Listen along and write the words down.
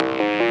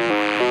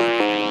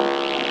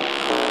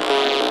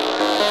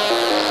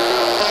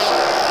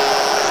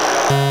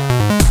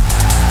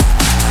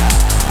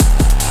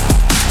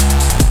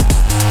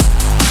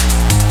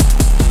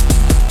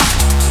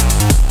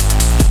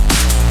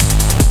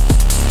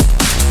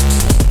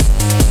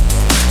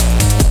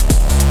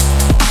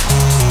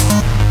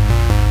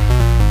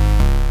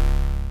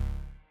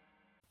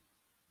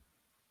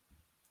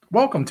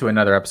Welcome to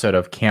another episode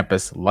of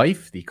Campus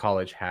Life, the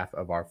college half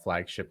of our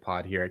flagship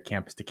pod here at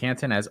Campus to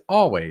Canton. As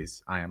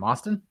always, I am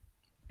Austin.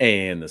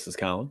 And this is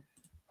Colin.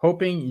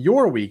 Hoping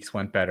your weeks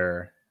went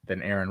better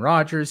than Aaron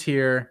Rodgers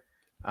here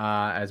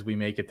as we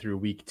make it through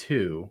week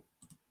 2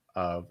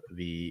 of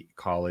the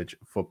college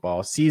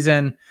football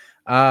season.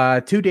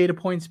 2 data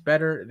points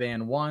better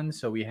than 1,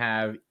 so we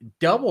have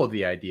double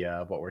the idea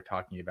of what we're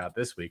talking about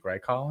this week,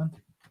 right, Colin?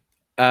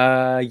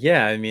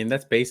 Yeah, I mean,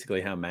 that's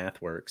basically how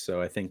math works.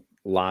 So I think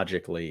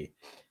logically,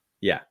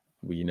 yeah,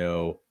 we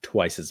know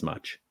twice as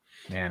much.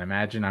 Man,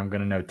 imagine I'm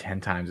going to know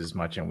 10 times as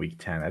much in week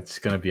 10. That's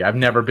going to be, I've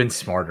never been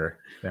smarter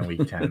than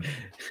week 10.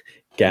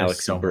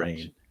 Galaxy brain.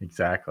 Much.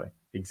 Exactly.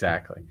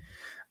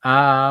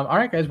 All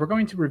right, guys, we're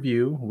going to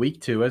review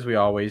week 2 as we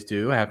always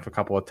do. I have a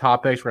couple of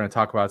topics. We're going to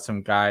talk about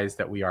some guys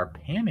that we are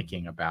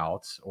panicking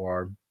about,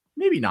 or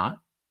maybe not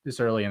this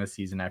early in the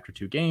season after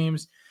 2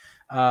 games.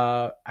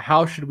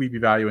 How should we be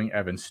valuing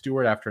Evan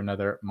Stewart after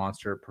another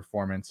monster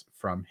performance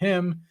from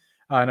him?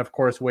 And of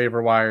course,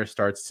 waiver wire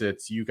starts,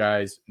 sits. You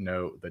guys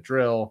know the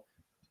drill.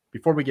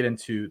 Before we get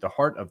into the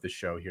heart of the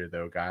show here,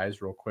 though,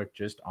 guys, real quick,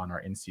 just on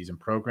our in-season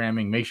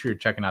programming, make sure you're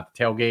checking out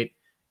the Tailgate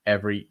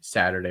every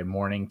Saturday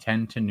morning,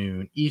 10 to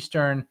noon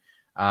Eastern.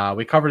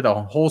 We cover the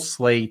whole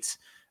slate,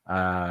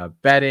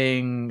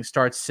 betting,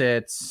 start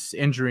sits,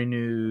 injury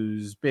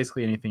news,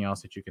 basically anything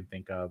else that you can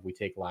think of. We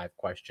take live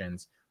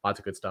questions, lots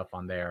of good stuff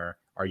on there.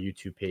 Our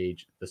YouTube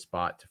page, the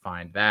spot to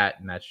find that,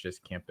 and that's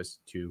just Campus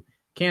to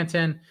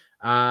Canton.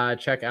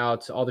 Check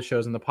out all the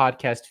shows in the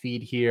podcast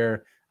feed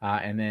here.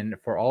 And then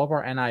for all of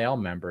our NIL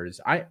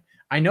members, I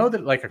know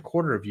that like a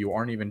quarter of you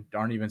aren't even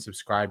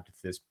subscribed to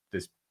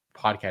this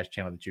podcast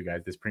channel that you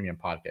guys, this premium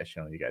podcast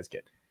channel you guys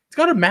get. It's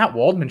got a Matt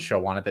Waldman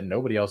show on it that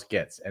nobody else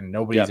gets, and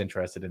nobody's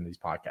interested in these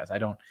podcasts. I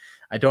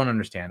don't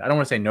understand. I don't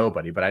want to say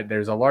nobody, but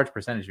there's a large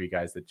percentage of you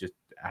guys that just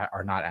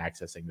are not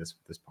accessing this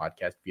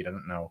podcast feed. I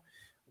don't know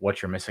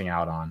what you're missing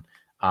out on.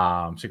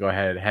 So go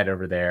ahead, head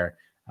over there.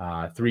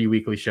 3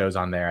 weekly shows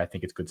on there. I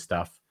think it's good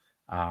stuff.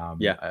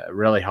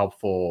 Really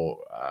helpful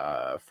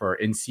for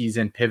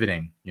in-season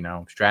pivoting,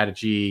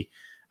 strategy,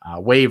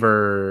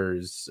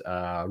 waivers,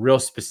 real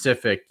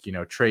specific,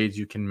 trades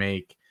you can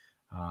make,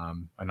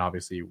 and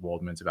obviously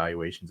Waldman's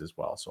evaluations as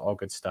well. So all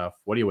good stuff.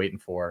 What are you waiting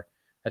for?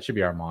 That should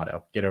be our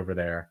motto. Get over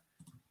there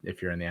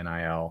if you're in the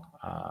NIL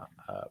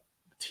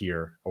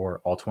tier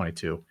or all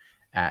 22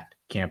 at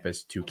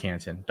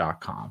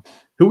campus2canton.com,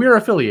 who we are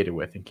affiliated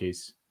with, in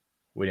case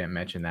we didn't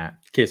mention that. In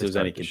case there's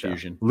any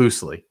confusion.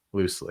 Loosely.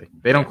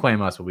 They don't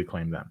claim us, but we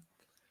claim them.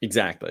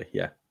 Exactly.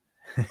 Yeah.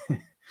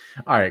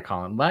 All right,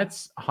 Colin,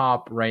 let's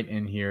hop right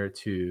in here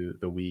to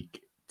the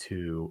week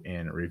 2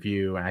 in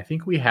review. And I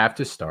think we have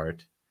to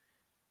start.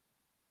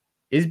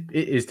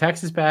 Is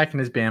Texas back and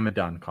is Bama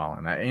done,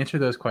 Colin? Answer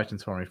those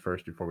questions for me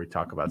first before we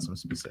talk about some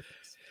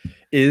specifics.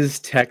 Is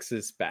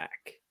Texas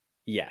back?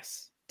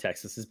 Yes,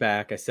 Texas is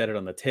back. I said it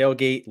on the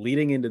tailgate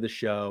leading into the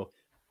show.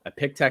 I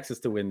picked Texas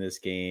to win this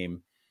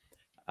game.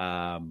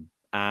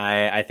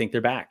 I think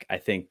they're back. I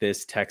think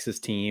this Texas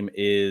team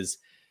is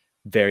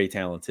very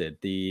talented.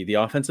 The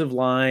offensive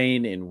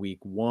line in week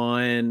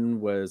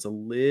 1 was a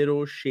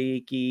little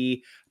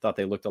shaky. Thought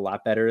they looked a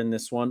lot better in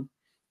this one.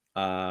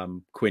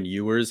 Quinn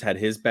Ewers had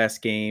his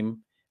best game.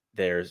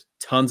 There's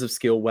tons of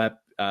skill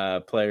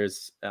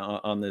players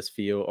on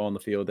the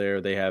field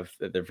there.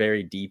 They're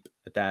very deep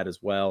at that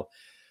as well.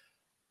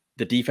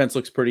 The defense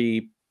looks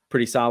pretty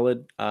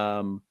solid.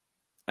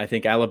 I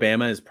think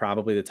Alabama is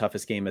probably the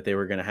toughest game that they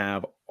were going to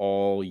have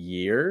all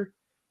year.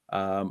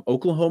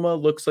 Oklahoma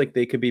looks like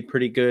they could be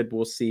pretty good.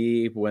 We'll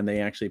see when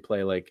they actually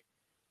play like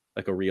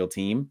a real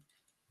team.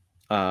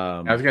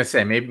 I was going to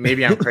say,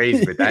 maybe I'm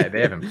crazy, but they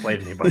haven't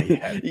played anybody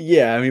yet.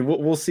 Yeah, I mean,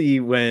 we'll see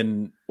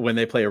when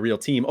they play a real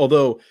team.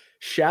 Although,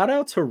 shout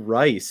out to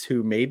Rice,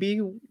 who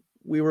maybe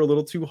we were a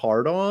little too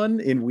hard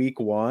on in week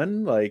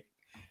 1, like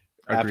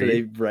Agreed. After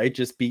they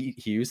just beat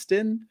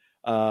Houston.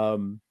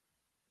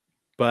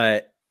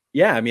 But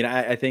yeah, I mean,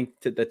 I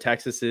think that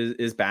Texas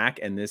is back,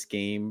 and this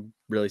game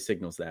really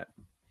signals that.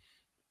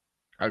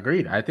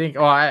 Agreed. I think.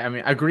 Well, I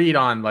mean, agreed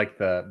on like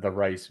the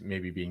Rice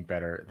maybe being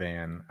better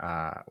than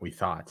we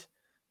thought.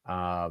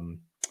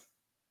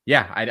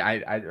 Yeah,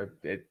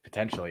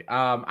 potentially.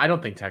 I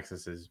don't think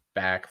Texas is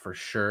back for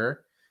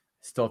sure.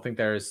 Still think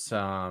there's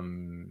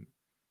some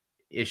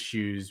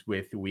issues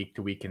with week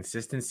to week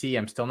consistency.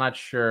 I'm still not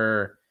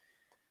sure.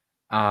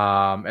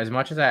 As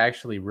much as I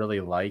actually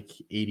really like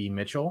AD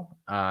Mitchell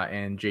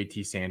and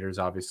JT Sanders,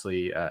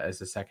 obviously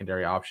as a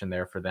secondary option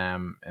there for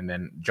them, and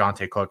then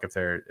Jonte Cook if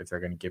they're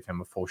going to give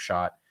him a full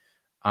shot.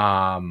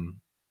 I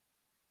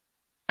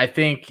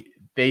think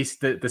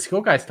the skill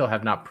guys still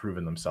have not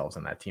proven themselves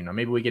on that team. Now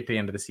maybe we get to the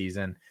end of the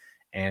season,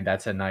 and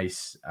that's a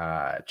nice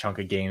chunk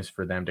of games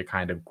for them to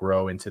kind of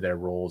grow into their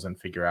roles and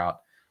figure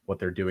out what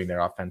they're doing there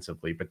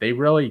offensively. But they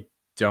really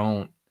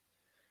don't.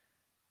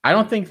 I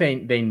don't think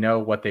they know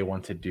what they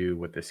want to do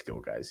with the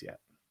skill guys yet.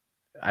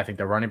 I think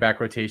the running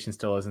back rotation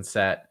still isn't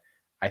set.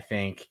 I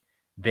think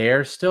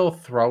they're still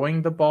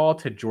throwing the ball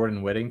to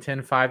Jordan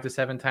Whittington 5 to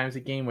 7 times a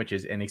game, which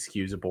is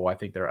inexcusable. I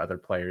think there are other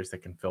players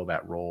that can fill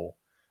that role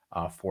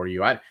for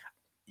you.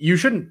 You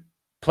shouldn't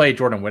play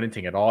Jordan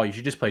Whittington at all. You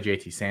should just play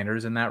JT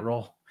Sanders in that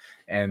role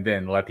and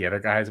then let the other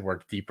guys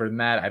work deeper than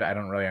that. I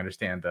don't really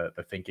understand the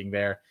thinking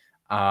there.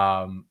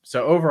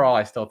 So overall,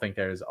 I still think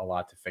there's a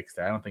lot to fix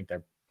there. I don't think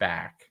they're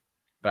back,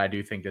 but I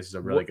do think this is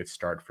a really good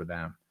start for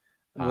them.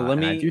 Well, let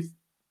me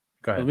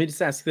go ahead. Let me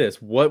just ask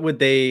this. What would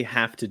they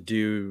have to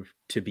do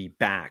to be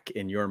back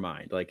in your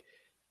mind? Like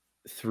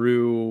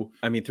through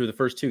the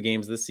first 2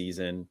 games of the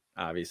season,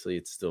 obviously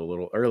it's still a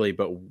little early,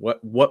 but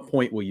what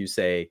point will you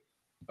say,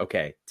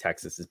 okay,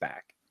 Texas is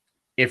back?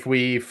 If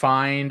they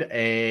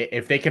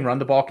can run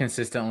the ball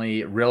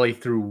consistently, really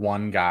through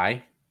one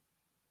guy,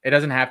 it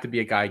doesn't have to be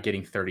a guy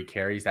getting 30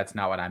 carries. That's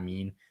not what I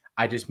mean.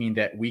 I just mean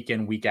that week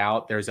in, week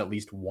out, there's at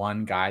least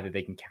one guy that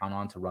they can count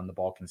on to run the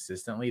ball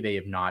consistently. They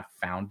have not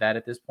found that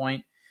at this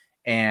point.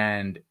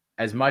 And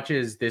as much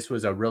as this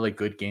was a really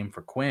good game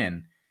for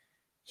Quinn,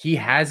 he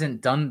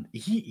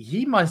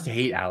must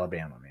hate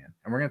Alabama, man.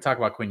 And we're going to talk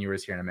about Quinn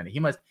Ewers here in a minute. He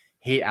must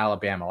hate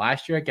Alabama.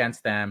 Last year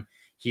against them,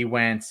 he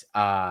went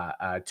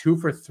 2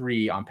 for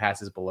 3 on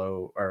passes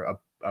below or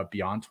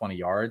beyond 20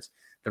 yards.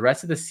 The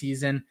rest of the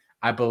season,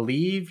 I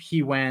believe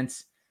he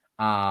went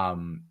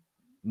 10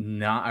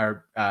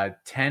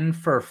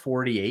 for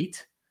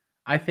 48.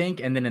 I think.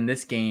 And then in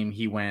this game,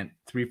 he went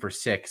 3 for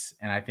 6.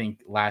 And I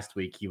think last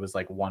week he was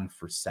like 1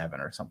 for 7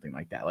 or something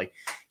like that. Like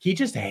he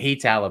just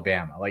hates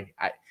Alabama. Like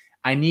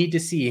I need to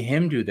see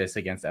him do this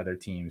against other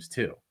teams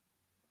too.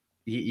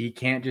 He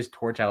can't just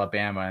torch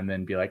Alabama and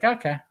then be like,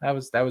 okay, that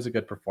was a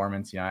good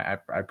performance. I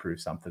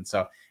proved something.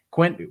 So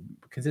Quinn,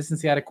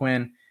 consistency out of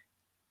Quinn,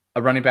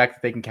 a running back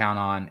that they can count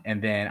on.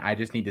 And then I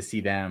just need to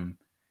see them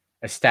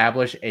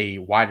establish a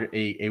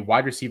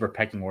wide receiver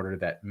pecking order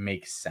that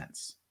makes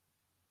sense.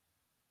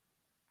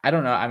 I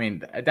don't know. I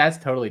mean, that's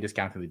totally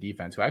discounting the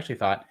defense, who I actually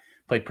thought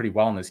played pretty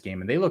well in this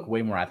game, and they look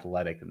way more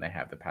athletic than they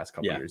have the past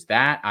couple of years.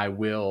 That I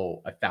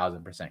will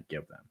 1,000%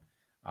 give them.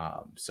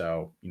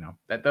 So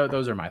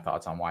those are my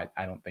thoughts on why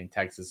I don't think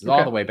Texas is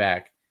all the way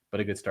back, but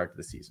a good start to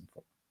the season for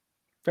them.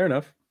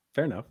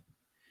 Fair enough.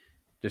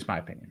 Just my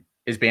opinion.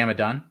 Is Bama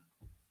done?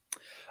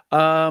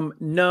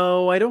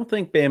 No, I don't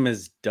think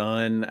Bama's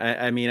done.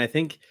 I mean, I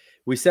think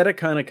we said it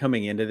kind of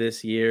coming into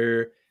this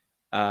year.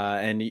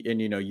 And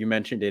you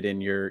mentioned it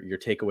in your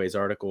takeaways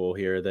article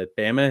here that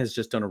Bama has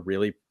just done a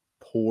really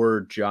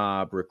poor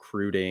job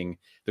recruiting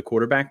the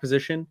quarterback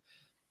position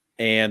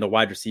and the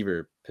wide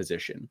receiver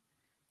position.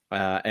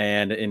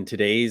 And in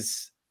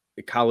today's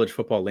college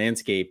football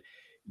landscape,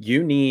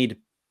 you need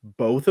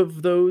both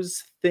of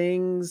those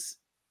things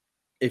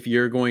if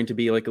you're going to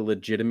be like a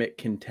legitimate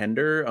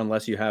contender,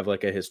 unless you have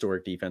like a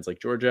historic defense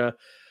like Georgia.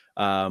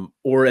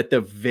 Or at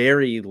the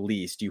very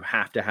least, you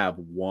have to have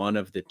one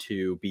of the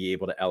two be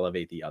able to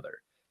elevate the other.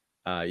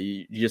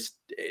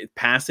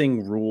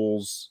 Passing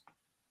rules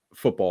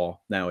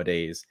football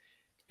nowadays,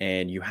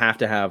 and you have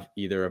to have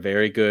either a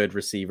very good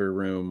receiver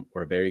room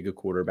or a very good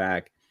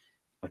quarterback.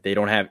 But they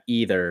don't have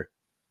either.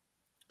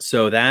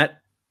 So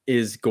that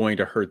is going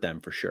to hurt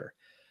them for sure.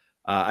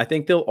 I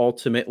think they'll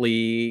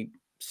ultimately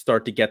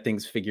start to get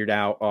things figured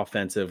out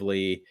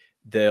offensively.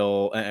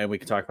 And we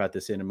can talk about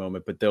this in a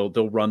moment, but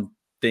they'll run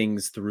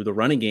things through the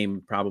running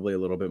game probably a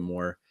little bit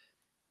more.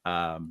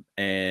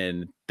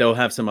 And they'll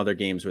have some other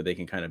games where they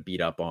can kind of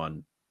beat up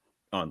on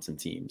some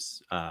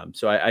teams.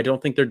 So I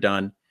don't think they're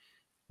done.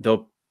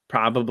 They'll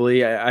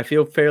probably, I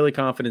feel fairly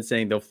confident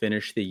saying they'll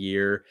finish the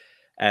year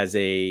as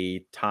a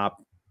top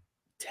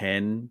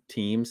 10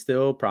 team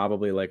still,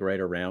 probably like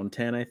right around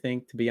 10, I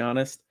think, to be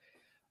honest.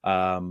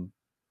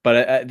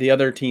 But the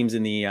other teams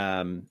in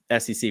the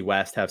SEC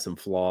West have some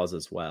flaws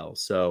as well.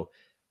 So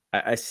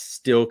I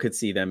still could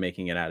see them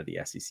making it out of the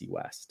SEC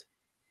West.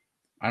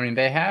 I mean,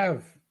 they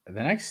have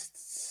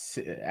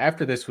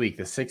after this week,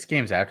 the 6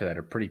 games after that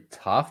are pretty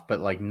tough,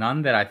 but like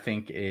none that I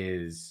think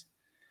is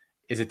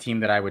a team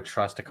that I would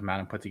trust to come out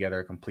and put together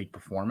a complete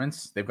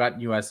performance. They've got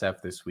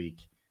USF this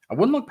week. I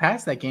wouldn't look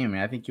past that game. I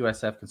mean, I think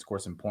USF can score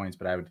some points,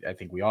 but I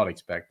think we all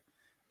expect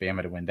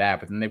Bama to win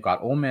that. But then they've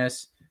got Ole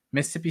Miss,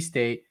 Mississippi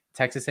State,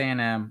 Texas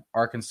A&M,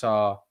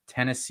 Arkansas,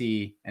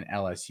 Tennessee, and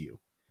LSU.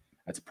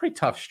 That's a pretty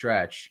tough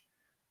stretch.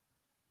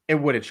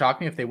 Would it shock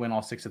me if they win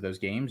all 6 of those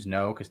games?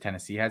 No, because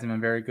Tennessee hasn't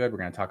been very good. We're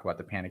going to talk about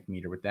the panic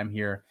meter with them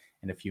here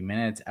in a few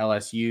minutes.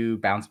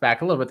 LSU bounced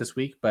back a little bit this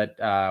week, but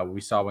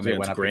we saw when they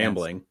went up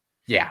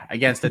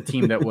against a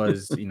team that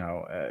was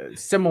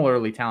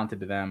similarly talented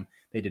to them.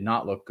 They did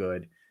not look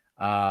good.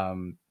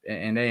 And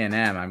A&M,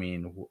 I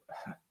mean,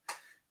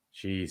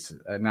 geez.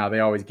 Now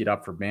they always get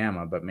up for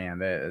Bama, but man,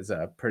 that is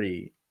a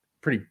pretty.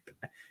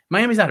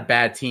 Miami's not a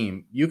bad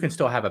team. You can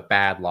still have a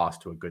bad loss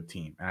to a good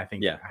team, and I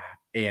think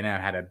A&M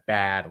had a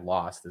bad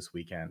loss this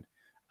weekend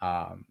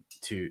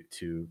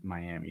to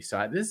Miami.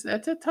 So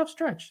that's a tough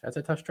stretch. I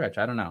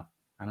don't know.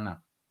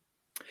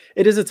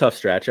 It is a tough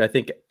stretch. I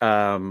think,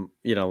 like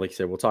you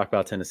said, we'll talk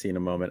about Tennessee in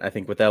a moment. I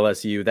think with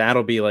LSU,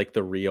 that'll be like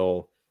the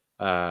real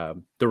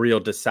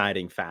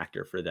deciding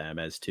factor for them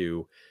as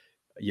to,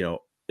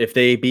 If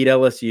they beat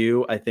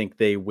LSU, I think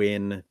they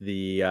win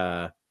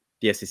the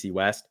SEC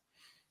West.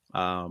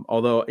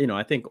 Although,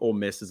 I think Ole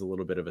Miss is a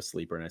little bit of a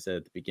sleeper, and I said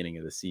at the beginning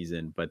of the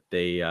season, but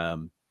they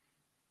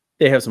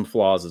have some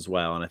flaws as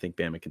well, and I think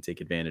Bama can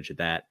take advantage of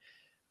that.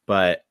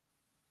 But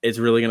it's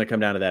really going to come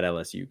down to that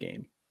LSU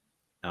game.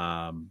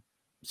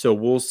 So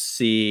we'll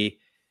see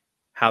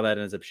how that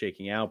ends up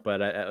shaking out.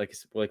 But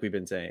like we've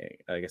been saying,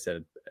 like I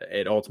said,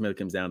 it ultimately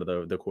comes down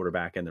to the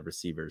quarterback and the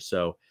receivers.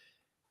 So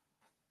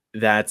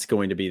that's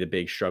going to be the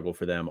big struggle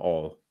for them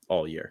all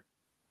year.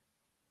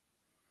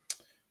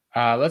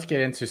 Let's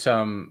get into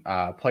some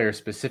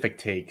player-specific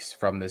takes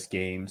from this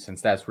game,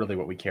 since that's really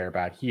what we care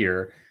about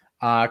here.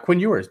 Quinn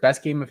Ewers,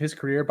 best game of his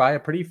career by a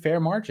pretty fair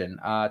margin.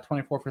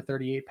 24 for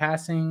 38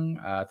 passing,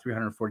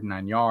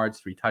 349 yards,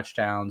 3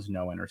 touchdowns,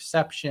 no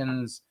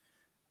interceptions.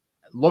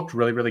 Looked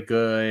really, really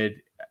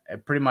good.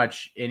 Pretty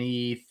much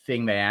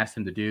anything they asked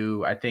him to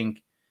do. I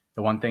think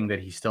the one thing that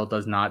he still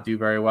does not do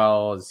very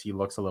well is he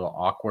looks a little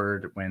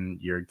awkward when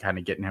you're kind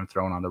of getting him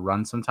thrown on the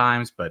run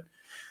sometimes. But,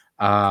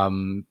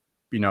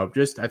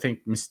 just I think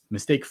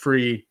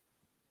mistake-free,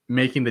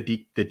 making the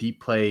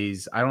deep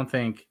plays. I don't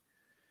think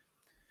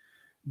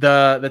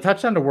the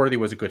touchdown to Worthy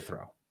was a good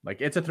throw.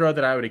 Like, it's a throw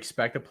that I would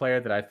expect a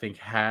player that I think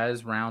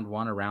has round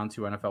 1 or round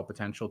 2 NFL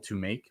potential to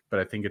make, but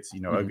I think it's,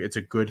 it's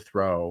a good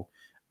throw.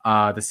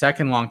 The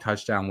second long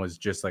touchdown was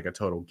just like a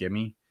total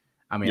gimme.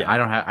 I mean,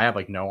 Yeah. I have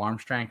like no arm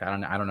strength. I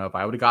don't know if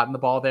I would have gotten the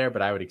ball there,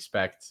 but I would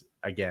expect,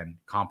 again,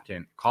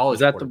 competent college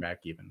quarterback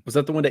even. Was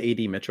that the one to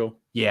AD Mitchell?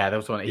 Yeah, that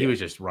was one. He was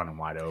just running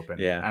wide open.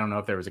 Yeah. I don't know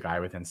if there was a guy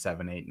within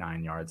 7, 8,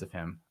 9 yards of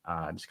him.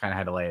 Just kind of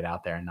had to lay it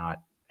out there and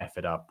not F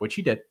it up, which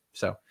he did.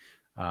 So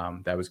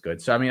that was good.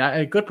 So, I mean,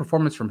 a good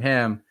performance from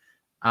him.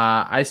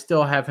 I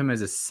still have him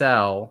as a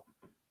sell,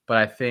 but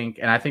I think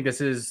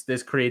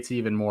this creates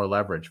even more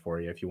leverage for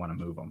you if you want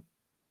to move him.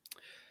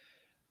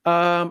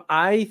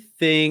 I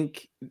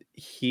think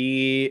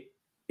he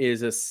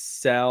is a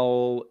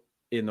sell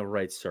in the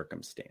right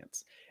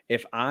circumstance.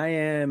 If I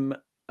am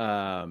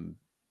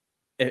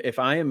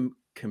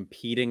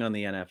competing on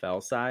the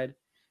NFL side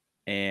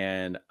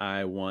and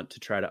I want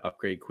to try to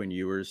upgrade Quinn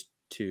Ewers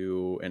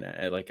to an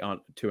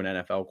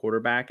NFL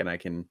quarterback, and I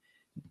can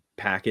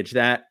package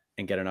that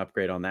and get an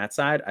upgrade on that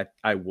side,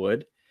 I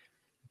would.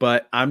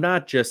 But I'm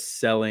not just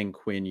selling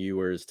Quinn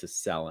Ewers to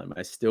sell him.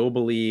 I still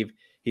believe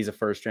he's a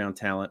first-round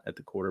talent at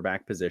the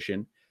quarterback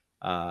position.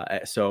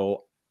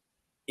 So,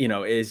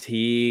 is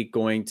he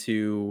going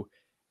to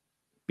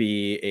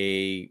be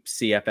a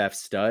CFF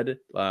stud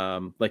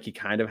like he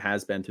kind of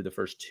has been through the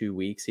first 2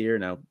 weeks here?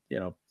 Now,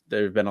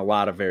 there have been a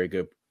lot of very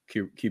good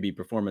QB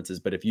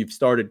performances, but if you've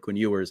started Quinn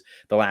Ewers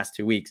the last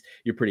 2 weeks,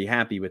 you're pretty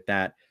happy with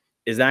that.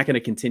 Is that going to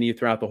continue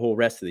throughout the whole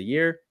rest of the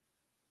year?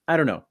 I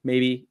don't know.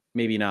 Maybe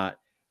not.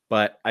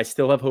 But I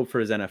still have hope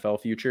for his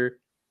NFL future.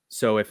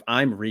 So if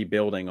I'm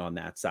rebuilding on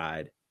that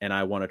side and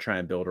I want to try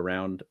and build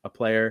around a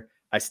player,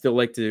 I still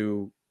like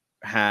to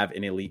have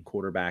an elite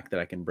quarterback that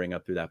I can bring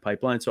up through that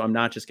pipeline. So I'm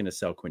not just going to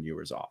sell Quinn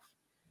Ewers off.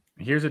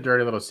 Here's a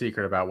dirty little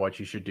secret about what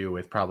you should do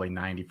with probably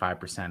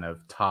 95%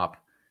 of top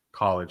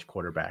college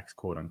quarterbacks,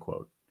 quote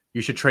unquote.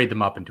 You should trade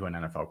them up into an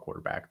NFL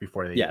quarterback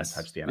before they even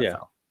touch the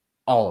NFL.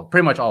 Yeah.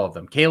 Pretty much all of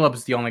them.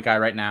 Caleb's the only guy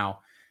right now.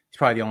 He's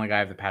probably the only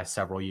guy of the past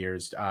several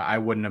years. I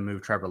wouldn't have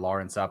moved Trevor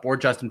Lawrence up, or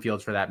Justin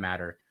Fields for that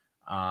matter.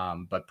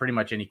 But pretty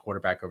much any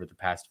quarterback over the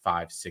past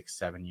 5, 6,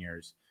 7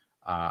 years,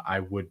 I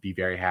would be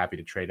very happy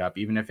to trade up,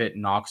 even if it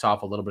knocks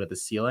off a little bit of the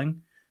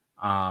ceiling.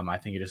 I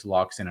think it just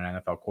locks in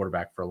an NFL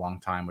quarterback for a long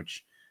time,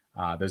 which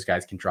those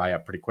guys can dry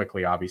up pretty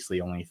quickly.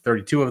 Obviously, only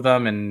 32 of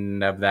them,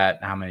 and of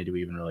that, how many do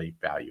we even really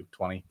value?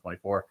 20,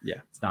 24? Yeah,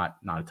 it's not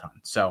a ton.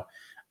 So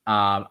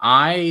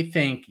I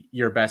think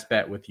your best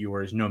bet with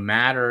yours, no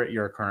matter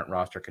your current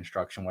roster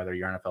construction, whether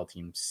your NFL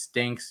team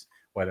stinks,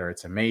 whether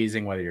it's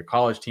amazing, whether your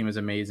college team is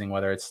amazing,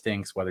 whether it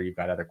stinks, whether you've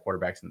got other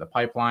quarterbacks in the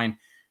pipeline,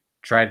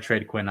 try to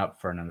trade Quinn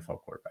up for an NFL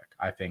quarterback.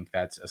 I think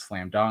that's a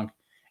slam dunk.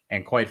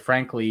 And quite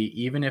frankly,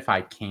 even if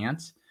I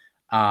can't,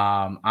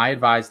 I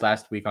advised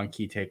last week on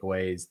Key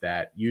Takeaways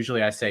that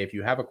usually I say if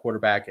you have a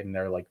quarterback and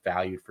they're like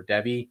valued for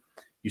Devy,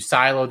 you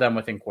silo them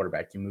within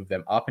quarterback. You move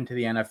them up into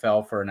the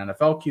NFL for an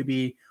NFL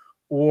QB,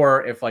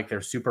 or if like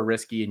they're super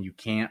risky and you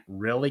can't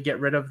really get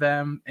rid of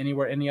them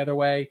any other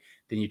way,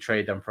 then you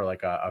trade them for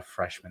like a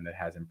freshman that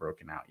hasn't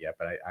broken out yet.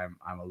 But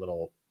I'm a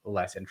little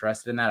less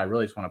interested in that. I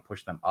really just want to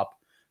push them up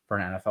for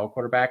an NFL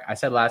quarterback. I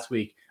said last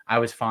week I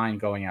was fine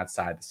going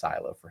outside the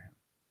silo for him.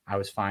 I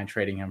was fine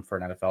trading him for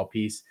an NFL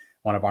piece.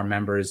 One of our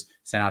members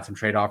sent out some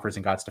trade offers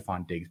and got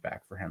Stephon Diggs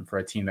back for him for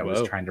a team that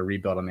was trying to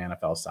rebuild on the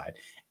NFL side.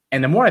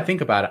 And the more I think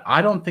about it,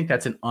 I don't think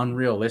that's an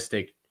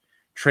unrealistic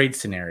trade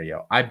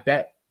scenario. I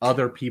bet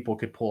other people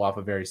could pull off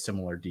a very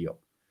similar deal,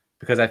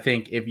 because I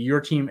think if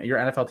your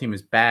NFL team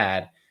is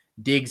bad,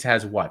 Diggs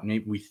has what?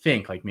 Maybe we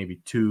think like maybe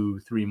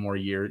 2-3 more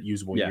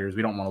usable years.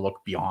 We don't want to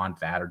look beyond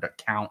that or to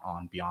count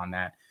on beyond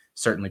that.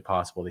 Certainly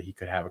possible that he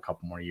could have a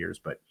couple more years,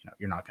 but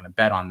you're not going to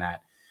bet on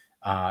that.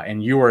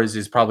 And yours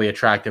is probably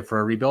attractive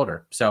for a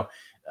rebuilder. So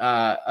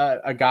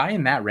a guy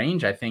in that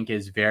range, I think,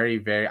 is very,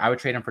 very. I would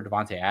trade him for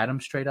Devontae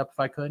Adams straight up if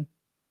I could.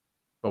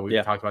 but we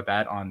talked about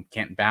that on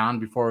Canton Bound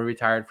before we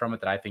retired from it,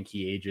 that I think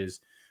he ages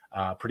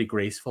pretty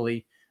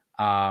gracefully.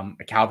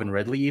 Calvin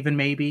Ridley, even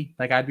maybe,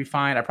 like I'd be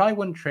fine. I probably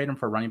wouldn't trade him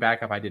for running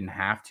back if I didn't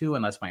have to,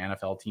 unless my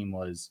NFL team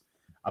was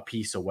a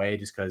piece away,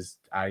 just because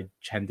I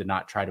tend to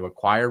not try to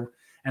acquire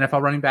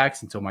NFL running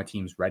backs until my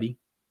team's ready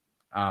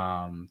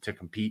to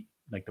compete,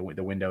 like the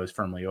window is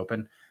firmly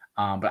open.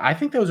 But I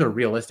think those are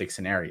realistic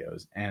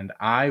scenarios, and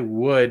I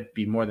would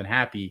be more than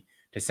happy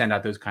to send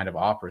out those kind of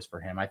offers for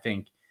him. I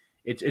think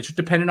it's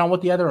dependent on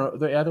what the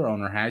other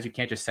owner has. You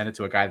can't just send it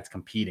to a guy that's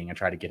competing and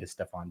try to get his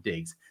stuff on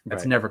Diggs.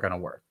 That's never going to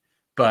work.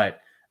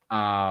 But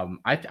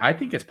I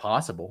think it's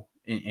possible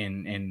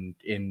in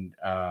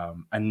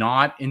a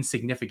not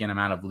insignificant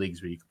amount of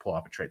leagues where you can pull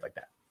off a trade like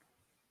that.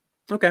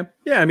 Okay.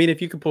 Yeah. I mean,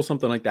 if you could pull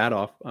something like that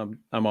off, I'm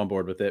on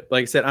board with it.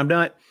 Like I said, I'm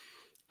not,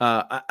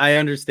 I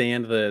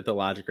understand the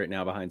logic right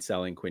now behind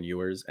selling Quinn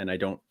Ewers, and I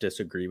don't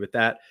disagree with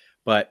that,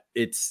 but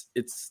it's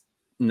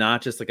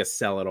not just like a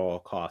sell at all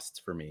costs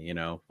for me, you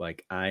know,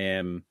 like I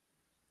am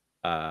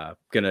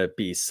going to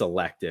be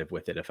selective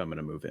with it if I'm going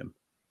to move him.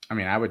 I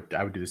mean, I would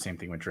do the same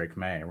thing with Drake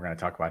May. We're going to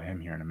talk about him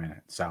here in a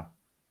minute. So,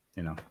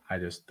 you know,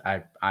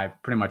 I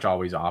pretty much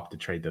always opt to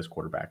trade those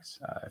quarterbacks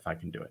if I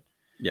can do it.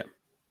 Yeah.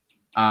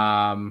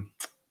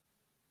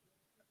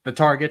 The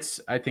targets,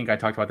 I think I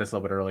talked about this a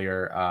little bit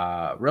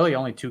earlier. Really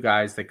only two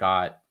guys that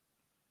got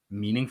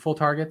meaningful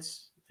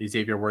targets.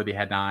 Xavier Worthy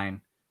had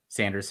 9.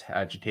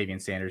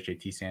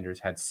 JT Sanders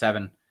had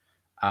 7.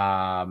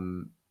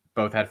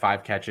 Both had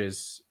 5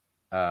 catches.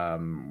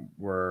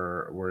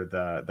 Were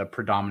the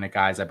predominant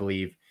guys, I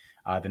believe.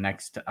 The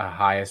next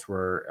highest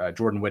were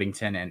Jordan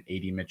Whittington and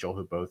AD Mitchell,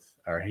 who both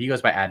he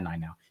goes by Adonai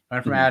now.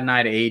 Went from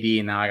Adonai to AD,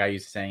 and now I got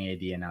used to saying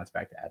AD, and now it's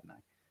back to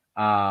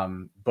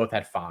Adonai. Both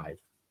had 5,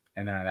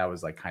 and then that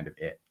was like kind of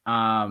it.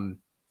 I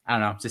don't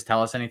know. Just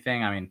tell us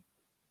anything. I mean,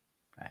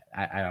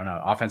 I don't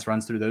know. Offense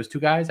runs through those two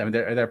guys. I mean,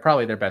 they're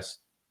probably their best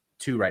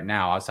 2 right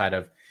now, outside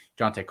of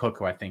Jonte Cook,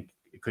 who I think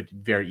could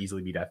very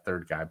easily be that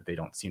third guy, but they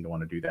don't seem to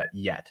want to do that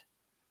yet.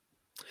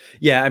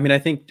 Yeah, I mean, I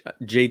think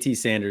JT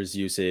Sanders'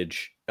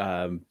 usage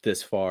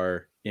this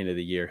far into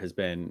the year has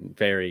been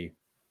very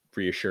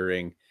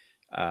reassuring.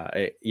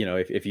 You know,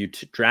 if you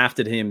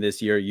drafted him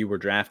this year, you were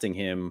drafting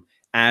him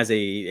as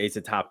a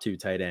top 2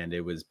 tight end.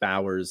 It was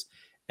Bowers,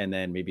 and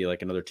then maybe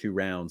like another 2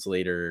 rounds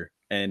later,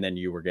 and then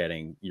you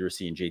were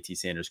seeing JT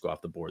Sanders go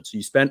off the board. So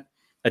you spent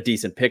a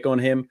decent pick on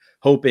him,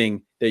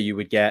 hoping that you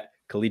would get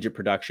collegiate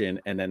production,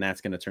 and then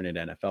that's going to turn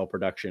into NFL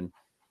production.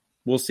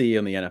 We'll see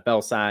on the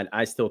NFL side.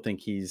 I still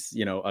think he's,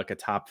 you know, like a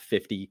top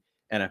 50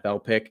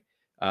 NFL pick.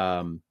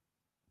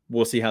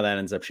 We'll see how that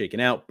ends up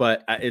shaking out,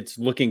 but it's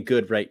looking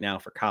good right now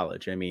for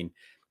college. I mean,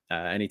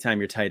 anytime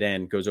your tight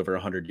end goes over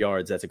 100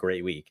 yards, that's a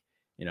great week,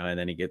 you know, and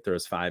then he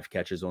throws 5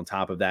 catches on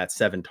top of that.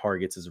 7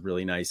 targets is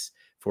really nice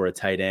for a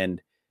tight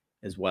end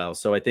as well.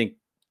 So I think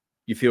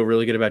you feel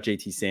really good about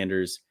JT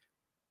Sanders.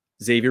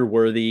 Xavier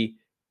Worthy,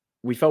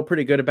 we felt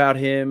pretty good about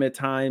him at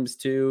times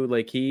too.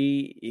 Like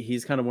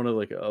he's kind of one of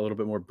like a little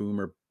bit more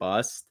boomer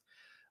bust.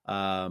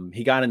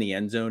 He got in the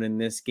end zone in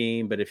this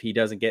game, but if he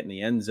doesn't get in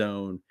the end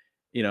zone,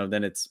 you know,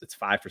 then it's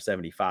 5 for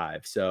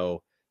 75.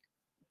 So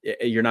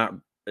you're not,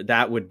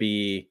 that would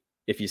be,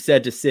 if you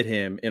said to sit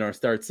him in our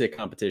start sit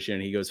competition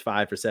and he goes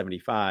 5 for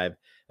 75,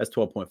 that's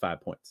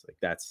 12.5 points. Like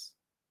that's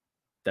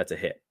a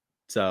hit.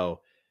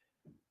 So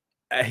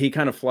he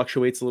kind of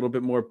fluctuates a little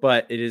bit more,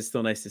 but it is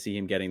still nice to see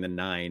him getting the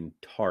 9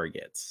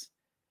 targets.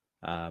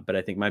 But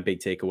I think my big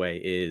takeaway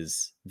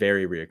is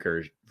very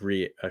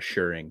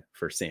reassuring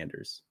for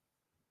Sanders.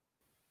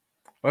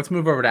 Let's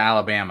move over to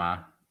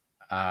Alabama.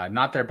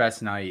 Not their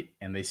best night,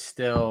 and they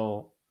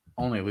still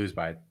only lose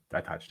by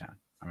a touchdown.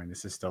 I mean,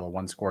 this is still a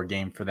 1-score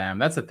game for them.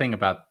 That's the thing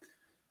about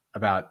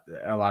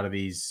a lot of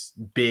these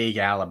big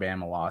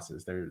Alabama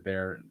losses.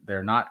 They're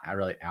not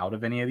really out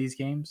of any of these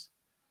games,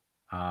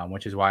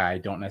 which is why I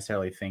don't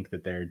necessarily think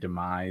that their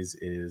demise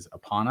is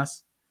upon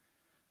us.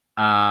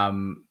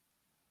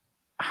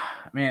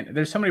 Man,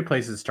 there's so many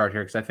places to start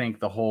here because I think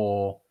the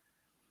whole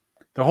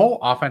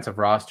offensive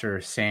roster,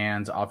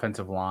 sans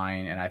offensive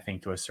line, and I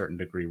think to a certain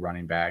degree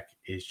running back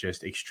is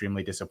just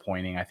extremely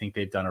disappointing. I think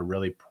they've done a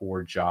really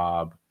poor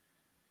job.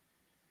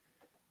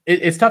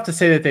 It's tough to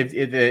say that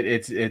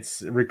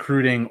it's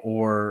recruiting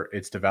or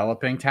it's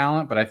developing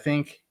talent, but I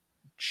think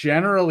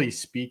generally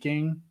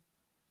speaking,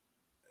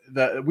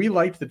 we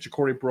liked the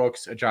Ja'Cory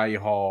Brooks, Ajayi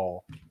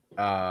Hall,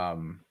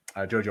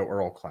 JoJo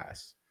Earl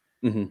class.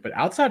 Mm-hmm. But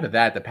outside of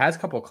that, the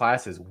past couple of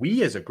classes,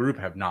 we as a group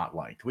have not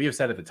liked. We have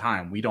said at the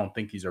time, we don't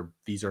think these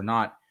are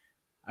not.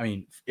 I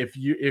mean, if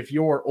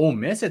you're Ole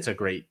Miss, it's a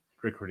great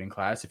recruiting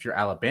class. If you're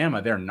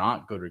Alabama, they're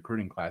not good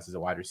recruiting classes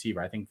at wide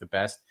receiver. I think the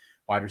best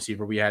wide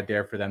receiver we had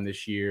there for them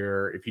this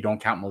year, if you don't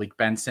count Malik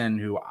Benson,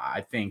 who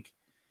I think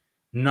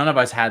none of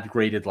us had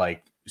graded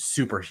like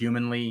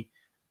superhumanly,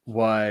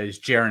 was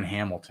Jaron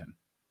Hamilton.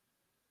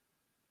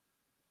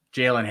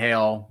 Jalen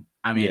Hale.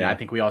 I mean, I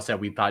think we all said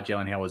we thought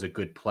Jalen Hale was a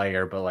good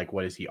player, but like,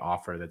 what does he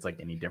offer that's like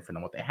any different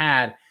than what they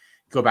had?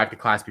 Go back to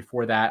class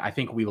before that. I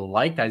think we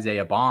liked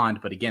Isaiah Bond,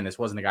 but again, this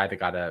wasn't a guy that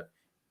got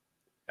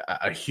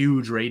a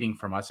huge rating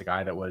from us, a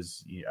guy that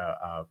was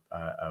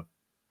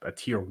a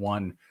tier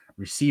 1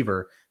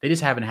 receiver. They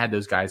just haven't had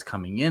those guys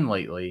coming in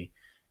lately.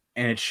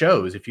 And it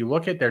shows if you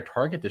look at their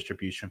target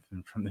distribution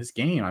from this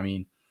game. I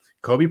mean,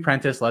 Kobe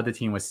Prentice led the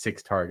team with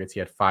 6 targets. He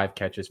had 5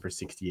 catches for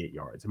 68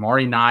 yards.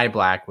 Amari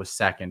Niblack was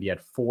second. He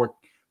had four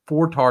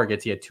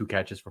targets. He had 2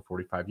 catches for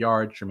 45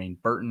 yards.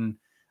 Jermaine Burton,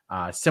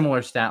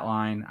 similar stat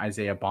line.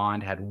 Isaiah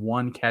Bond had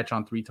 1 catch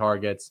on 3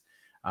 targets.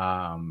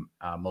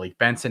 Malik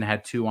Benson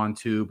had 2 on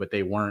 2, but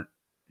they weren't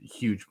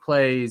huge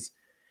plays.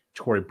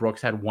 Corey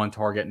Brooks had 1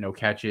 target, no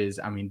catches.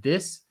 I mean,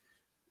 this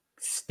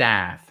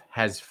staff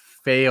has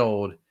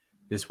failed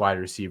this wide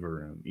receiver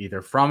room,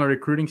 either from a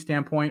recruiting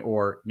standpoint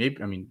or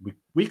maybe, I mean,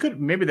 we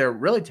could, maybe they're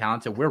really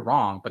talented. We're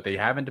wrong, but they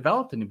haven't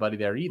developed anybody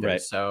there either.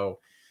 Right. So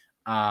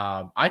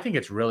I think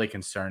it's really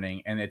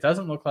concerning, and it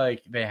doesn't look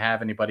like they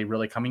have anybody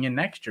really coming in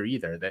next year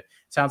either. That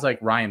sounds like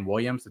Ryan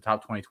Williams, the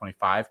top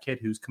 2025 kid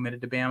who's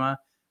committed to Bama,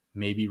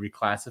 maybe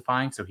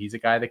reclassifying. So he's a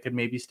guy that could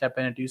maybe step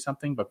in and do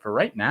something. But for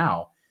right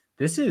now,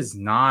 this is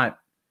not,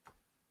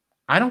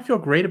 I don't feel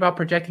great about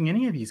projecting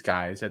any of these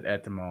guys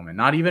at the moment.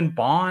 Not even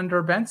Bond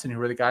or Benson,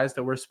 who are the guys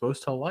that we're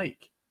supposed to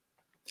like.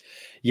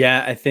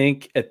 Yeah, I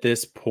think at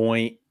this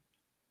point,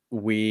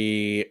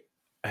 we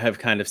have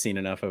kind of seen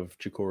enough of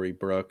Ja'Cory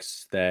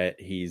Brooks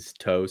that he's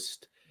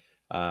toast.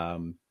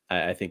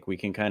 I think we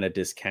can kind of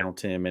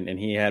discount him, and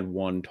he had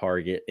 1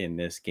 target in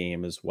this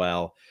game as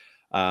well.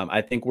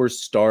 I think we're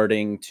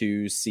starting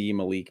to see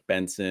Malik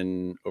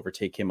Benson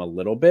overtake him a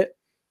little bit.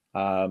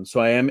 So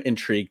I am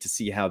intrigued to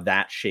see how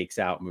that shakes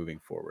out moving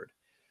forward.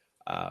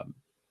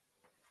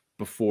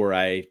 Before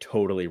I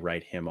totally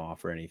write him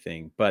off or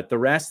anything, but the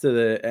rest of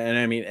and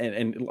I mean,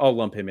 and I'll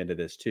lump him into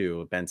this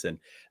too, Benson.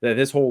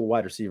 This whole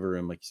wide receiver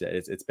room, like you said,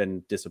 it's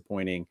been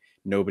disappointing.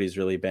 Nobody's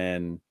really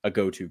been a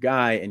go-to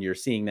guy, and you're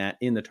seeing that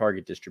in the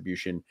target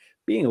distribution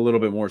being a little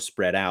bit more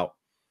spread out.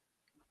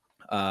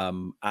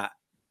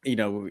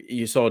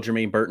 You saw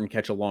Jermaine Burton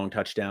catch a long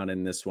touchdown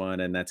in this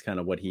one, and that's kind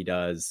of what he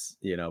does,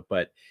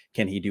 but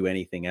can he do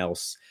anything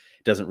else?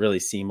 Doesn't really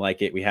seem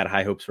like it. We had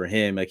high hopes for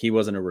him. Like, he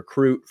wasn't a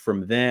recruit for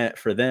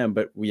them,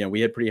 but we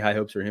had pretty high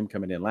hopes for him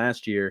coming in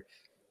last year.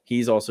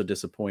 He's also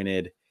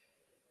disappointed.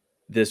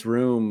 This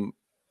room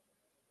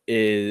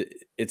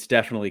it's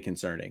definitely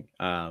concerning.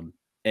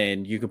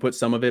 And you can put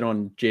some of it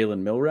on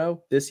Jalen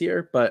Milroe this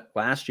year, but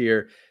last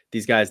year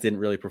these guys didn't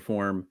really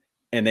perform,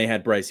 and they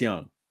had Bryce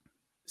Young.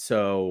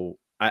 So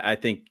I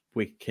think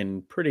we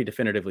can pretty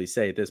definitively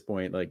say at this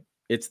point, like,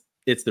 it's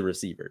the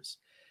receivers.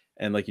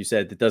 And like you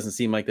said, it doesn't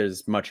seem like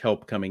there's much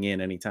help coming in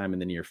anytime in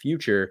the near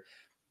future.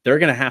 They're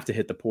going to have to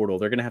hit the portal.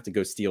 They're going to have to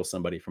go steal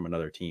somebody from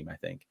another team, I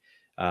think,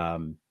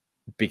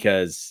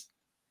 because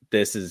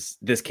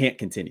this can't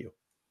continue.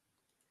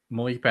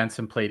 Malik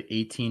Benson played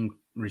 18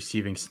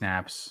 receiving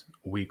snaps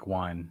week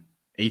 1,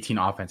 18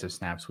 offensive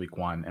snaps week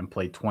 1, and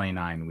played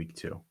 29 week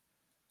 2.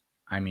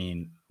 I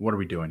mean, what are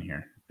we doing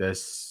here?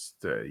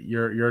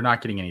 You're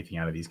not getting anything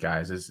out of these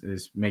guys.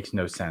 This makes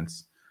no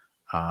sense.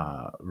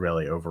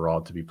 Really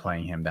overall to be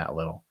playing him that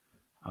little,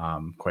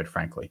 quite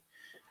frankly.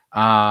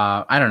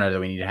 I don't know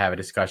that we need to have a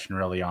discussion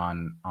really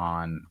on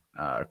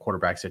a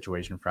quarterback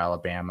situation for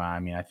Alabama. I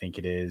mean, I think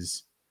it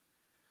is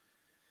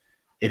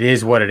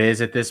what it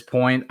is at this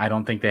point. I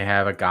don't think they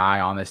have a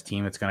guy on this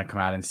team that's going to come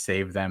out and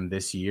save them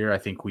this year. I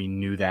think we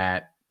knew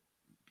that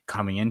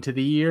coming into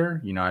the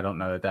year. I don't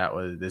know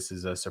that this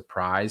is a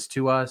surprise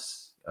to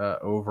us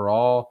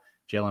overall.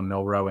 Jalen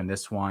Milroe in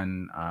this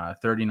one,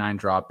 39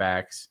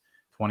 dropbacks,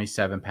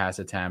 27 pass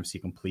attempts. He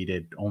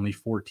completed only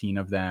 14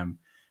 of them,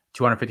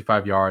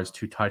 255 yards,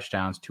 2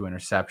 touchdowns, 2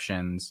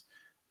 interceptions.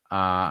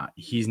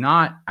 He's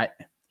not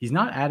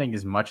adding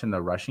as much in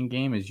the rushing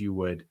game as you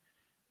would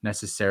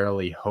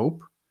necessarily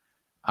hope.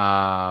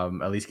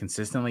 At least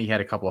consistently. He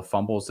had a couple of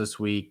fumbles this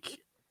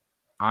week.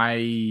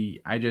 I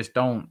just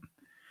don't.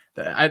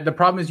 The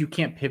problem is you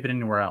can't pivot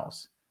anywhere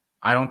else.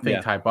 I don't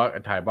think Ty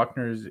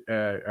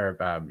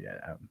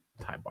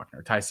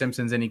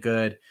Simpson's any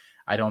good.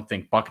 I don't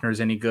think Buckner's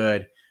any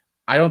good.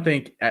 I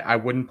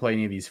wouldn't play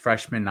any of these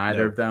freshmen.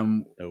 Neither of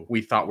them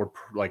we thought were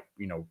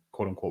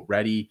quote unquote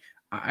ready.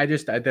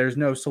 There's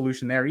no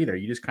solution there either.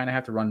 You just kind of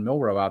have to run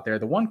Milroe out there.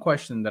 The one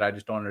question that I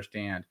just don't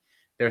understand,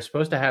 they're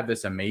supposed to have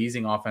this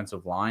amazing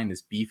offensive line,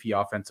 this beefy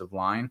offensive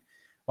line.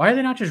 Why are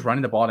they not just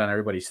running the ball down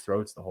everybody's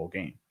throats the whole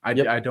game? I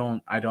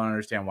don't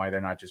understand why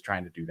they're not just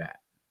trying to do that.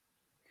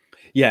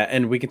 Yeah,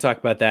 and we can talk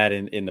about that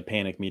in the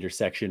panic meter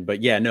section.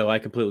 But yeah, no, I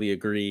completely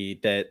agree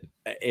that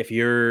if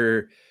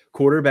your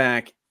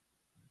quarterback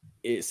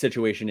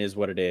situation is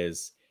what it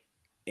is,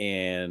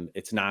 and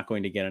it's not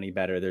going to get any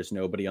better, there's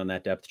nobody on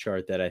that depth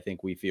chart that I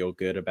think we feel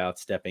good about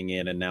stepping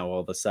in, and now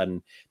all of a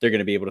sudden they're going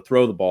to be able to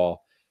throw the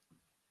ball.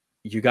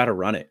 You got to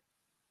run it.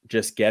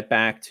 Just get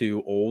back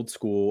to old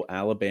school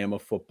Alabama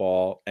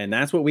football. And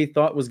that's what we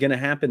thought was going to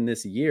happen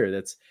this year.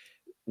 That's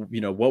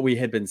what we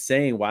had been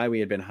saying, why we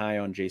had been high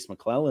on Jace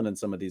McClellan and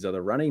some of these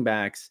other running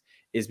backs,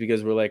 is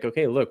because we're like,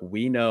 okay, look,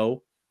 we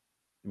know,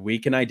 we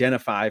can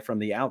identify from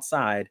the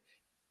outside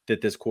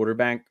that this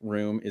quarterback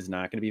room is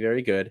not going to be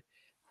very good.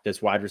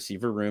 This wide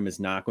receiver room is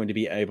not going to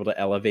be able to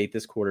elevate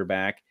this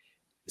quarterback.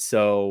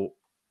 So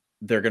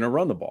they're going to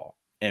run the ball.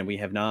 And we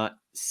have not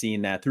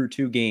seen that through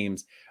 2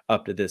 games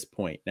up to this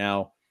point.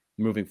 Now,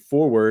 moving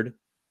forward,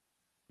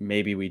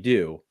 maybe we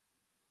do.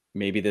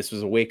 Maybe this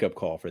was a wake-up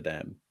call for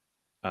them.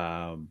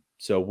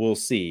 So we'll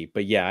see.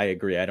 But yeah, I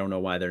agree. I don't know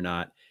why they're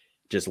not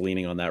just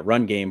leaning on that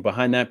run game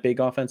behind that big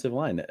offensive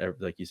line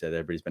that, like you said,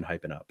 everybody's been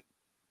hyping up.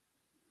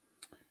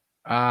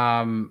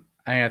 I think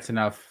that's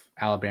enough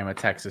Alabama,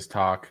 Texas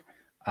talk.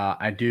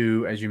 I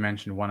do, as you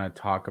mentioned, want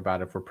to talk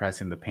about if we're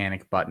pressing the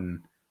panic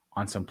button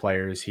on some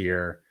players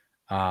here.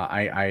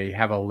 I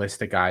have a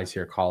list of guys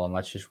here, Colin.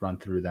 Let's just run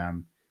through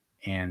them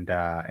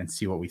and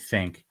see what we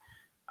think.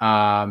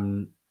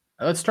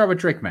 Let's start with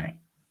Drake May,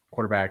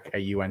 quarterback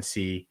at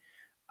UNC.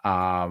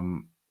 I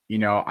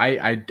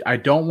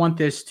don't want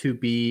this to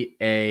be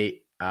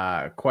a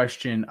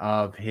question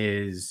of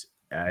his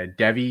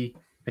Devy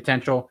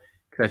potential,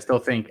 because I still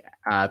think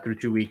through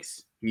 2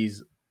 weeks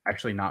he's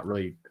actually not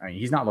really. I mean,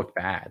 he's not looked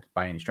bad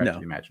by any stretch of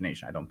the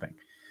imagination. I don't think.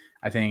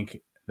 I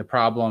think the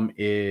problem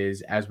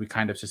is, as we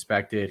kind of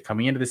suspected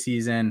coming into the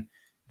season,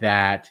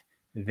 that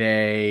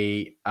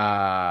they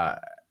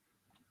aren't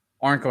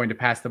going to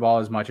pass the ball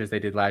as much as they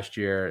did last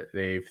year.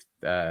 They've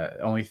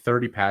only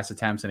 30 pass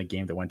attempts in a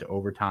game that went to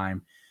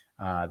overtime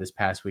this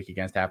past week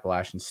against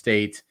Appalachian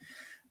State.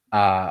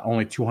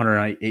 Only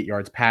 208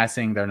 yards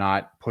passing. They're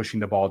not pushing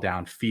the ball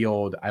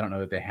downfield. I don't know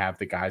that they have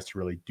the guys to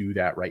really do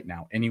that right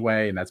now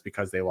anyway, and that's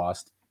because they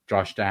lost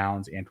Josh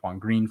Downs, Antoine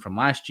Green from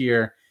last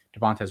year.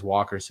 Devontae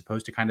Walker is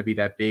supposed to kind of be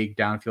that big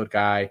downfield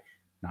guy,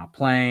 not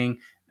playing.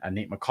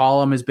 Nate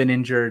McCollum has been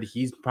injured.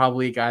 He's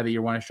probably a guy that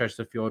you want to stretch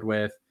the field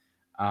with.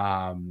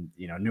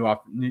 New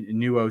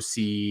OC.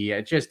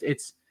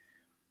 It's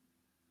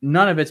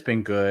none of it's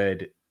been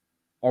good.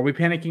 Are we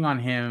panicking on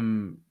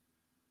him?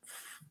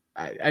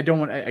 I don't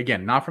want,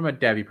 again, not from a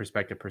Devy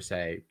perspective per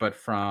se, but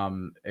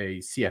from a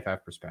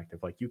CFF perspective.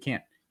 Like you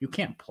can't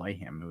play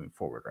him moving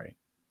forward, right?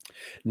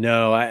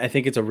 No, I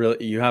think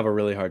you have a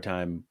really hard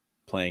time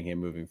playing him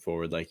moving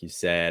forward, like you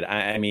said.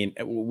 I mean,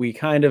 we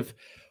kind of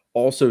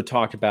also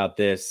talked about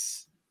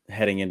this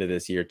heading into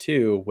this year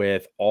too,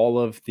 with all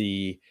of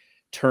the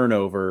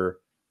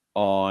turnover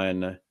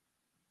at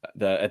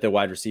the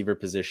wide receiver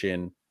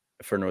position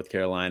for North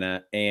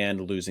Carolina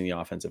and losing the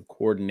offensive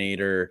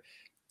coordinator.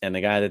 And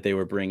the guy that they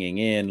were bringing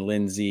in,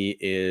 Lindsey,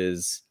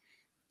 is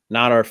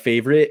not our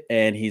favorite.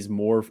 And he's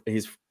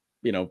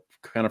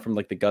kind of from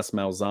like the Gus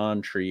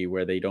Malzahn tree,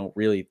 where they don't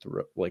really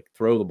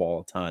throw the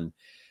ball a ton.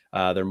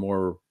 They're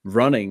more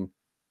running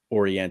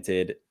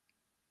oriented.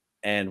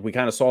 And we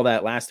kind of saw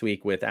that last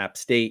week with App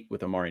State, with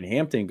Omarion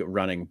Hampton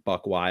running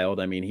buck wild.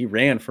 I mean, he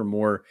ran for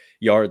more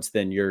yards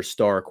than your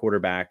star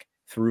quarterback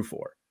threw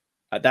for.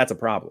 That's a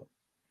problem.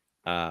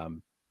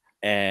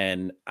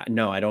 And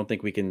no, I don't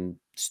think we can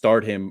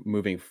start him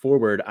moving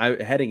forward.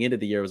 Heading into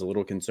the year, I was a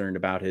little concerned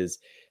about his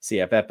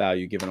CFF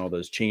value, given all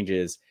those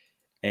changes.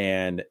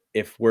 And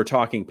if we're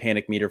talking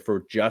panic meter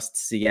for just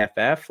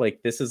CFF,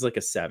 like this is like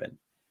a 7.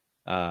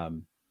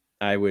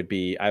 I would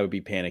be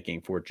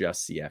panicking for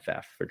just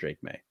CFF for Drake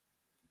May.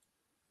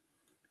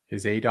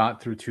 His ADOT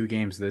through 2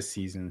 games this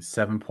season,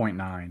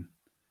 7.9.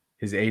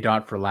 His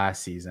ADOT for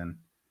last season,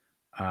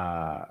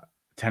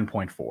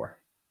 10.4.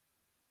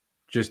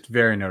 Just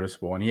very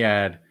noticeable. And he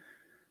had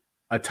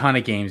a ton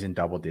of games in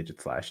double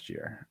digits last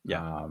year.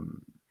 Yeah.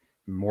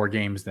 More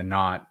games than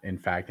not, in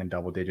fact, in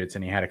double digits.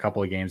 And he had a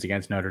couple of games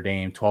against Notre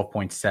Dame,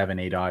 12.7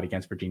 ADOT,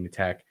 against Virginia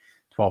Tech,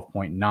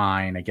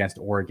 12.9, against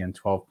Oregon,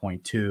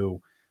 12.2,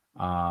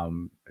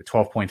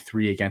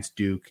 12.3 against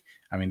Duke.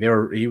 I mean,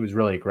 he was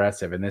really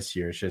aggressive. And this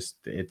year, it's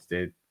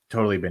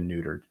totally been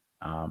neutered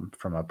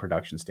from a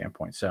production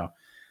standpoint. So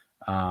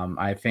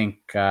I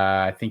think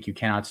you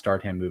cannot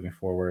start him moving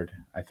forward.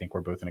 I think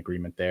we're both in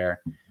agreement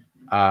there.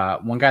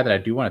 One guy that I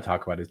do want to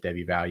talk about as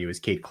Devy value is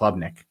Cade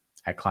Klubnik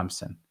at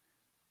Clemson.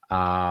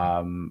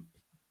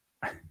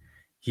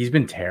 He's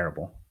been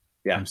terrible.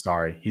 Yeah. I'm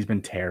sorry. He's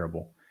been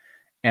terrible.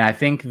 And I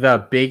think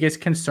the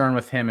biggest concern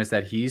with him is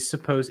that he's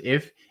supposed,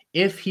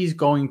 if he's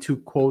going to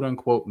quote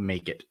unquote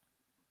make it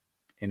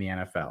in the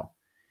NFL,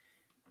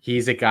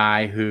 he's a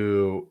guy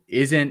who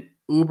isn't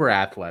uber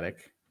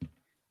athletic.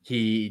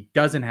 He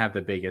doesn't have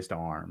the biggest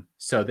arm.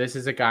 So this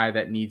is a guy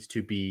that needs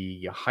to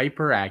be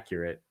hyper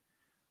accurate,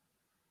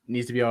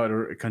 needs to be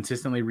able to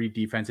consistently read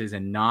defenses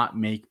and not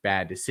make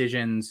bad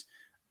decisions.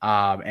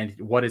 And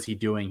what is he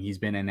doing? He's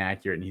been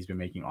inaccurate and he's been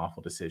making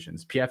awful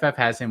decisions. PFF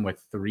has him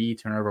with 3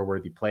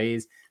 turnover-worthy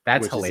plays.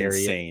 That's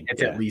hilarious. Insane.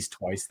 It's at least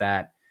twice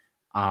that.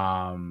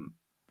 I'm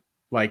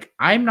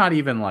not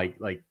even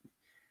like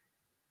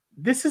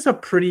this is a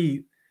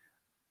pretty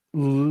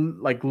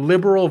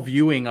liberal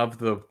viewing of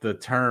the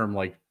term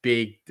like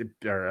big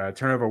or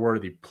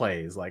turnover-worthy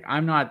plays. Like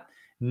I'm not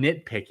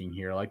nitpicking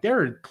here. Like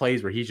there are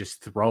plays where he's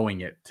just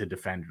throwing it to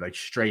defenders, like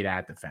straight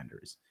at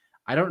defenders.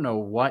 I don't know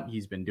what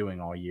he's been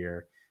doing all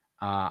year.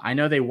 I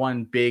know they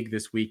won big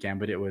this weekend,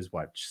 but it was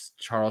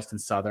Charleston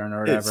Southern or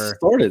whatever. It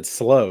started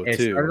slow too.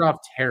 It started off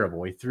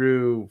terrible. He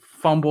threw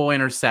fumble,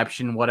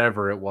 interception,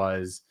 whatever it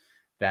was.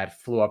 that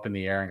flew up in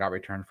the air and got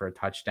returned for a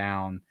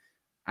touchdown.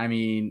 I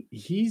mean,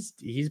 he's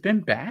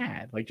been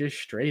bad, like just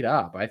straight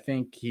up. I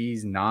think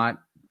he's not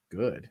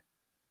good.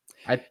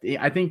 I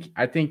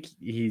think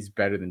he's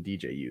better than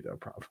DJU though,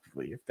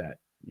 probably, if that,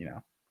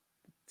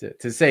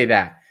 to say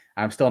that.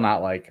 I'm still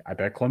not like, I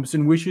bet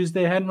Clemson wishes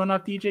they hadn't run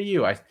off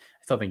DJU. I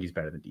still think he's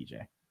better than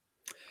DJ.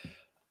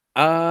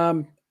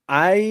 I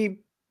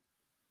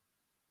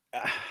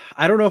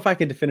don't know if I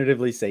can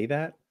definitively say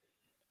that.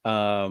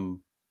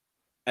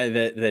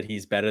 That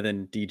he's better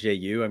than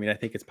DJU. I mean, I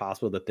think it's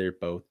possible that they're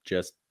both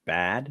just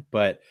bad,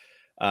 but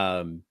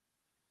I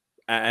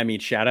mean,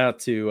 shout out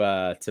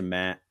to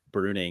Matt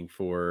Bruning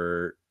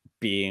for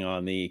being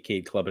on the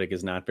Cade Klubnik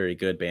is not very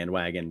good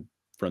bandwagon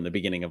from the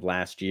beginning of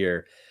last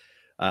year,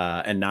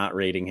 and not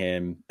rating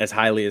him as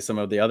highly as some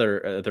of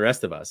the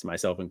rest of us,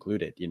 myself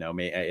included.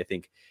 I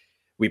think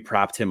we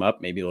propped him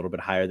up maybe a little bit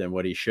higher than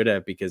what he should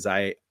have, because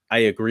I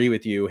agree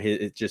with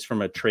you. Just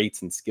from a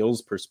traits and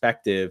skills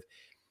perspective,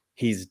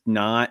 he's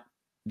not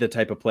the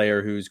type of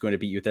player who's going to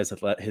beat you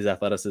with his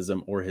athleticism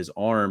or his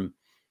arm.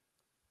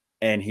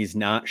 And he's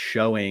not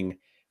showing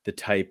the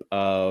type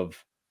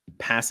of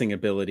passing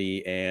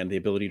ability and the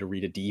ability to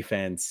read a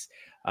defense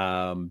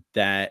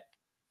that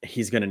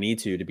he's going to need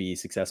to be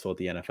successful at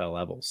the NFL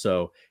level.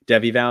 So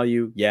Devy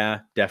value,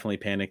 yeah, definitely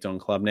panicked on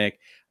Klubnik.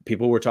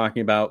 People were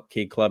talking about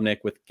Cade Klubnik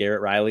with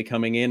Garrett Riley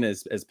coming in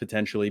as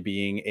potentially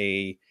being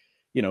a,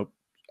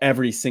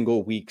 every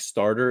single week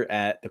starter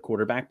at the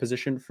quarterback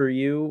position for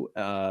you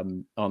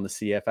on the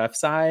CFF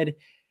side.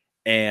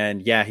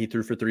 And yeah, he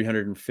threw for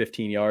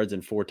 315 yards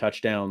and 4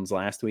 touchdowns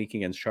last week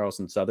against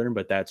Charleston Southern,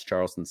 but that's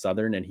Charleston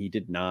Southern, and he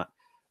did not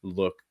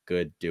look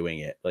good doing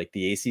it. Like,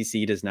 the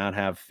ACC does not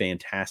have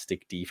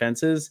fantastic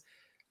defenses,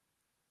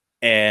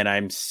 and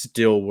I'm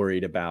still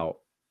worried about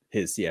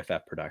his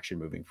CFF production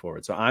moving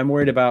forward. So I'm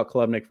worried about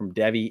Klubnik from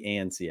Devy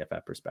and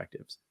CFF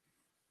perspectives.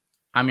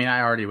 I mean,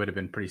 I already would have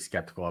been pretty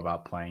skeptical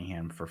about playing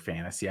him for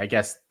fantasy. I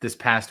guess this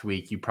past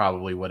week you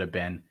probably would have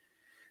been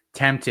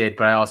tempted,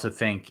 but I also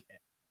think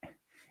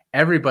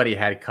everybody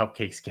had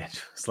cupcake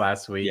schedules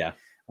last week,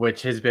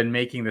 which has been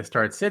making the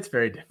start sits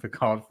very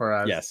difficult for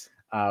us. Yes.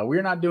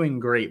 We're not doing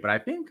great, but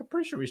I'm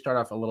pretty sure we start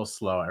off a little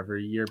slow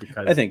every year,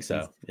 because I think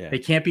so. Yeah. They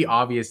can't be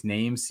obvious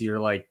names. So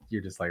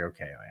you're just like,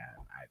 okay,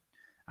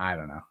 I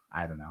don't know.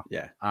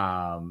 Yeah.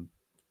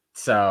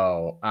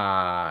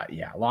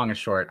 Long and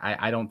short,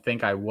 I don't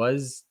think I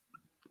wanted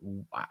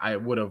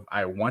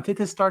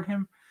to start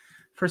him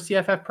for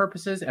CFF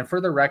purposes. And for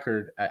the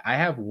record, I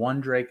have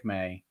 1 Drake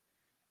May,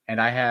 and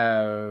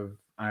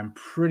I'm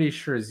pretty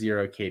sure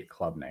 0 Cade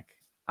Klubnik.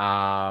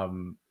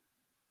 And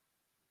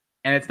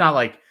it's not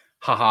like,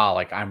 haha,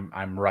 like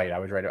I'm right. I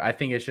was right. I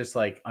think it's just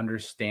like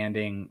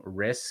understanding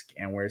risk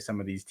and where some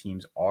of these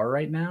teams are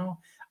right now.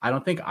 I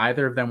don't think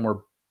either of them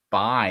were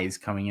buys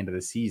coming into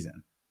the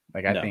season.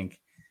 Like, I think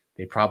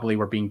they probably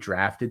were being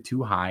drafted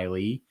too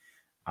highly.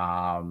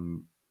 I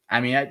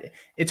mean,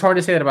 it's hard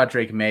to say that about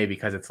Drake May,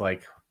 because it's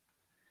like,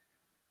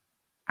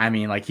 I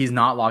mean, like, he's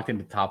not locked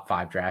into top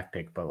 5 draft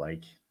pick, but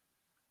like,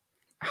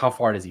 how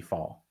far does he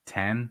fall?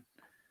 10,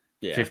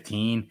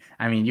 15?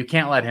 I mean, you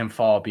can't let him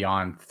fall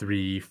beyond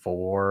 3,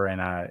 4 in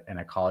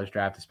a college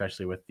draft,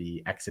 especially with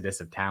the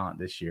exodus of talent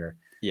this year.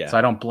 Yeah. So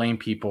I don't blame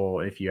people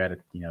if you had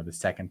the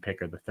 2nd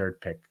pick or the 3rd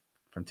pick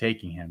from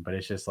taking him, but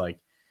it's just like,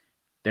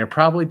 they're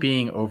probably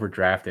being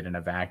overdrafted in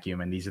a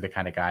vacuum. And these are the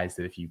kind of guys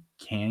that if you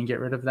can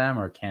get rid of them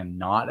or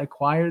cannot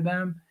acquire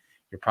them,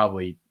 you're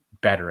probably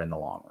better in the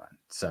long run.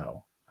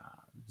 So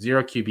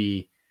 0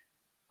 QB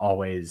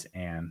always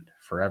and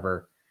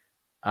forever.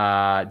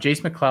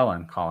 Jace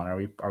McClellan, Colin, are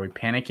we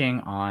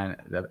panicking on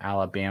the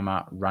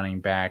Alabama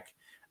running back?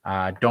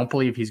 Don't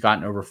believe he's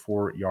gotten over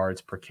 4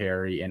 yards per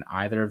carry in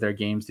either of their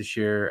games this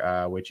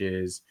year, which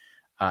is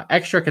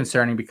extra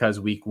concerning because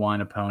week 1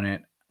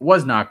 opponent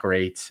was not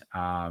great.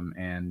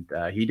 And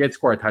he did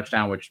score a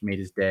touchdown, which made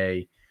his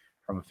day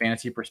from a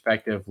fantasy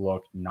perspective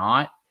look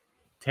not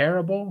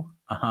terrible,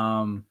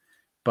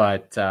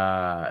 but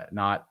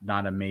not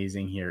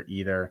amazing here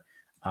either.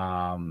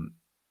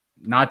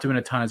 Not doing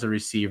a ton as a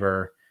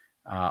receiver,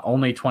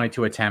 only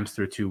 22 attempts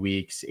through 2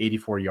 weeks,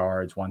 84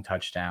 yards, 1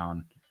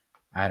 touchdown.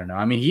 I don't know.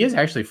 I mean, he is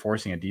actually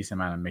forcing a decent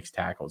amount of mixed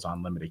tackles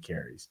on limited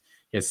carries.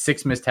 He has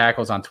 6 missed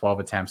tackles on 12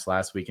 attempts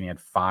last week, and he had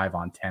 5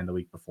 on 10 the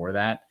week before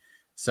that.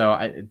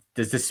 So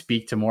does this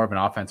speak to more of an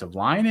offensive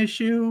line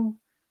issue?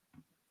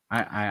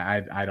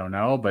 I don't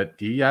know, but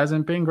he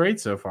hasn't been great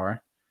so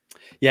far.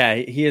 Yeah,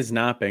 he has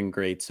not been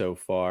great so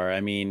far.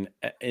 I mean,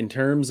 in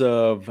terms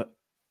of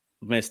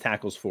missed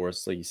tackles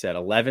force, like you said,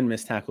 11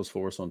 missed tackles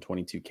force on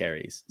 22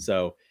 carries.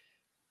 So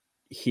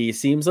he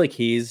seems like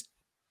he's,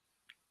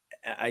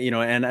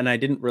 and I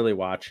didn't really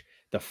watch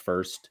the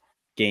first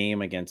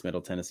game against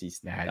Middle Tennessee.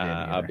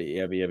 I'll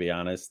be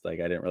honest, like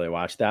I didn't really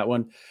watch that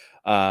one.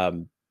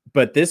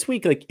 But this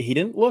week, like he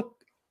didn't look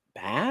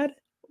bad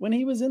when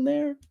he was in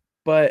there.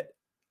 But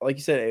like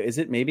you said, is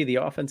it maybe the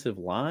offensive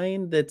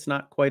line that's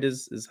not quite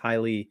as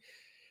highly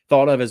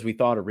thought of as we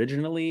thought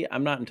originally?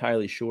 I'm not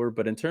entirely sure.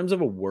 But in terms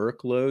of a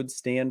workload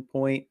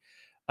standpoint,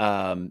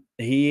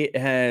 He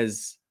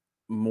has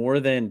more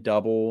than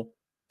double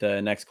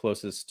the next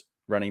closest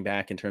running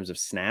back in terms of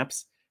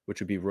snaps,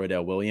 which would be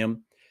Roydell Williams.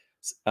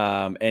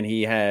 And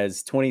he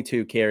has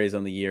 22 carries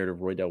on the year to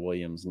Roydell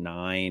Williams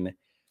 9.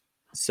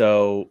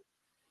 So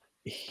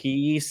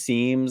he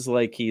seems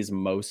like he's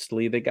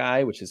mostly the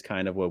guy, which is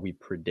kind of what we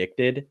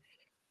predicted.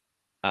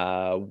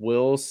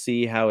 We'll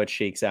see how it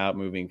shakes out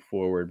moving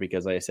forward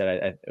because, like I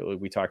said,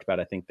 we talked about,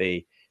 I think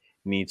they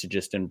need to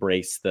just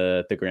embrace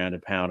the ground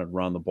and pound and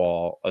run the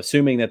ball,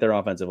 assuming that their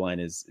offensive line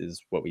is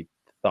what we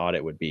thought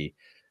it would be.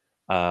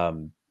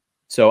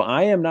 So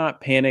I am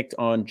not panicked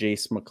on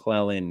Jace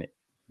McClellan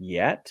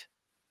yet.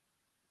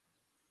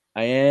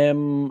 I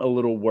am a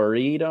little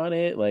worried on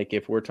it. Like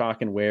if we're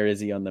talking, where is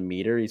he on the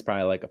meter? He's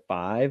probably like a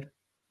 5.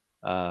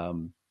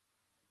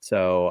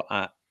 So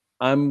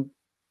I'm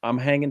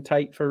hanging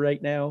tight for right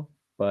now,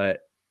 but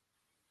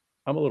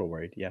I'm a little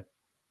worried. Yeah.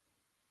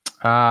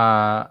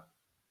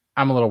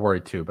 I'm a little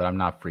worried too, but I'm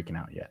not freaking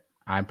out yet.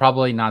 I'm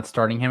probably not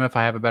starting him if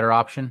I have a better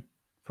option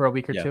for a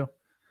week or two.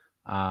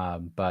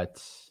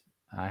 But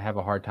I have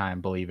a hard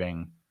time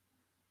believing.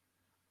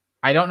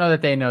 I don't know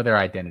that they know their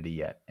identity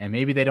yet, and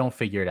maybe they don't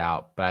figure it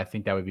out, but I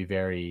think that would be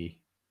very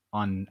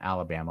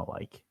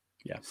un-Alabama-like.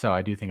 Yeah. So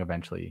I do think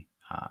eventually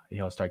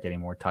he'll start getting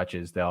more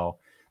touches. They'll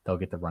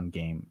get the run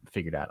game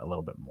figured out a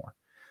little bit more.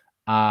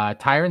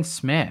 Tyron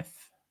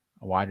Smith,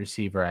 a wide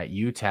receiver at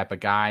UTEP, a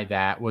guy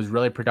that was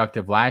really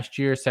productive last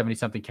year,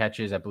 70-something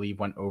catches, I believe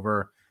went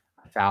over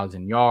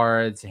 1,000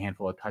 yards, a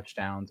handful of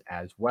touchdowns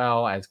as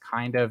well as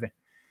kind of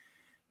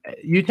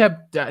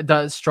UTEP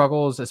does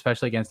struggles,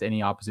 especially against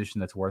any opposition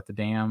that's worth a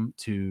damn,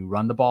 to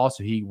run the ball.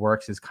 So he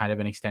works as kind of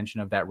an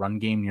extension of that run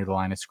game near the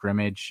line of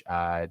scrimmage,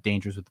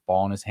 dangerous with the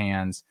ball in his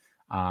hands,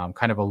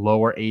 kind of a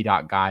lower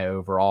ADOT guy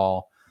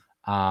overall.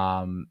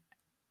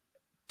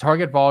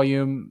 Target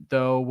volume,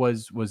 though,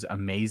 was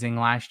amazing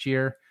last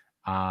year.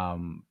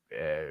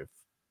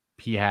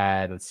 He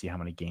had, let's see how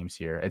many games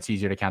here. It's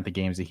easier to count the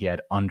games that he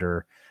had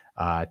under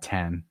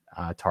 10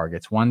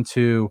 targets.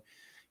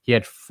 He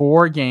had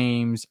 4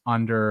 games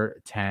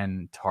under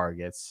 10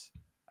 targets,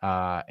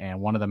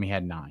 and one of them he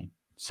had 9.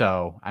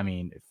 So, I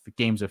mean,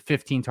 games of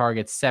 15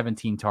 targets,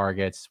 17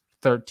 targets,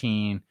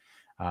 13,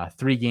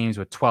 3 games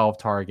with 12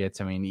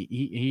 targets. I mean,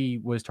 he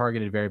was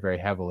targeted very, very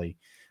heavily.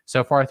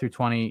 So far through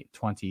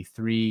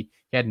 2023,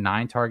 he had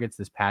 9 targets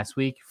this past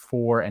week,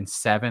 4 and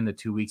 7 the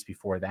 2 weeks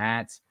before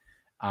that.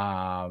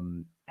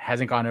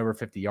 Hasn't gone over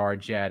 50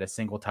 yards yet, a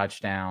single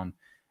touchdown.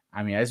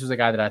 I mean, this was a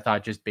guy that I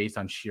thought just based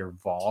on sheer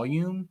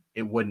volume,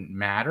 it wouldn't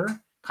matter.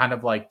 Kind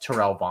of like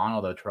Terrell Vaughn,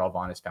 although Terrell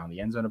Vaughn has found the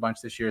end zone a bunch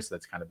this year, so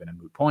that's kind of been a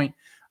moot point.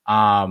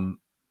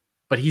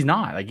 But he's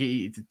not. Like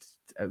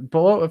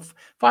below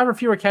 5 or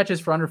fewer catches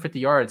for under 50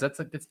 yards.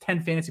 That's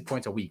 10 fantasy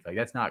points a week. Like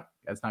that's not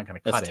going to cut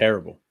it. That's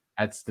terrible.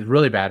 That's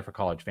really bad for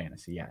college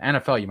fantasy. Yeah,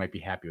 NFL, you might be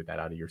happy with that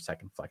out of your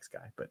second flex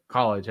guy, but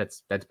college,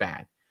 that's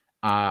bad.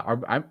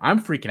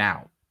 I'm freaking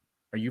out.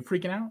 Are you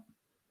freaking out?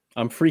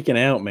 I'm freaking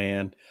out,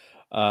 man.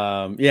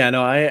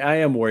 I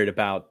am worried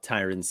about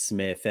Tyron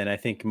Smith, and I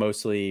think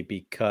mostly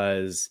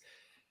because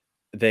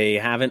they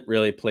haven't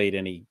really played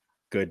any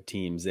good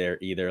teams there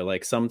either.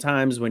 Like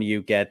sometimes when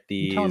you get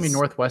these, you're telling me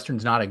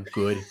Northwestern's not a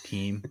good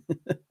team?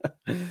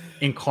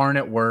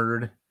 Incarnate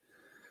Word.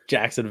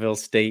 Jacksonville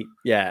State.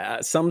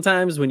 Yeah.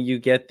 Sometimes when you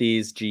get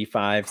these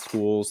G5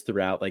 schools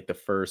throughout like the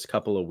first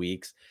couple of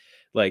weeks,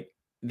 like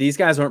these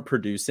guys aren't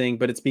producing,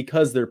 but it's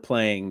because they're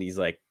playing these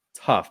like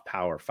tough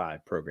Power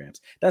 5 programs.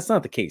 That's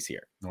not the case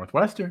here.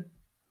 Northwestern.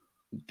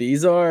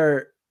 These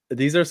are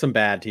some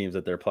bad teams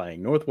that they're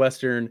playing,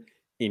 Northwestern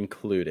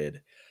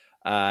included.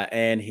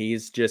 And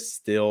he's just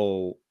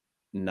still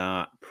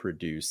not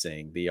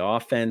producing. The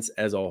offense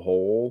as a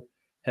whole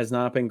has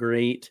not been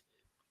great.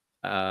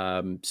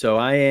 So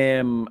I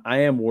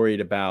am worried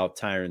about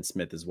Tyron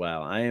Smith as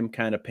well. I am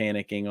kind of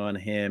panicking on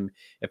him.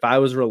 If I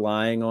was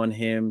relying on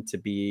him to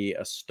be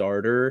a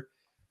starter,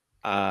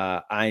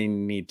 I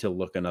need to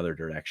look another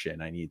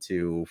direction. I need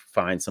to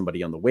find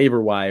somebody on the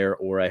waiver wire,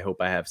 or I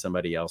hope I have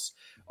somebody else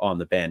on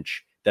the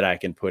bench that I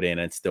can put in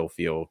and still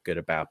feel good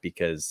about,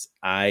 because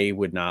I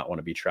would not want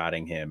to be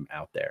trotting him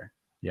out there.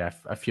 Yeah,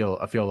 I feel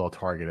a little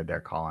targeted there,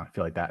 Colin. I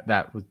feel like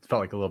that felt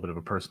like a little bit of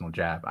a personal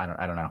jab. I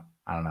don't know.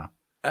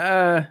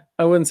 I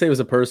wouldn't say it was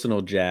a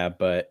personal jab,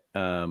 but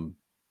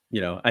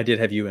I did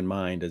have you in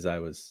mind as I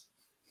was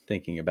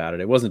thinking about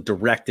it. It wasn't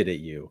directed at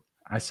you.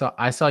 I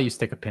saw you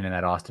stick a pin in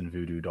that Austin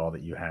Voodoo doll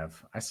that you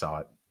have. I saw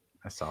it.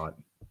 I saw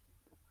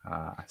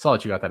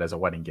that you got that as a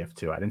wedding gift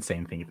too. I didn't say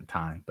anything at the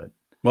time, but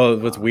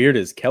what's weird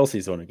is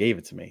Kelsey's the one who gave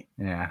it to me.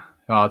 Yeah.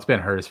 Well, it's been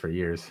hers for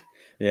years.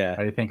 Yeah.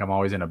 I think I'm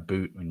always in a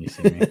boot when you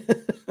see me.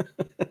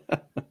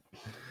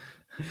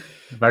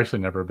 I've actually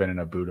never been in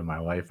a boot in my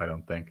life, I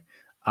don't think.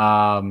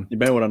 You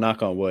may want to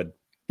knock on wood.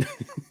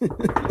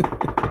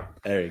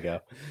 There you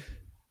go.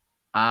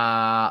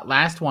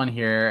 Last one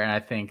here, and I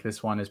think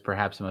this one is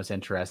perhaps the most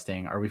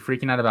interesting. Are we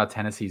freaking out about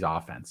Tennessee's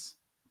offense?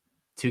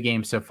 2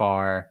 games so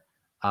far.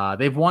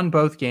 They've won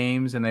both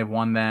games, and they've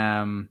won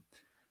them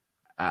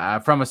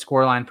from a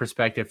scoreline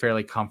perspective,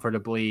 fairly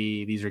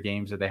comfortably. These are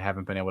games that they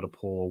haven't been able to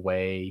pull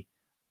away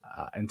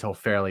until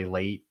fairly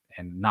late,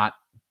 and not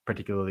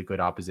particularly good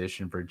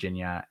opposition,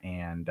 Virginia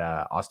and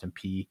Austin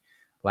Peay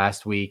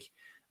last week.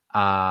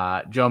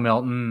 Joe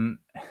Milton,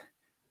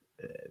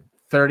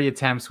 30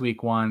 attempts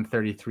week 1,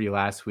 33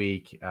 last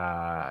week.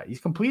 He's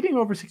completing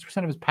over 6%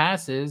 of his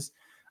passes,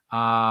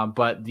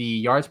 but the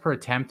yards per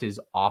attempt is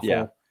awful.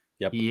 Yeah.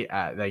 Yep. He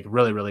like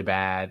really, really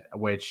bad,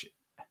 which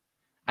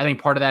I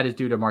think part of that is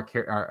due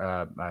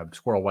to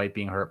Squirrel White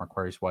being hurt,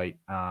 Marquarius White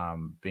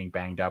being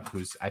banged up,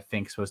 who's I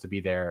think supposed to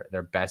be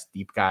their best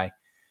deep guy.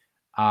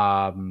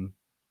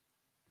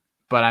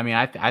 But I mean,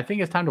 I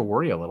think it's time to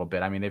worry a little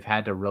bit. I mean, they've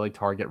had to really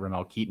target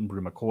Ramel Keaton,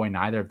 Brew McCoy.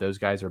 Neither of those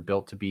guys are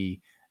built to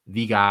be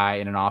the guy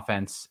in an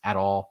offense at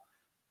all.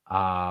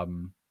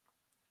 Deontay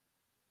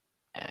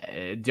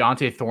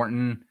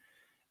Thornton,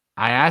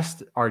 I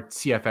asked our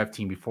CFF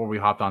team before we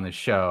hopped on the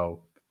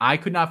show. I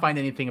could not find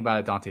anything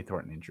about a Deontay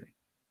Thornton injury.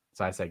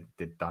 So I said,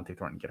 did Deontay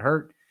Thornton get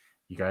hurt?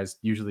 You guys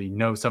usually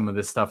know some of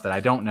this stuff that I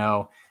don't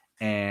know.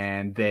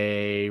 And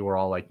they were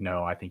all like,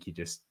 no, I think he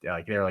just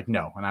like, they were like,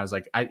 no. And I was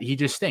like, he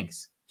just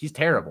stinks. He's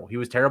terrible. He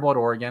was terrible at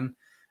Oregon.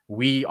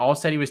 We all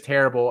said he was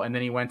terrible. And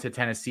then he went to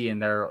Tennessee,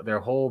 and their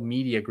whole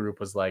media group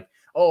was like,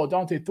 oh,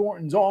 Deontay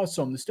Thornton's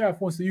awesome. The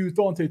staff wants to use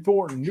Deontay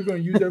Thornton. They're going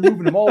to use, they're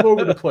moving him all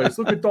over the place.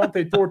 Look at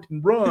Deontay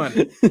Thornton run.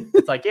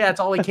 It's like, yeah, that's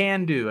all he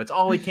can do. That's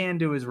all he can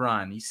do is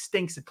run. He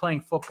stinks at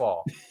playing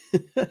football.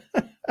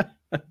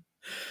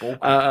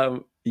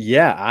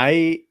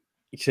 Yeah,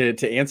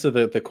 to answer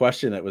the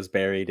question that was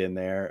buried in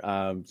there.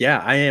 Yeah,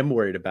 I am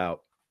worried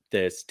about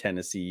this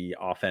Tennessee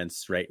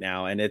offense right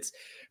now. And it's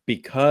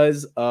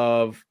because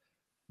of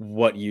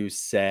what you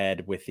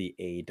said with the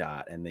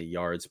ADOT and the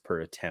yards per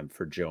attempt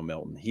for Joe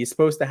Milton. He's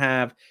supposed to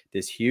have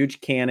this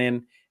huge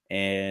cannon,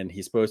 and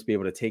he's supposed to be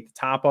able to take the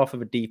top off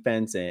of a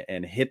defense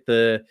and hit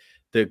the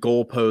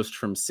goalpost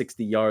from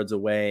 60 yards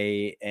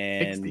away.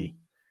 And 60.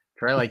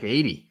 Try like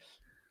 80.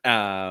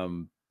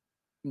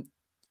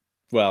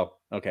 Well,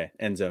 okay,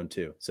 end zone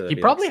too. So he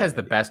probably has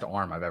the best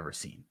arm I've ever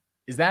seen.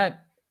 Is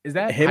that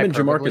him and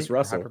Jamarcus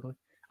Russell? Hyperbole?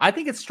 I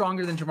think it's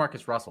stronger than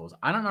Jamarcus Russell's.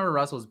 I don't remember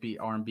Russell's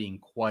arm being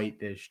quite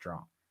this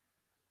strong.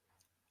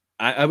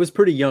 I was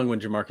pretty young when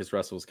Jamarcus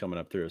Russell was coming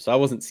up through, so I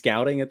wasn't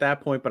scouting at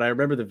that point, but I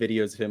remember the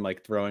videos of him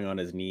like throwing on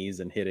his knees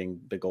and hitting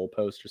the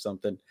goalpost or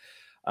something.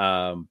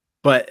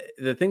 But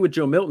the thing with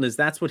Joe Milton is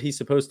that's what he's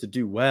supposed to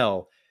do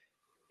well,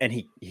 and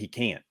he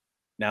can't.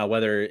 Now,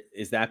 whether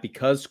is that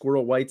because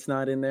Squirrel White's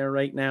not in there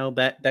right now,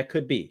 that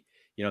could be.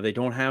 You know, they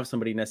don't have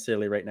somebody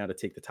necessarily right now to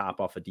take the top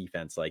off a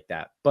defense like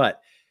that.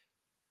 But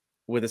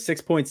with a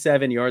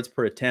 6.7 yards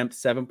per attempt,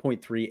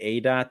 7.3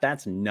 ADOT,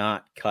 that's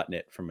not cutting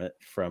it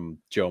from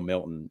Joe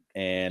Milton.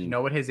 And you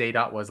know what his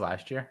ADOT was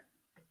last year?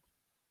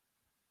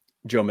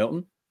 Joe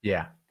Milton?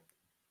 Yeah.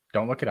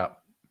 Don't look it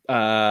up.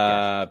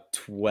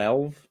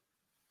 12.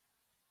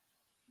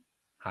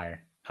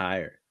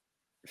 Higher.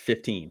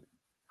 15.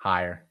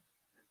 Higher.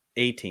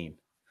 18.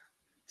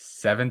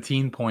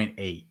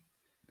 17.8.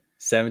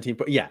 17.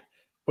 Yeah.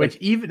 Which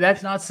even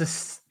that's not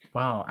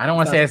well, I don't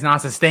want to say it's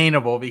not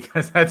sustainable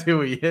because that's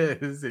who he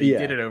is. He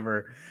did it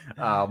over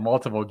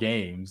multiple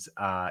games,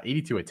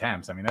 82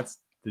 attempts. I mean, that's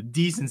the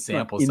decent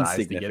sample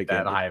size to get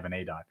that high of an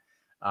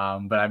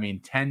ADOT. But I mean,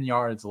 10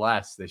 yards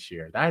less this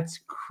year. That's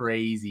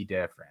crazy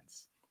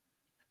difference.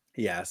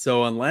 Yeah.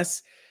 So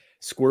unless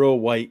Squirrel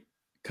White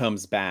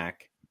comes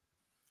back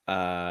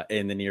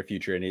in the near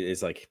future and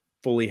is like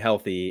fully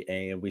healthy,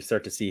 and we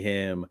start to see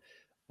him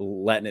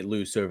letting it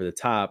loose over the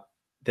top,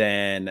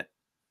 then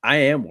I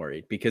am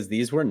worried because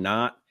these were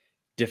not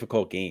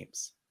difficult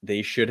games.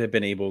 They should have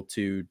been able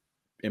to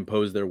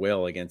impose their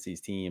will against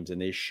these teams,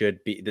 and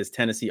this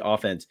Tennessee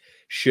offense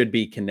should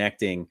be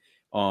connecting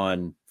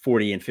on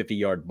 40 and 50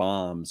 yard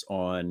bombs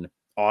on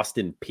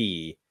Austin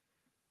Peay.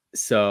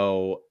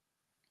 So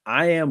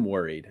I am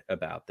worried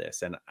about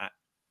this. And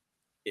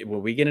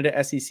when we get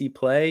into SEC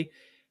play,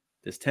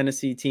 this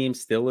Tennessee team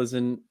still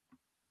isn't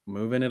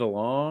moving it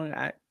along.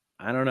 I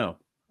don't know.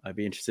 I'd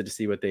be interested to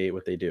see what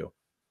they do.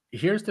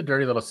 Here's the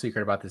dirty little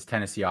secret about this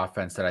Tennessee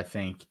offense that I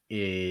think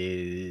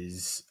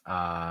is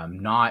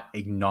not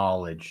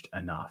acknowledged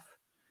enough.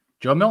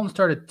 Joe Milton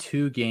started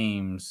 2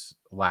 games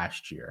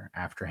last year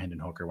after Hendon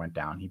Hooker went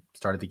down. He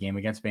started the game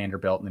against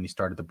Vanderbilt, and then he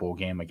started the bowl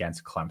game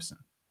against Clemson.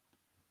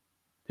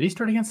 Did he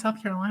start against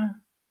South Carolina?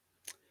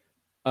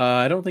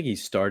 I don't think he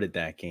started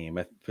that game.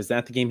 Was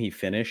that the game he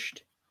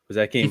finished? Was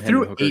that game he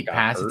threw 8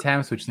 pass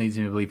attempts, which leads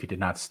me to believe he did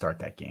not start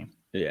that game.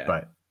 Yeah,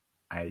 but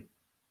I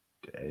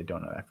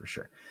don't know that for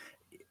sure.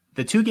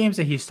 The 2 games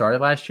that he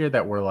started last year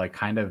that were like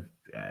kind of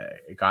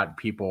got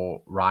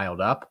people riled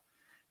up,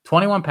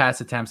 21 pass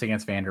attempts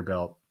against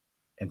Vanderbilt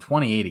and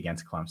 28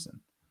 against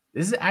Clemson.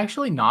 This is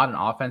actually not an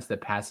offense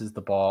that passes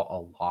the ball a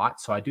lot.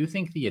 So I do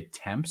think the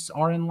attempts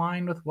are in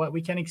line with what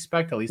we can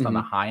expect, at least on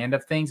the high end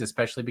of things,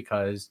 especially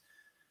because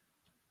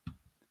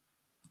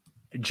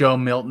Joe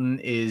Milton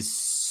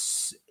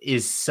is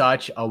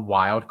such a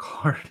wild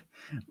card.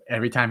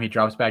 Every time he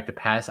drops back to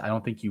pass, I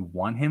don't think you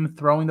want him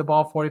throwing the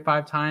ball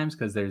 45 times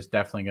because there's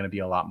definitely going to be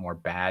a lot more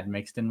bad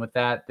mixed in with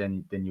that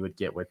than you would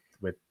get with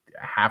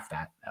half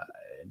that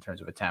in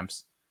terms of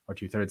attempts or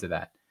 2/3 of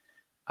that.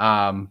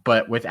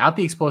 But without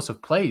the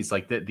explosive plays,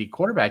 like the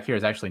quarterback here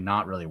is actually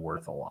not really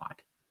worth a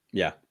lot.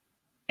 Yeah.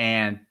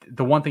 And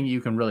the one thing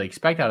you can really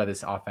expect out of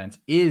this offense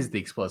is the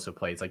explosive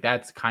plays. Like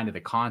that's kind of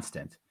the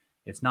constant.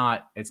 It's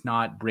not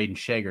Braden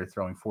Shager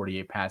throwing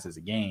 48 passes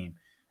a game.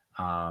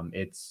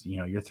 It's,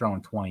 you're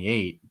throwing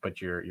 28, but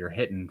you're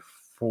hitting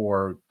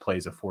 4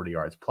 plays of 40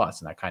 yards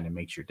plus, and that kind of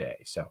makes your day.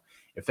 So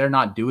if they're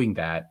not doing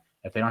that,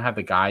 if they don't have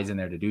the guys in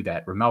there to do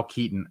that, Ramel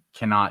Keaton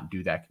cannot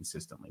do that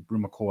consistently. Brew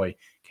McCoy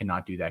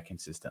cannot do that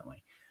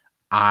consistently.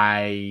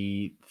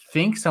 I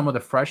think some of the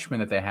freshmen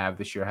that they have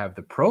this year have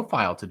the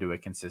profile to do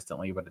it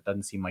consistently, but it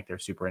doesn't seem like they're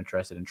super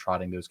interested in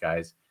trotting those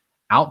guys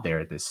out there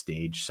at this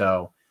stage.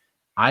 So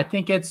I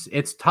think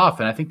it's tough.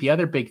 And I think the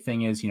other big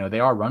thing is, they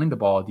are running the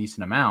ball a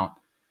decent amount,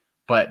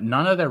 but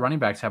none of their running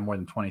backs have more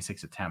than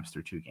 26 attempts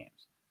through 2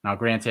 games. Now,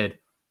 granted,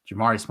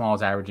 Jamari Small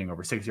is averaging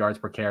over 6 yards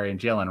per carry, and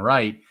Jalen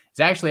Wright is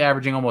actually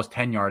averaging almost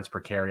 10 yards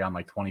per carry on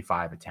like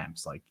 25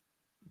 attempts. Like,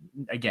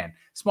 again,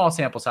 small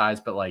sample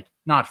size, but like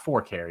not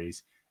 4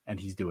 carries. And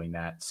he's doing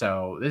that.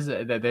 So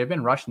they've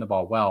been rushing the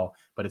ball well,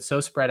 but it's so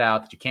spread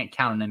out that you can't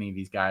count on any of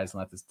these guys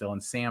unless it's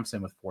Dylan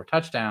Sampson with 4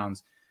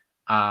 touchdowns.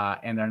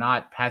 And they're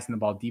not passing the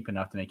ball deep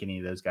enough to make any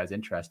of those guys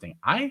interesting.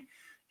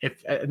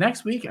 If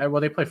next week,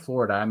 they play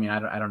Florida. I mean,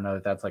 I don't know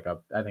that that's I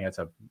think that's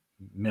a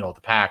middle of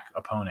the pack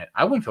opponent.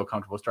 I wouldn't feel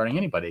comfortable starting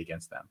anybody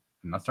against them.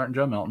 I'm not starting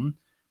Joe Milton,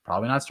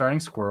 probably not starting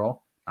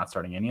Squirrel, not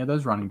starting any of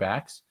those running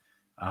backs.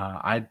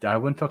 I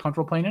wouldn't feel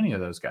comfortable playing any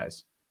of those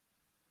guys.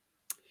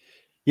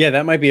 Yeah,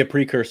 that might be a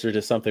precursor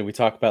to something we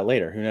talk about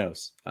later. Who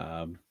knows?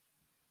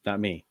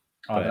 Not me.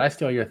 Oh, but... Did I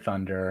steal your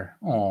thunder?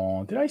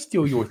 Oh, did I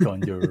steal your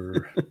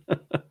thunder?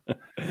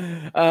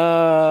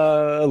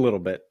 A little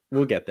bit.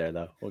 We'll get there,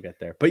 though. We'll get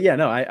there. But yeah,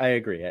 no, I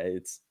agree.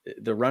 It's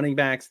the running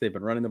backs. They've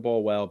been running the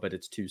ball well, but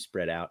it's too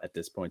spread out at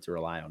this point to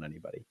rely on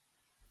anybody.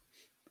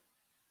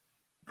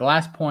 The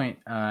last point,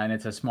 and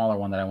it's a smaller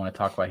one that I want to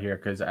talk about here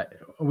because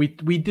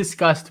we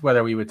discussed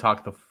whether we would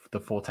talk the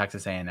full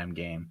Texas A&M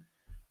game.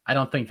 I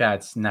don't think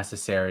that's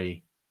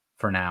necessary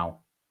for now.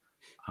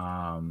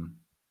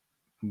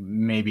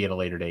 Maybe at a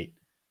later date.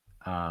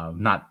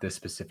 Not this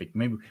specific.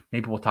 Maybe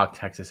we'll talk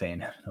Texas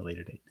A&M at a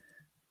later date.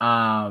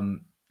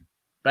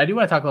 But I do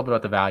want to talk a little bit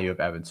about the value of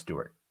Evan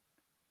Stewart,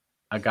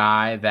 a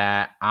guy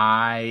that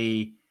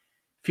I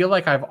feel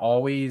like I've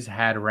always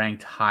had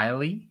ranked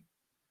highly,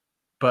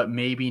 but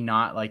maybe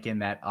not like in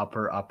that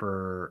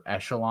upper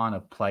echelon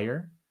of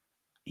player.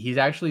 He's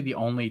actually the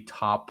only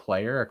top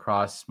player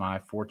across my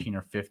 14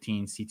 or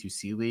 15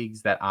 C2C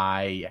leagues that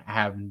I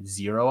have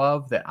 0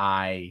 of that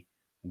I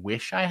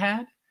wish I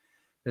had.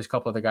 There's a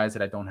couple other guys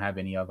that I don't have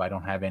any of. I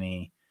don't have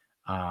any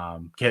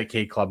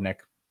Cade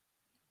Klubnik.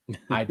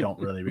 I don't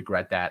really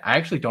regret that. I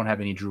actually don't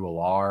have any Drew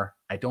Alar.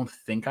 I don't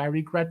think I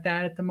regret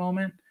that at the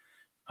moment.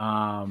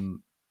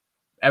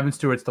 Evan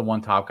Stewart's the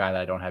one top guy that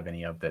I don't have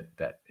any of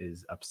that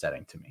is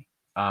upsetting to me.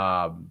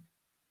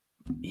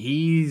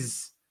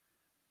 He's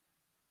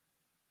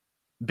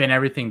been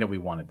everything that we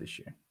wanted this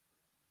year.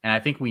 And I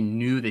think we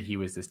knew that he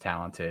was this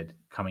talented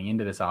coming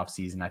into this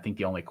offseason. I think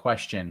the only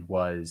question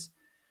was,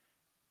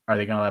 are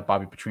they going to let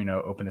Bobby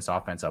Petrino open this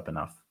offense up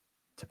enough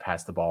to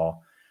pass the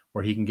ball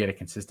where he can get a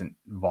consistent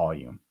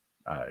volume,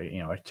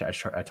 a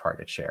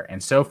target share?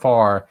 And so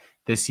far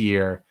this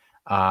year,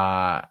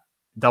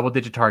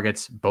 double-digit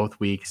targets both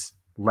weeks,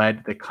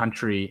 led the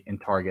country in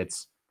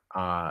targets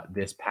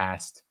this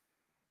past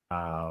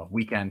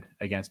weekend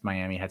against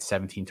Miami, had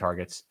 17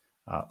 targets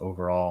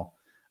overall.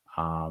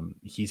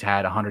 He's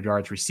had 100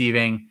 yards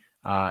receiving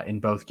in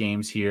both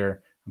games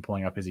here. I'm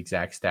pulling up his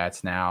exact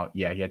stats now.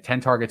 Yeah, he had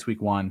 10 targets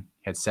week 1.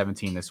 He had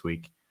 17 this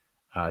week.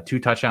 2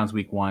 touchdowns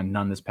week 1,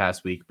 none this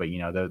past week, but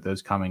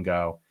those come and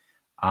go.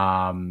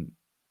 A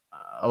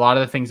lot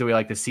of the things that we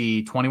like to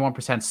see,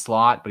 21%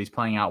 slot, but he's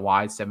playing out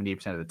wide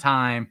 78% of the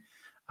time.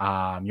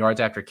 Yards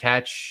after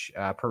catch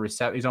per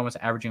reception. He's almost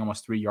averaging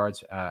almost 3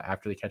 yards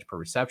after the catch per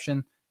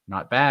reception.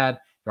 Not bad.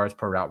 Yards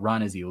per route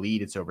run is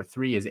elite. It's over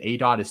 3. His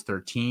ADOT is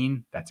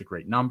 13. That's a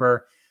great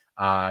number.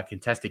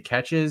 Contested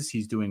catches,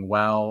 he's doing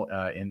well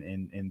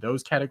in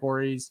those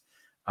categories.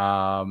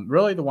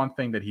 Really, the one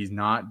thing that he's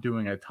not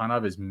doing a ton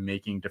of is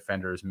making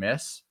defenders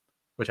miss,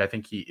 which I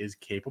think he is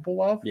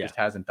capable of. Yeah. Just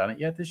hasn't done it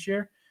yet this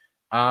year.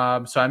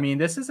 So I mean,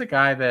 this is a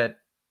guy that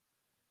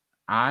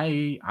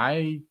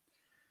I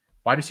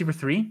wide receiver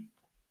 3.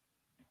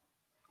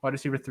 Wide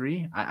receiver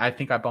 3. I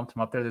think I bumped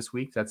him up there this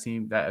week. I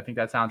think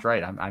that sounds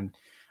right.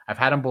 I've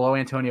had him below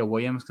Antonio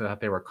Williams because I thought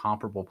they were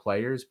comparable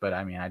players, but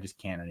I mean, I just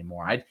can't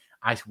anymore.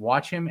 I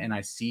watch him and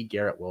I see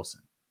Garrett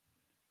Wilson.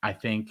 I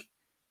think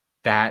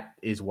that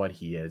is what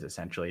he is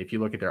essentially. If you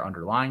look at their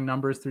underlying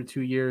numbers through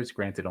 2 years,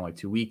 granted only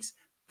 2 weeks,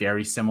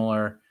 very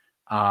similar.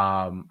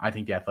 I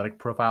think the athletic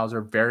profiles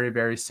are very,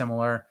 very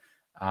similar.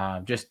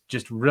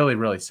 Just really,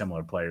 really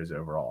similar players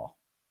overall.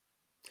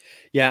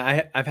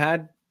 Yeah, I've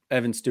had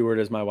Evan Stewart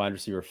is my wide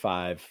receiver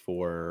 5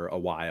 for a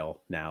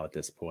while now at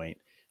this point,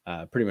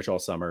 pretty much all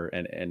summer.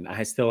 And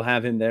I still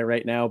have him there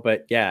right now.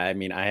 But yeah, I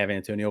mean, I have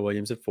Antonio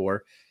Williams at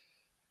 4.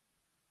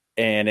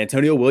 And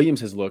Antonio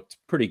Williams has looked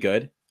pretty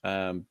good,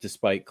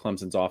 despite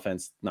Clemson's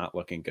offense not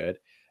looking good.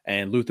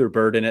 And Luther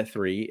Burden at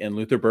 3. And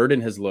Luther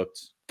Burden has looked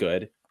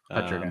good. I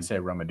thought you were going to say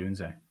Roma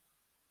Dunze.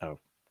 Oh,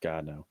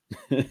 God, no.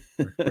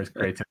 Where's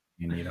great to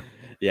you need him.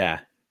 Yeah.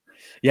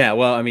 Yeah,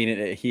 well, I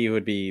mean, he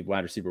would be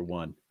wide receiver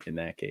 1 in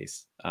that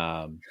case.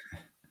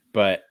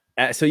 But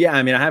so, yeah,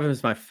 I mean, I have him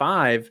as my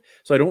 5,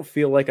 so I don't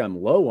feel like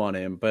I'm low on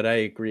him, but I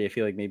agree. I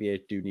feel like maybe I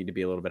do need to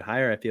be a little bit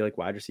higher. I feel like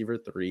wide receiver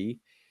 3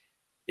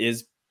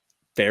 is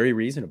very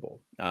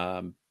reasonable.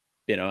 I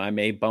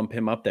may bump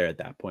him up there at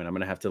that point. I'm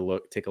going to have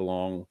to take a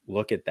long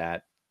look at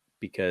that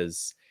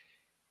because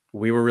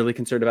we were really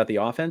concerned about the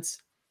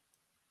offense.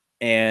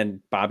 And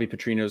Bobby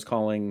Petrino's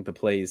calling the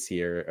plays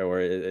here,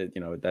 or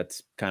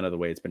that's kind of the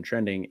way it's been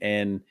trending.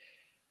 And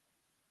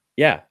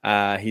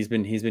yeah, he's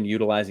been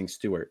utilizing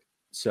Stewart.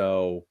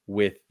 So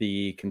with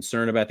the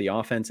concern about the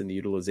offense and the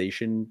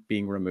utilization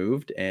being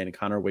removed, and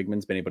Connor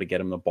Wigman's been able to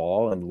get him the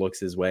ball and looks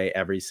his way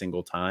every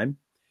single time,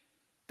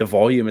 the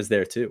volume is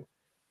there too.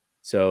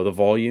 So the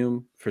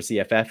volume for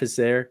CFF is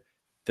there.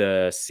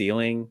 The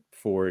ceiling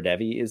for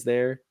Devy is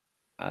there.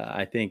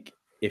 I think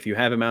if you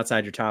have him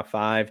outside your top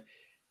 5,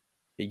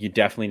 you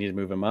definitely need to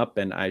move him up,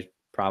 and I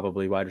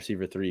probably wide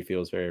receiver 3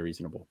 feels very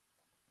reasonable.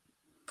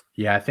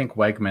 Yeah, I think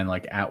Wegman,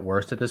 like at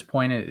worst at this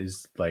point,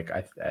 is like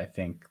I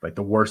think like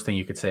the worst thing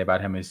you could say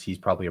about him is he's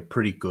probably a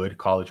pretty good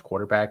college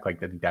quarterback.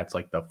 Like I think that's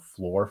like the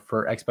floor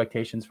for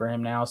expectations for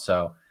him now.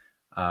 So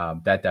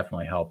that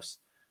definitely helps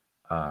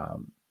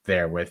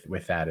there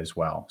with that as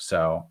well.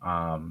 So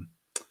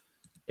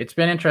it's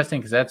been interesting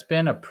because that's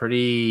been a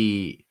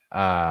pretty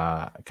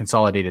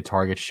consolidated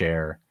target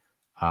share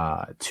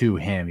to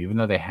him, even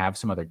though they have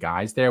some other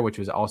guys there, which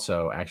was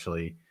also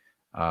actually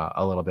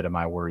a little bit of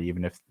my worry.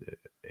 Even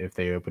if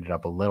they opened it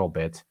up a little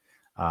bit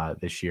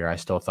this year, I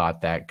still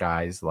thought that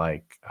guys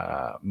like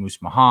Moose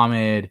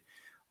Muhammad,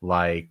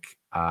 like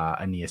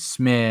Ainias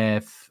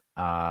Smith,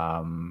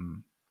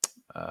 Noah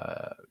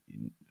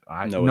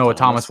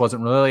Thomas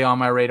wasn't really on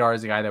my radar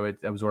as a guy that would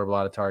absorb a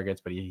lot of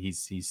targets, but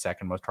he's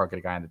second most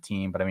targeted guy on the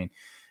team. But I mean,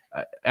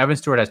 Evan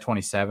Stewart has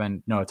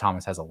 27. Noah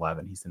Thomas has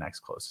 11. He's the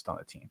next closest on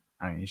the team.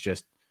 I mean, he's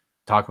just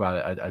talk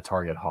about a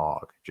target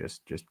hog,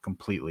 just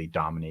completely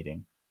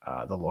dominating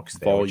the looks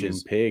there. Volume which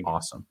is pig,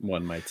 awesome.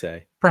 One might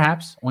say.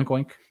 Perhaps wink,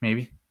 wink,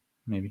 maybe.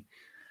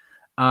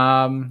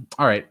 All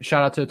right.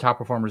 Shout out to the top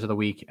performers of the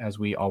week, as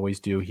we always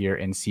do here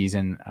in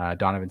season.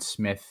 Donovan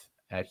Smith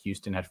at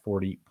Houston had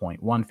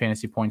 40.1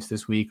 fantasy points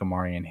this week.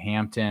 Amarian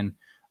Hampton,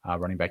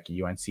 running back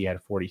at UNC,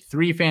 had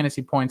 43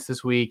 fantasy points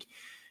this week.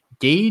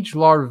 Gage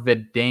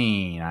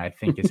Larvadain, I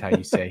think is how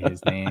you say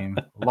his name.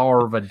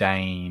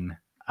 Larvadain.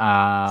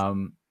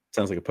 Sounds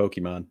like a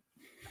Pokemon.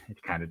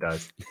 It kind of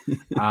does.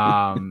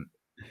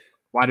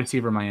 Wide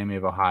receiver, Miami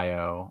of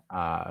Ohio,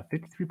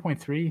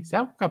 53.3. Is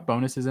that got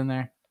bonuses in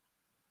there?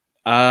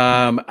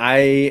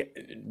 I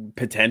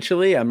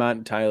potentially, I'm not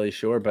entirely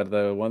sure, but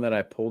the one that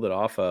I pulled it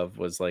off of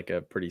was like a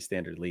pretty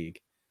standard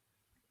league.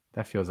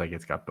 That feels like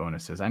it's got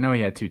bonuses. I know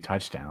he had 2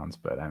 touchdowns,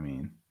 but I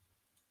mean,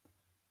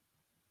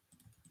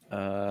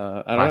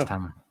 I don't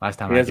know. Last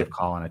time I give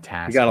Colin a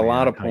task. He got a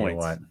lot of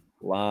points. A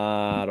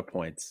lot of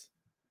points.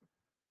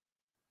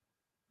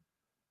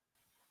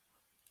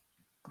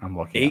 I'm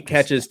looking. 8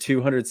 catches,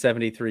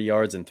 273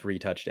 yards, and 3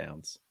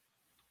 touchdowns.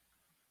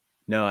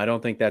 No, I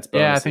don't think that's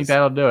bonuses. Yeah, I think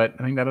that'll do it.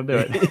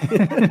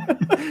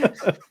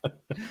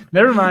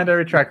 Never mind. I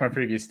retract my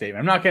previous statement.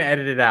 I'm not going to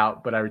edit it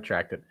out, but I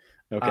retract it.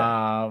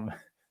 Okay.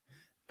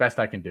 Best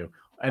I can do.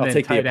 And I'll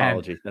take the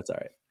apology. That's all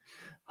right.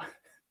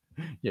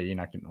 Yeah, you're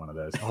not getting one of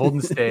those.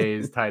 Holden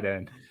Stays, tight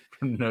end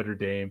from Notre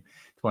Dame,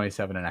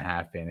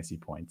 27.5 fantasy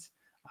points.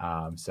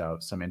 So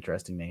some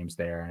interesting names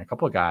there, and a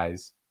couple of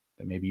guys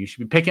that maybe you should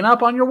be picking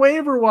up on your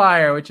waiver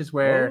wire, which is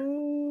where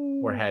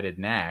we're headed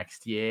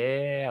next.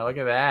 Yeah, look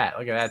at that.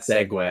 Look at that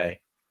segue.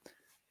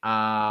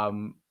 I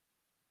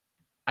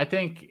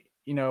think,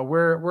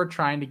 we're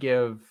trying to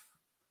give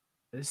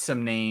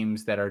some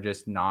names that are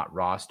just not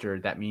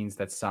rostered. That means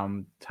that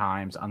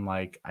sometimes,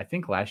 unlike I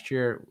think last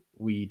year,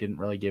 we didn't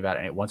really give out.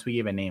 And once we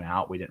gave a name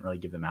out, we didn't really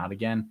give them out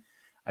again.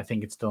 I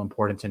think it's still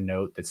important to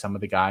note that some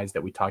of the guys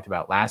that we talked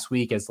about last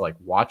week as like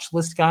watch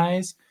list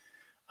guys,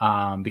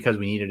 because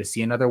we needed to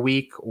see another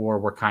week, or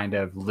we're kind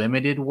of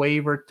limited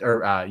waiver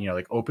or,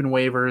 like open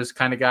waivers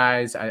kind of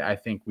guys. I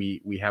think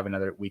we have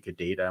another week of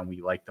data and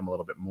we like them a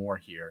little bit more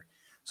here.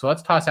 So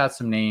let's toss out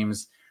some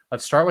names.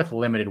 Let's start with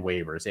limited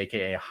waivers,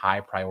 aka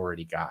high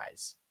priority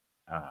guys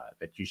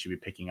that you should be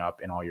picking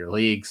up in all your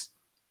leagues.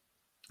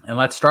 And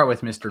let's start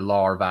with Mr.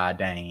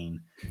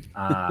 Larvadain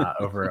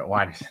over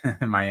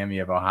at Miami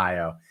of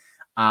Ohio.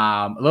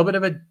 A little bit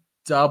of a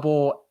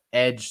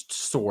double-edged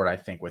sword, I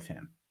think, with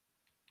him.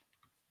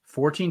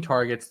 14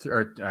 targets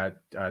or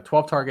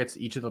 12 targets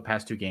each of the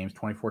past 2 games,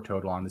 24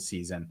 total on the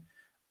season.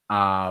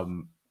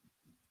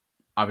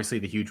 Obviously,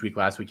 the huge week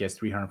last week, he has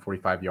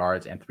 345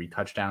 yards and 3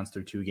 touchdowns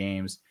through 2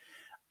 games.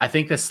 I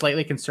think the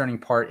slightly concerning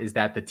part is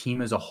that the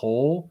team as a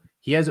whole,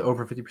 he has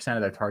over 50%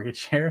 of their target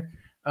share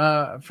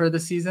for the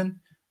season.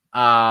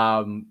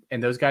 And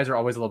those guys are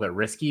always a little bit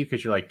risky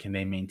because you're like, can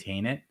they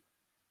maintain it?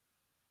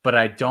 But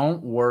I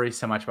don't worry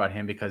so much about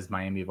him because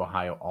Miami of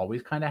Ohio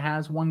always kind of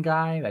has one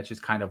guy. That's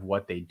just kind of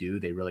what they do.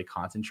 They really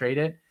concentrate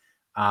it.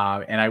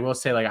 And I will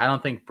say, like, I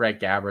don't think Brett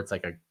Gabbert's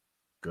like a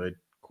good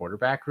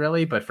quarterback,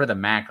 really. But for the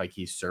MAC, like,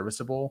 he's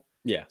serviceable.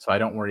 Yeah. So I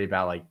don't worry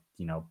about, like,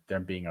 there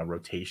being a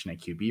rotation at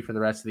QB for the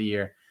rest of the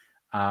year.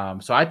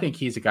 So I think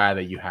he's a guy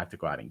that you have to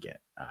go out and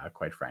get,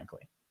 quite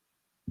frankly.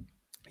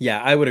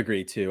 Yeah, I would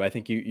agree too. I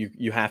think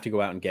you have to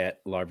go out and get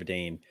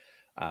Larvadain.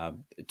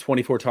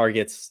 24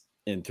 targets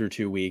in through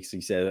 2 weeks. You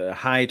said a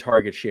high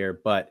target share,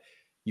 but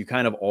you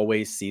kind of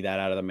always see that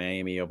out of the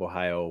Miami of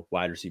Ohio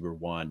wide receiver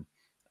one.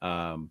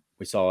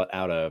 We saw it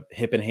out of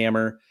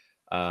Hippenhammer.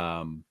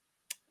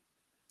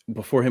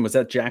 Before him, was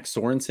that Jack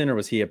Sorensen or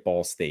was he at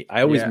Ball State?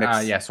 I always mix.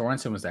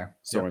 Sorensen was there.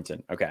 Sorensen.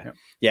 Yep. Okay. Yep.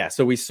 Yeah.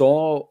 So we've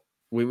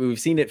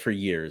seen it for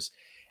years,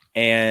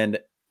 and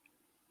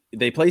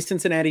they play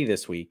Cincinnati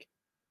this week.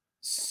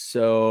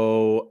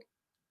 So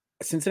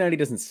Cincinnati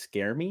doesn't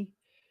scare me.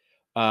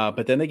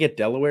 But then they get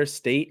Delaware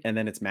State and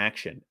then it's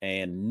Maction,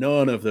 and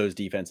none of those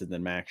defenses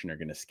in Maction are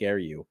going to scare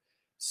you.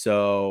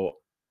 So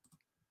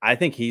I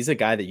think he's a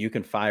guy that you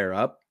can fire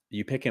up.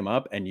 You pick him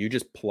up and you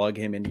just plug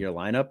him into your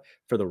lineup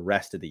for the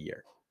rest of the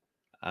year.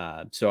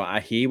 So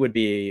he would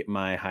be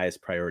my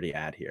highest priority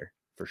ad here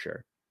for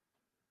sure.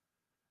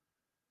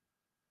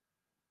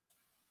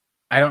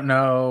 I don't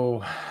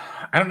know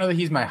that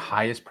he's my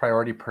highest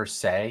priority per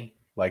se,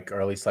 like,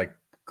 or at least like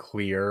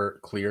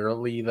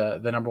clearly the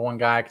number one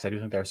guy, because I do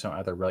think there are some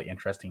other really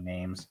interesting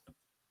names.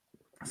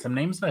 Some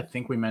names that I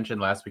think we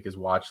mentioned last week as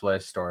watch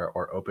list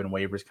or open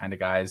waivers kind of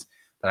guys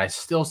that I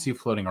still see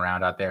floating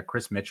around out there.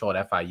 Chris Mitchell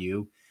at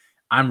FIU.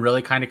 I'm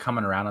really kind of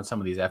coming around on some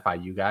of these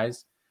FIU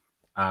guys.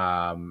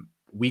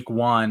 Week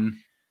 1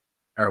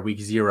 or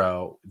week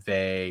 0,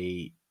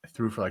 they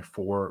threw for like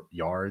 4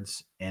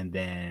 yards, and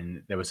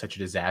then there was such a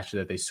disaster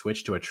that they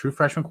switched to a true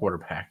freshman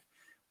quarterback.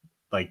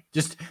 Like,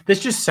 this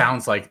just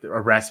sounds like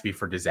a recipe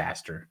for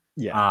disaster.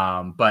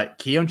 Yeah. But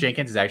Keon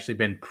Jenkins has actually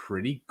been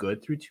pretty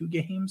good through 2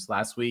 games.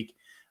 Last week,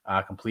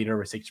 completed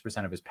over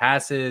 60% of his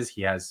passes.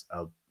 He has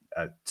a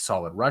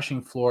solid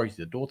rushing floor. He's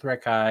a dual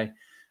threat guy.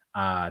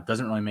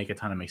 Doesn't really make a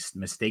ton of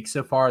mistakes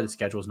so far. The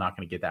schedule is not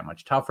going to get that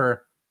much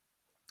tougher.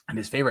 And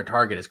his favorite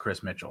target is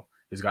Chris Mitchell,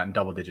 who's gotten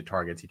double-digit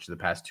targets each of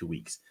the past 2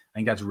 weeks. I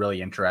think that's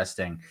really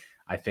interesting.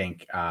 I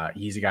think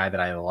he's a guy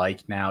that I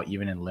like now,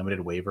 even in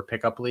limited waiver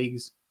pickup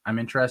leagues. I'm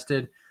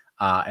interested.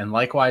 And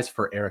likewise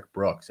for Eric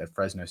Brooks at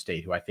Fresno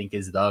State, who I think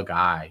is the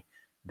guy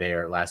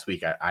there last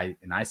week. I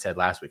said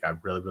last week, I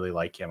really, really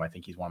like him. I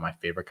think he's one of my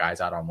favorite guys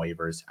out on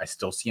waivers. I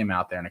still see him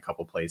out there in a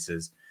couple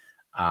places.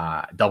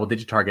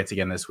 Double-digit targets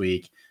again this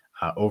week,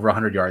 over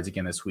 100 yards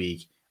again this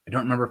week. I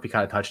don't remember if he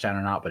caught a touchdown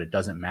or not, but it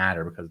doesn't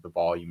matter because the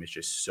volume is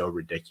just so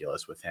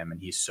ridiculous with him,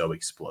 and he's so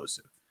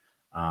explosive.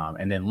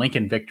 And then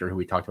Lincoln Victor, who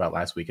we talked about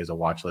last week, is a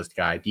watch list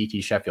guy.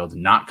 DT Sheffield's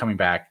not coming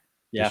back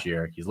this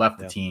year. He's left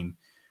the team.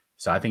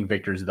 So I think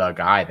Victor's the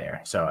guy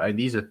there. So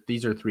these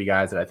are 3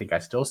 guys that I think I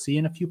still see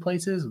in a few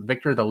places.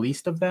 Victor, the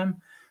least of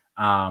them.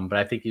 But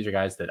I think these are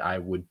guys that I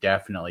would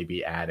definitely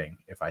be adding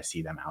if I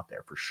see them out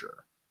there for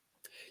sure.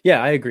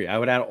 Yeah, I agree. I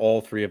would add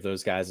all 3 of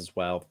those guys as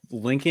well.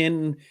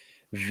 Lincoln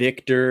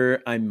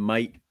Victor, I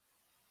might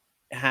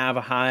have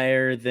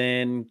higher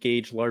than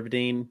Gage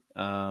Larvadain.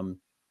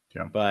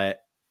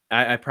 But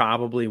I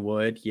probably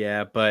would.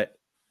 Yeah. But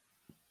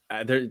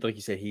there, like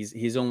you said,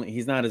 he's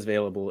not as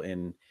available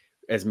in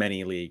as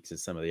many leagues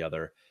as some of the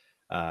other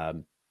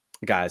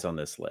guys on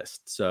this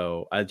list.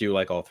 So I do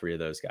like all 3 of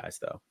those guys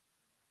though.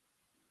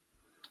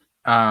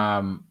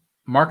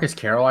 Marcus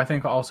Carroll, I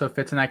think, also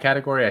fits in that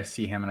category. I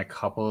see him in a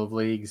couple of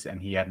leagues,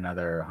 and he had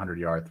another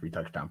 100-yard,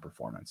 3-touchdown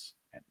performance.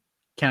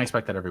 Can't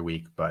expect that every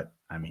week, but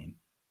I mean,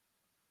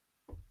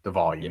 the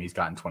volume, he's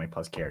gotten 20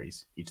 plus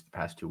carries each of the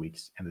past 2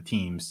 weeks, and the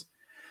teams,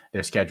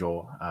 their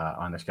schedule,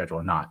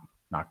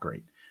 not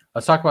great.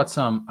 Let's talk about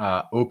some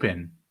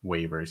open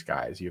waivers,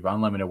 guys. You have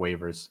unlimited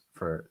waivers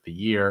for the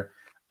year.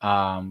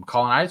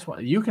 Colin,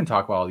 you can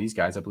talk about all these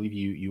guys. I believe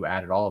you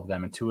added all of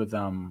them, and 2 of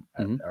them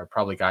are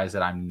probably guys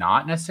that I'm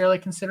not necessarily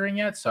considering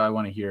yet. So I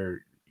want to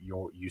hear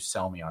you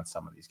sell me on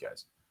some of these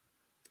guys.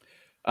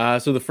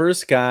 So the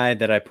first guy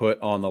that I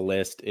put on the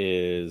list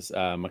is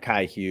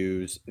Mekhi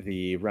Hughes,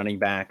 the running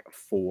back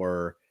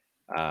for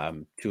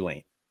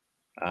Tulane.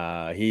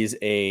 He's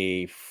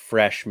a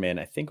freshman,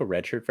 I think a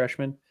redshirt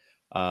freshman,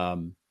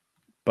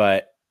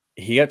 but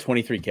he got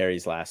 23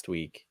 carries last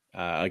week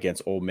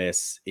against Ole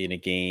Miss in a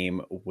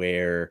game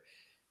where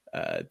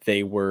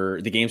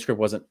the game script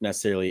wasn't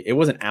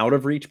out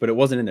of reach, but it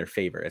wasn't in their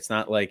favor. It's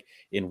not like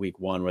in week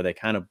 1 where they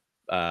kind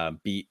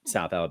of beat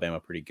South Alabama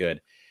pretty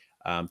good.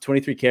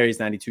 23 carries,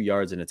 92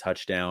 yards, and a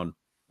touchdown.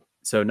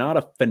 So not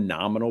a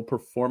phenomenal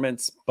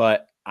performance,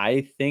 but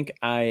I think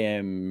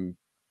I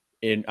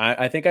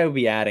would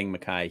be adding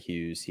Mekhi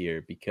Hughes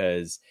here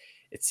because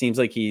it seems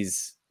like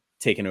he's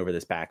taken over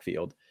this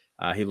backfield.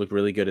 He looked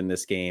really good in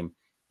this game.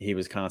 he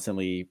was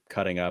constantly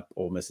cutting up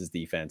Ole Miss's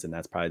defense, and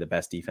that's probably the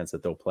best defense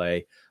that they'll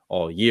play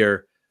all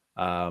year,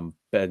 but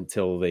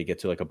until they get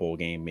to like a bowl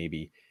game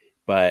maybe.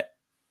 But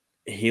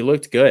he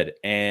looked good,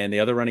 and the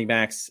other running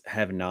backs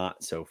have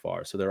not so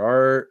far. So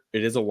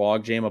it is a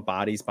logjam of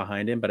bodies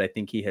behind him, but I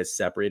think he has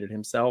separated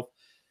himself,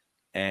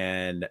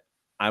 and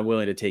I'm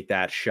willing to take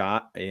that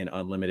shot in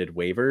unlimited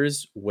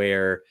waivers,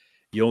 where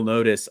you'll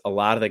notice a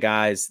lot of the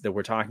guys that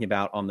we're talking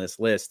about on this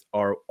list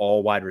are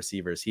all wide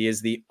receivers. He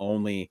is the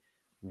only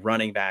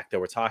running back that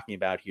we're talking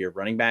about here.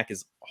 Running back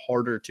is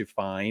harder to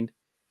find,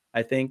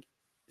 I think.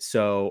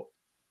 So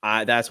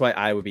that's why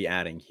I would be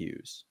adding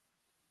Hughes.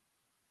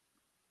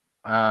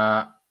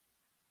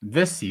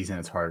 This season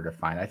it's harder to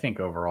find. I think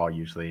overall,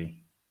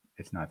 usually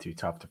it's not too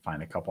tough to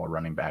find a couple of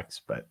running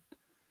backs, but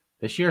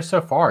this year so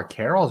far,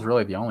 Carroll's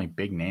really the only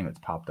big name that's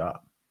popped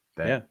up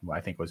that I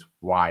think was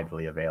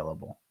widely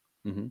available.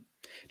 Mm-hmm.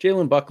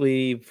 Jalen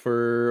Buckley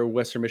for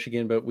Western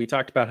Michigan, but we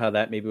talked about how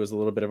that maybe was a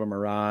little bit of a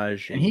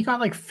mirage. And he got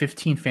like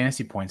 15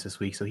 fantasy points this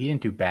week, so he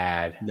didn't do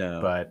bad. No.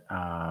 But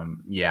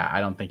I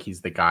don't think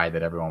he's the guy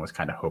that everyone was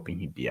kind of hoping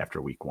he'd be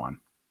after week 1.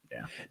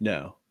 Yeah.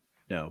 No.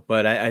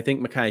 But I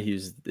think Mekhi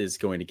Hughes is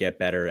going to get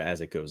better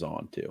as it goes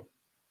on too.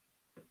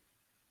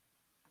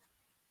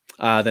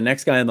 The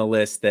next guy on the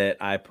list that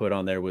I put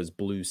on there was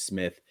Blue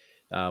Smith,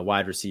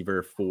 wide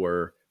receiver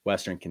for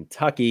Western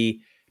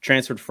Kentucky.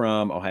 Transferred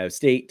from Ohio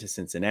State to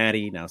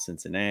Cincinnati, now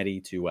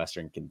Cincinnati to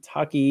Western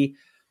Kentucky.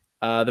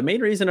 The main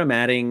reason I'm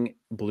adding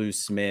Blue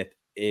Smith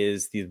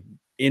is the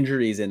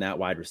injuries in that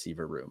wide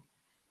receiver room.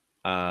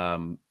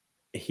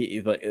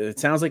 It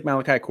sounds like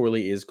Malachi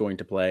Corley is going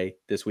to play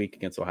this week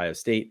against Ohio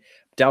State.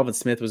 Dalvin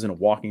Smith was in a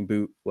walking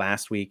boot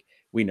last week.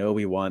 We know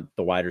we want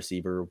the wide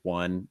receiver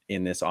 1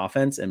 in this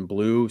offense, and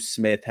Blue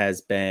Smith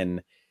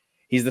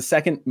he's the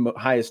second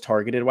highest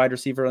targeted wide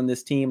receiver on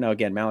this team. Now,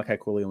 again, Malachi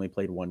Corley only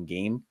played 1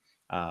 game.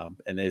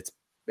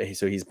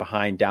 So he's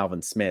behind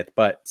Dalvin Smith,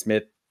 but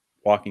Smith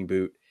walking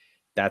boot,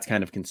 that's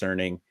kind of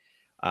concerning.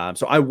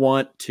 So I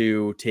want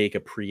to take a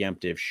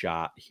preemptive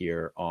shot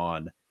here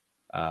on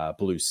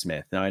Blue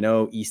Smith. Now I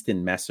know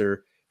Easton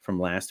Messer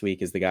from last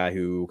week is the guy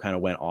who kind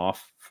of went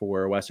off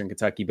for Western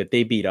Kentucky, but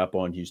they beat up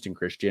on Houston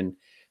Christian.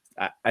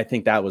 I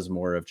think that was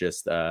more of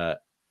just a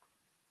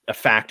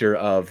factor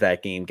of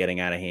that game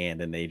getting out of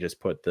hand, and they just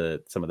put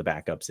some of the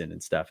backups in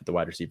and stuff at the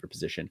wide receiver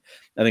position.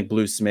 I think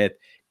Blue Smith,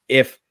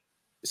 if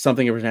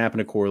something ever happened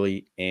to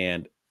Corley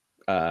and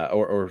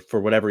or for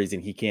whatever reason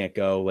he can't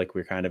go, like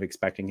we're kind of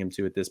expecting him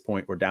to at this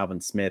point, or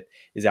Dalvin Smith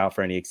is out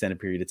for any extended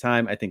period of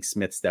time, I think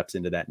Smith steps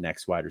into that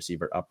next wide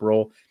receiver up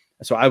role.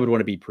 So I would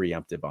want to be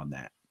preemptive on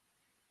that.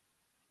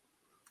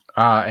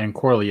 And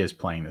Corley is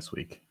playing this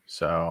week,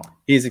 so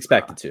he's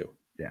expected to.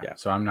 Yeah.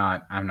 So I'm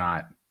not. I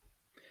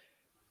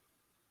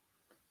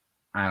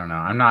don't know.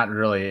 I'm not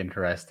really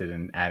interested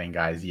in adding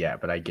guys yet,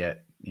 but I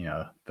get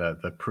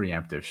the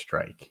preemptive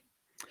strike.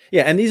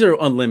 Yeah, and these are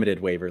unlimited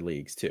waiver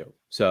leagues too.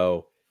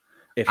 So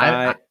if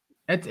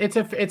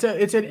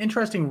it's an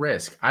interesting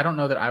risk. I don't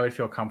know that I would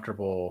feel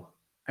comfortable.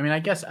 I mean, I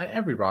guess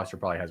every roster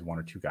probably has 1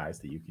 or 2 guys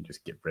that you can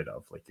just get rid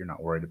of. Like, you're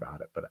not worried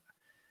about it. But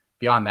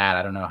beyond that,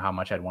 I don't know how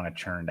much I'd want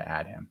to churn to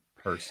add him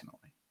personally.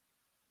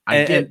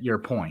 I get your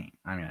point.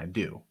 I mean, I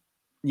do.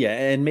 Yeah,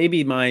 and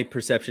maybe my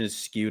perception is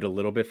skewed a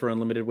little bit for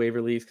unlimited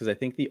waiver leagues, because I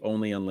think the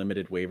only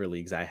unlimited waiver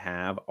leagues I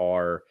have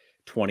are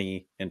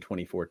 20 and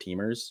 24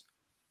 teamers.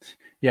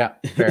 Yeah,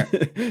 fair.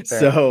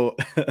 So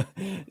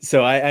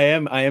I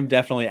am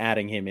definitely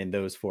adding him in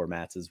those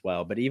formats as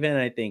well. But even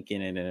I think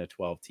in a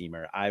 12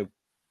 teamer, I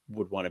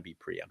would want to be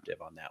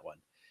preemptive on that one.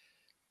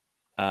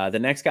 The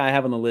next guy I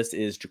have on the list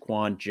is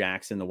Jaquan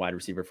Jackson, the wide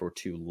receiver for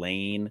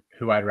Tulane,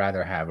 who I'd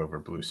rather have over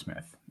Blue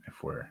Smith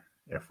if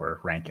we're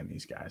ranking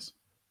these guys.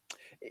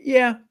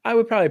 Yeah, I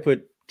would probably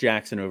put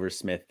Jackson over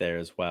Smith there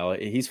as well.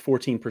 He's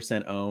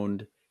 14%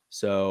 owned,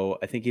 so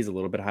I think he's a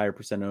little bit higher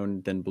percent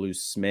owned than Blue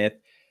Smith.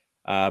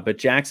 But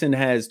Jackson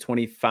has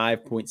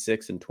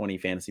 25.6 and 20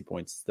 fantasy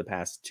points the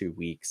past 2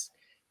 weeks.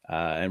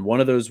 And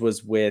one of those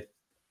was with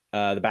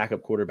the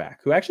backup quarterback,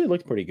 who actually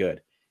looked pretty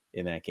good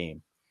in that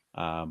game.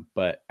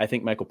 But I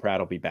think Michael Pratt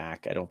will be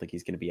back. I don't think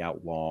he's going to be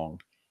out long.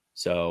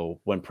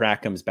 So when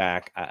Pratt comes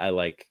back, I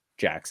like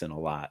Jackson a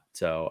lot.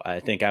 So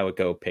I think I would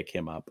go pick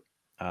him up.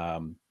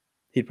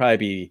 He'd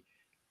probably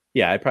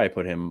be, I'd probably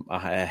put him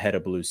ahead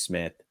of Blue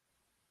Smith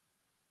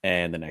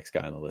and the next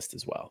guy on the list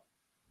as well.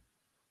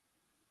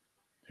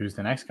 Who's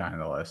the next guy on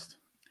the list?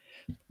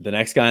 The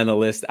next guy on the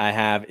list I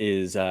have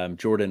is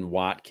Jordan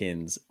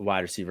Watkins, wide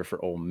receiver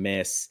for Ole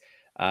Miss.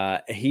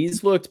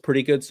 He's looked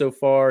pretty good so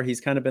far.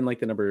 He's kind of been like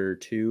the number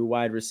 2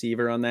 wide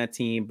receiver on that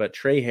team, but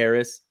Trey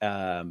Harris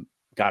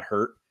got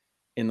hurt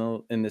in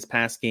this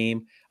past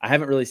game. I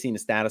haven't really seen a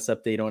status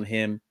update on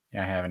him.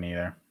 Yeah, I haven't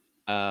either.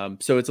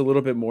 So it's a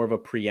little bit more of a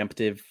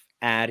preemptive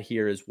ad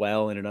here as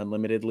well in an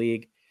unlimited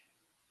league.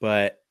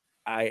 But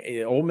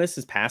Ole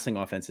Miss's passing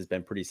offense has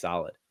been pretty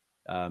solid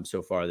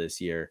so far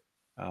this year.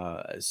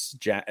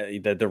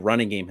 The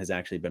running game has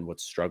actually been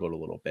what's struggled a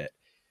little bit.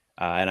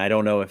 And I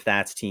don't know if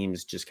that's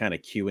teams just kind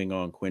of queuing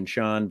on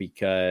Quinshon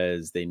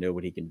because they know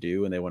what he can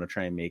do and they want to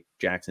try and make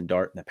Jackson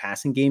Dart in the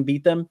passing game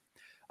beat them.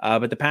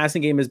 But the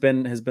passing game has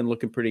been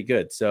looking pretty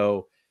good.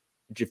 So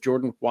if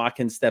Jordan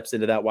Watkins steps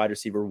into that wide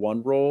receiver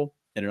 1 role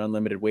in an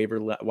unlimited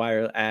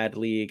wire ad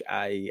league,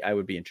 I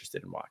would be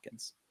interested in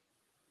Watkins.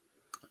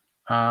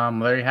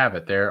 There you have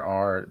it. There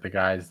are the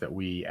guys that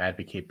we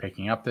advocate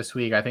picking up this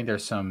week. I think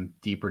there's some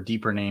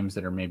deeper names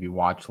that are maybe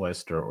watch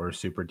list or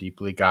super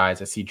deeply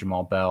guys. I see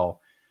Jamal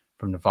Bell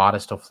from Nevada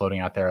still floating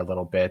out there a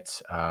little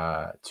bit.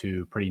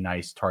 Two pretty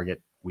nice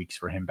target weeks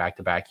for him back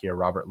to back here.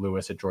 Robert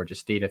Lewis at Georgia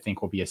State, I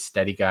think, will be a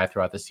steady guy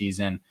throughout the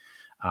season.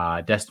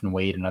 Destin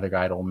Wade, another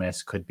guy at Ole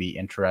Miss, could be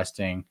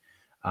interesting.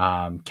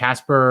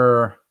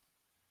 Casper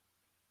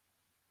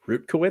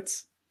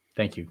Rutkowitz.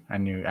 Thank you.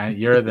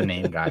 You're the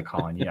name guy,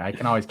 Colin. I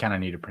can always count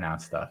on you to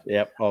pronounce stuff.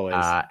 Yep, always.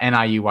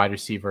 NIU wide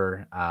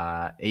receiver,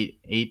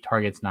 8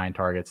 targets, 9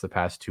 targets the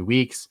past 2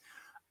 weeks.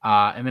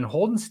 And then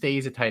Holden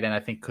Stays at tight end, I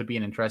think could be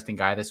an interesting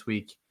guy this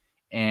week.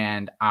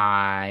 And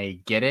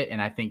I get it.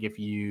 And I think if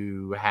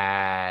you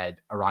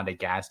had Aronda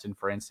Gaston,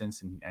 for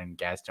instance, and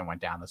Gaston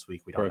went down this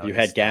week, we don't know. Or if you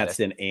had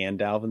Gaston and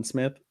Dalvin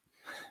Smith.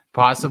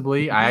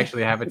 Possibly. I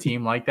actually have a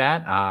team like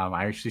that.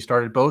 I actually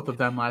started both of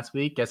them last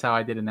week. Guess how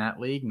I did in that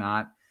league?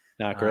 Not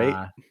great.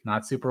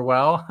 Not super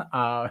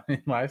well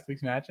in last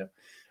week's matchup.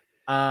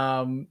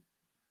 And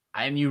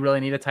you really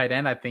need a tight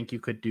end. I think you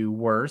could do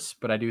worse,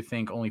 but I do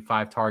think only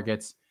 5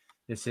 targets.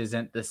 This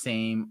isn't the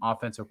same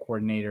offensive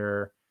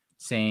coordinator,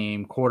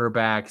 same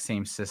quarterback,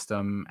 same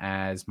system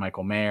as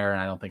Michael Mayer.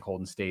 And I don't think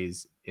Holden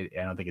Stays. I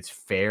don't think it's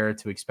fair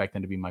to expect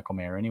him to be Michael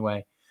Mayer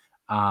anyway.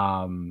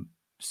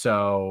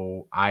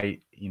 So I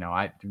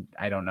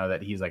don't know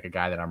that he's like a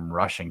guy that I'm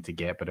rushing to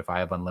get, but if I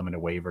have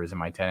unlimited waivers and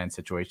my tight end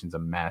situation's a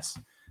mess,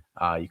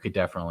 you could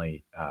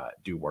definitely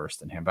do worse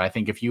than him. But I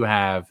think if you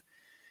have,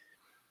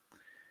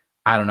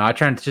 I don't know, I'm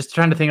trying to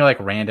think of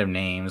like random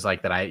names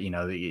like that.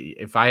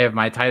 If I have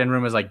my tight end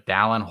room is like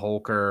Dallin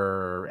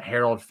Holker,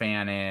 Harold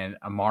Fannin,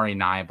 Amari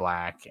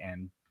Nyblack,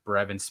 and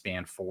Brevin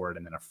Spanford,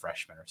 and then a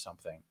freshman or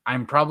something,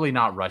 I'm probably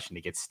not rushing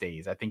to get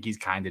Stays. I think he's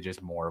kind of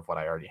just more of what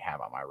I already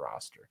have on my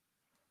roster.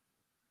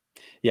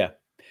 Yeah,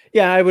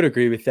 I would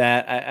agree with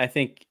that. I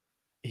think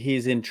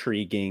he's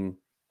intriguing,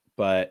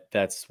 but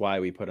that's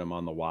why we put him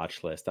on the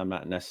watch list. I'm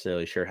not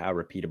necessarily sure how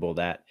repeatable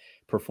that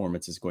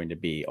performance is going to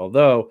be.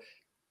 Although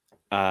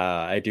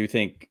I do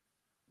think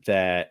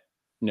that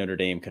Notre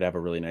Dame could have a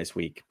really nice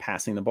week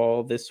passing the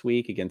ball this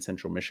week against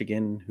Central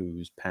Michigan,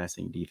 whose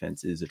passing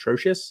defense is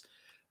atrocious.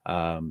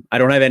 I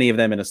don't have any of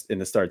them in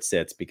the start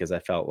sits because I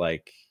felt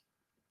like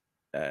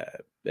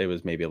it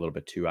was maybe a little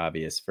bit too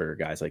obvious for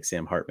guys like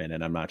Sam Hartman,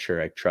 and I'm not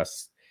sure I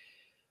trust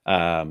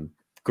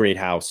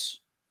Greathouse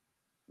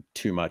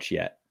too much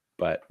yet.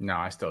 But no,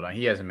 I still don't.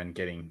 He hasn't been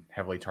getting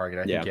heavily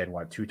targeted. I think he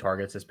had 2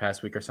 targets this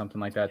past week or something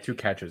like that. 2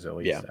 catches at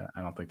least. Yeah.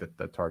 I don't think that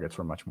the targets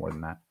were much more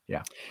than that.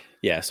 Yeah.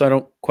 Yeah. So I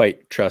don't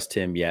quite trust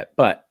him yet,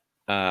 but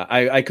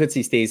I could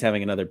see Stays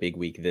having another big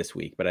week this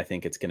week, but I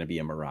think it's going to be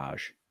a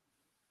mirage.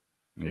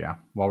 Yeah.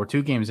 Well, we're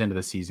 2 games into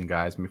the season,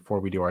 guys. Before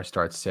we do our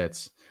start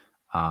sits,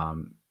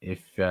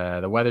 if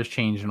the weather's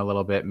changing a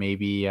little bit,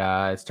 maybe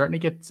it's starting to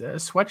get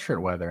sweatshirt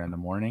weather in the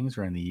mornings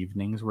or in the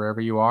evenings,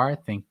 wherever you are. I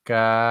think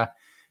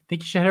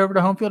you should head over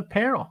to Home Field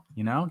Apparel.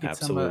 Get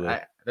Absolutely.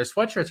 Their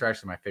sweatshirts are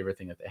actually my favorite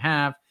thing that they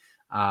have.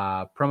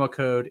 Promo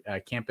code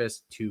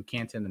campus to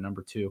Canton, the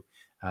number 2,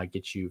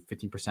 gets you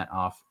 15%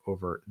 off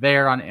over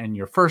there on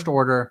your first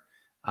order.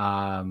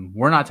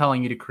 We're not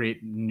telling you to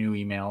create new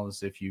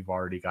emails if you've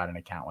already got an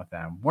account with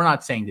them. We're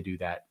not saying to do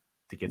that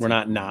to get. We're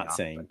not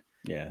saying.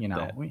 Yeah,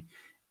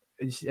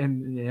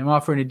 I'm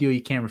offering a deal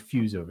you can't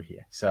refuse over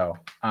here. So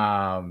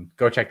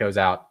go check those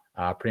out.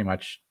 Pretty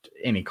much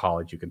any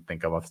college you can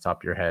think of off the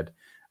top of your head,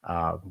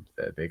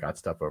 they got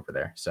stuff over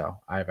there. So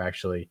I've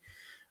actually,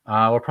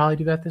 we'll probably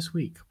do that this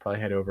week. Probably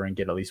head over and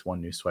get at least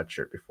 1 new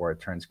sweatshirt before it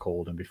turns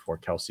cold and before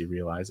Kelsey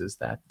realizes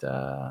that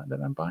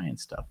I'm buying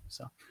stuff.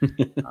 So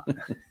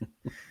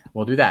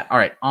we'll do that. All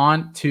right,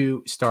 on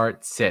to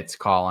start sits,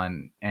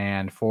 Colin.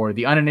 And for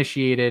the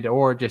uninitiated,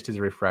 or just as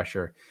a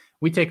refresher,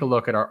 we take a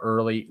look at our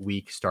early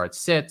week start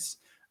sits.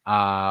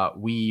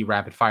 We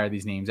rapid fire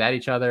these names at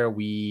each other.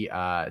 We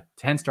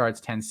 10 starts,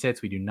 10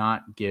 sits. We do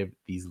not give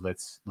these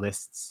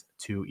lists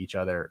to each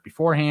other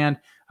beforehand.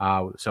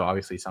 So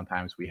obviously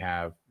sometimes we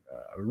have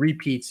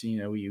repeats.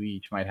 We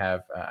each might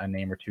have a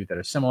name or 2 that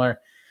are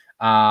similar.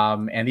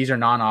 And these are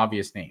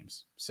non-obvious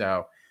names.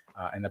 So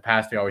in the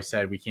past, we always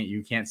said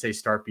you can't say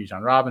start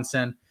Bijan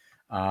Robinson.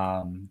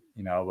 But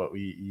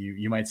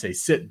you might say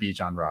sit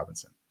Bijan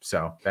Robinson.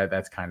 So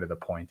that's kind of the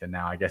point. And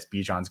now I guess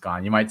Bijan's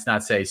gone. You might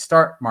not say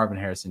start Marvin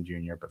Harrison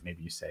Jr., but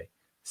maybe you say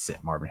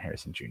sit Marvin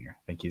Harrison Jr.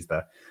 I think he's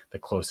the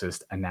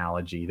closest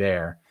analogy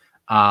there.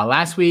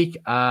 Last week,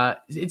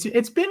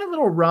 it's been a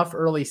little rough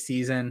early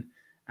season.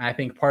 I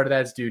think part of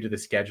that's due to the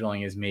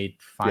scheduling has made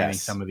finding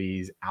some of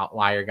these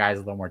outlier guys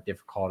a little more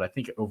difficult. I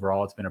think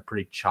overall it's been a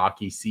pretty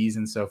chalky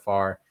season so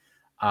far.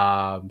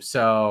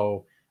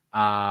 So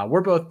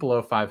We're both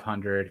below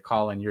 500.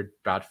 Colin, you're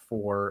about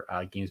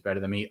 4 games better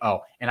than me.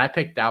 Oh, and I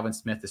picked Dalvin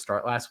Smith to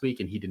start last week,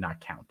 and he did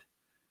not count.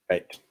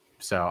 Right.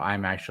 So I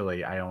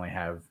only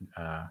have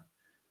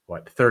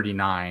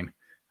 39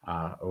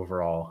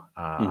 overall.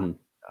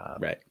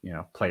 Right.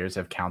 Players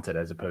have counted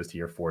as opposed to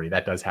your 40.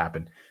 That does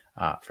happen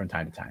from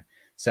time to time.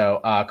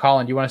 So,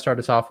 Colin, do you want to start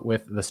us off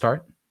with the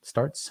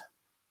starts?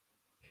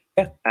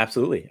 Yeah,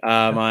 absolutely.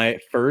 My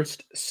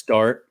first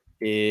start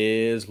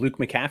is Luke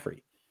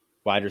McCaffrey,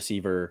 wide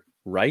receiver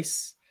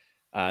Rice.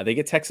 They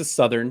get Texas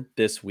Southern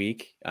this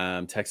week.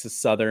 Texas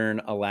Southern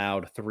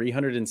allowed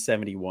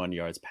 371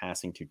 yards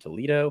passing to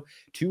Toledo,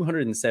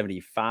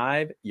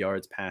 275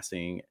 yards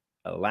passing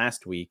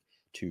last week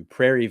to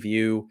Prairie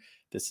View.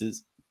 This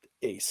is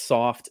a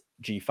soft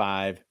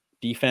G5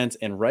 defense,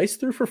 and Rice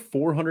threw for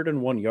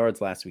 401 yards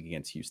last week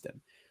against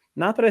Houston.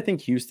 Not that I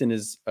think Houston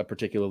is a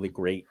particularly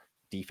great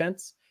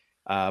defense,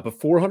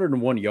 but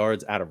 401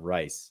 yards out of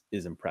Rice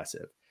is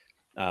impressive.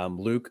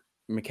 Luke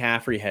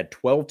McCaffrey had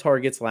 12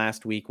 targets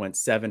last week, went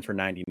 7 for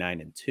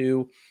 99 and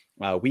 2.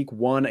 Week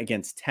 1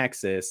 against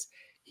Texas,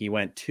 he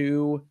went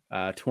 2,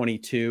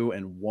 22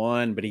 and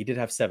 1, but he did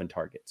have 7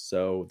 targets.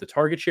 So the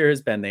target share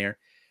has been there.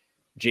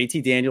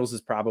 JT Daniels is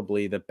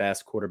probably the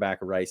best quarterback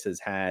Rice has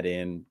had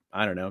in,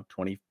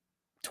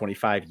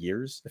 25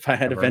 years, if I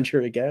had to venture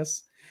a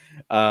guess.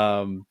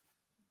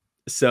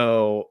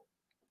 So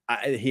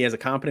he has a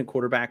competent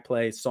quarterback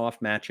play,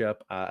 soft matchup.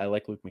 I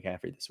like Luke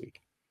McCaffrey this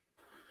week.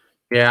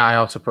 Yeah, I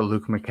also put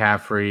Luke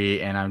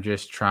McCaffrey, and I'm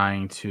just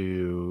trying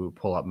to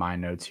pull up my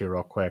notes here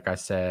real quick. I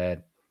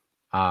said,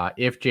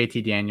 if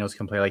JT Daniels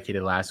can play like he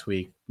did last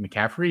week,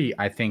 McCaffrey,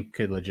 I think,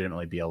 could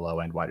legitimately be a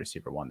low-end wide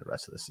receiver 1 the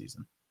rest of the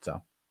season.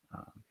 So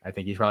I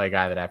think he's probably a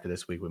guy that after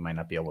this week we might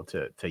not be able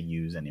to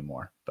use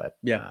anymore. But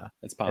yeah,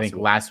 it's possible. I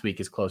think last week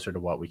is closer to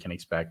what we can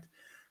expect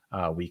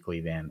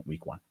weekly than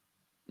week 1.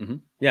 Mm-hmm.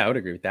 Yeah, I would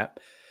agree with that.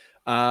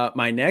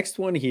 My next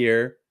one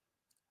here,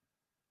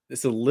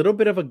 it's a little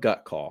bit of a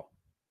gut call.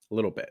 A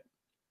little bit.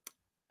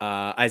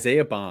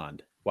 Isaiah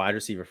Bond, wide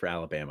receiver for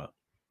Alabama.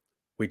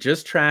 We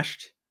just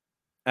trashed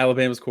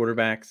Alabama's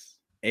quarterbacks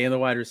and the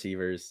wide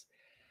receivers.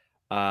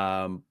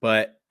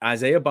 But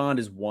Isaiah Bond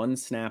is 1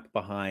 snap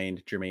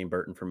behind Jermaine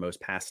Burton for most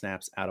pass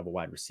snaps out of a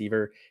wide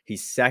receiver.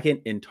 He's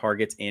second in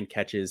targets and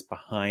catches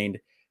behind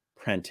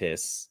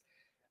Prentice.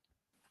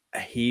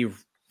 They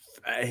could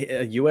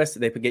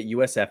get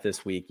USF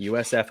this week.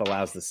 USF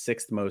allows the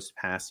 6th most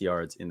pass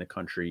yards in the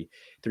country,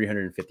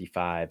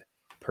 355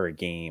 per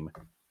game.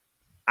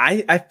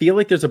 I feel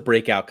like there's a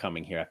breakout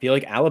coming here. I feel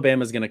like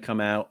Alabama's going to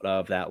come out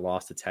of that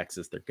loss to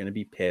Texas. They're going to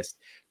be pissed.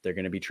 They're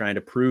going to be trying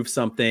to prove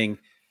something.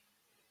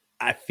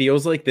 It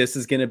feels like this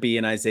is going to be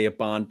an Isaiah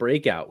Bond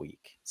breakout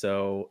week.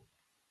 So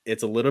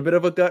it's a little bit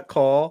of a gut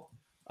call.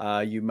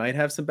 You might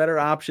have some better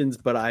options,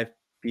 but I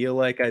feel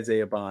like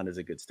Isaiah Bond is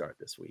a good start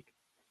this week.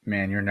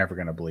 Man, you're never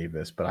going to believe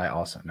this, but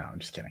I'm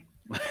just kidding.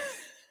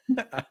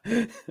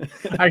 I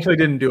actually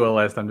didn't do a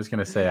list. I'm just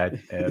going to say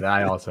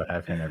I also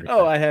have him every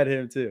time. I had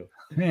him too.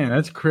 Man,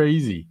 that's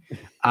crazy.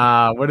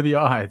 What are the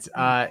odds?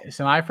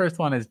 So my first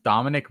one is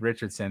Dominic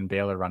Richardson,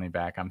 Baylor running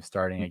back. I'm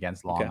starting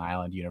against Long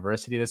Island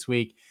University this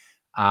week.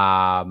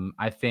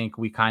 I think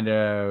we kind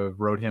of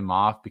wrote him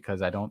off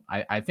because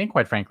I think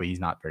quite frankly, he's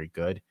not very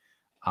good.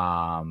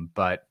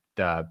 But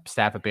the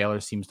staff at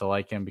Baylor seems to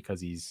like him because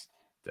he's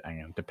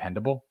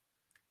dependable.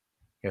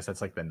 I guess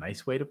that's like the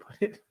nice way to put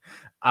it.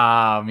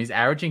 He's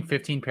averaging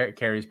 15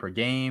 carries per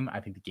game. I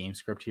think the game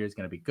script here is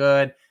going to be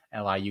good.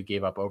 LIU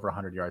gave up over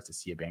 100 yards to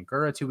Sia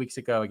Bangura 2 weeks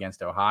ago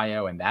against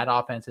Ohio, and that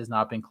offense has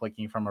not been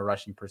clicking from a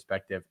rushing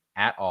perspective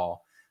at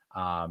all.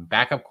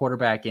 Backup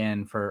quarterback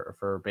in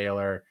for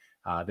Baylor.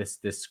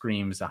 This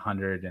screams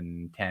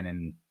 110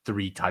 and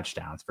 3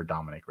 touchdowns for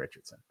Dominic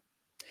Richardson.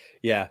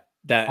 Yeah,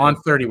 that on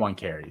 31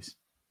 carries.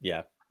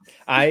 Yeah.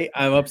 I'm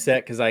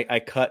upset because I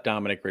cut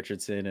Dominic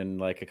Richardson in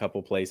like a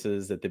couple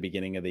places at the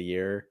beginning of the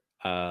year.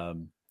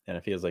 And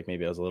it feels like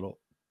maybe I was a little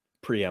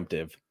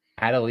preemptive.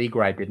 I had a league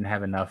where I didn't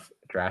have enough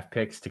draft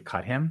picks to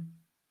cut him.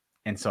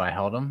 And so I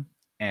held him,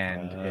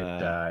 and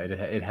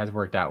it has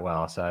worked out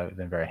well. So I've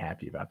been very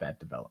happy about that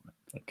development.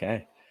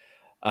 Okay.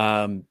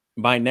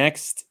 My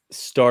next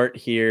start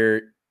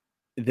here,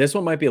 this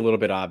one might be a little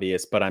bit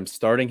obvious, but I'm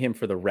starting him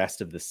for the rest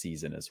of the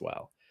season as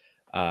well.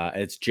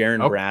 It's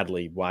Jaron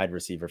Bradley, wide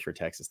receiver for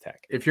Texas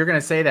Tech. If you're going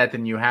to say that,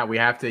 then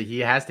he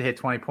has to hit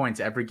 20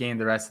 points every game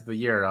the rest of the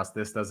year, or else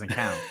this doesn't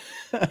count.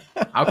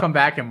 I'll come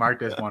back and mark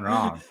this one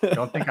wrong.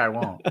 Don't think I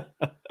won't.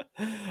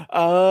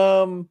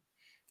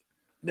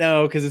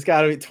 No, because it's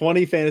got to be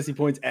 20 fantasy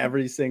points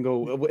every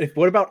single.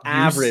 What about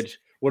average?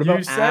 What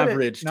about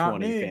average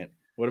 20?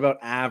 What about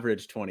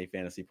average 20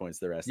 fantasy points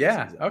the rest of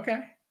the season? Yeah, okay.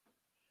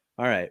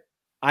 All right.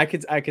 I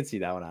could see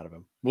that one out of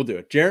him. We'll do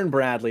it. Jaron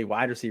Bradley,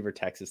 wide receiver,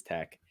 Texas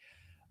Tech.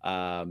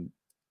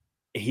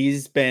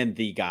 He's been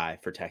the guy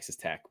for Texas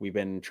Tech. We've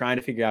been trying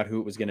to figure out who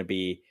it was going to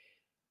be.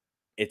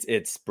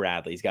 It's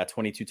Bradley. He's got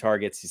 22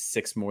 targets. He's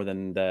 6 more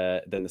than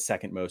the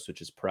second most,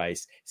 which is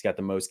Price. He's got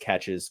the most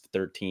catches,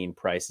 13.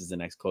 Price is the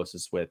next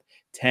closest with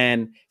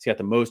 10. He's got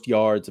the most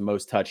yards, the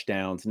most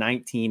touchdowns,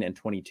 19 and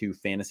 22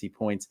 fantasy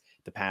points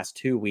the past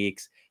 2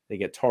 weeks. They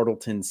get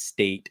Tarleton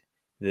State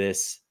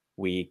this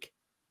week.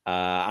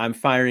 I'm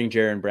firing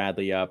Jaron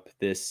Bradley up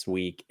this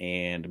week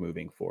and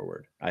moving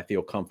forward. I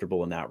feel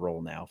comfortable in that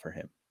role now for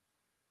him.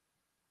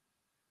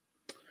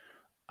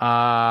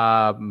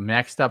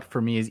 Next up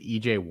for me is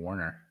EJ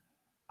Warner.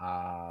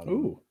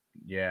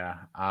 Yeah.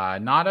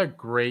 Not a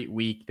great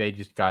week. They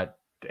just got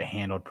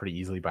handled pretty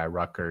easily by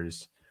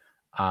Rutgers.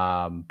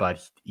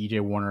 But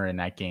EJ Warner in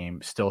that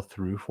game still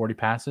threw 40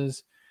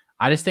 passes.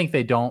 I just think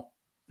they don't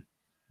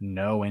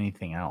know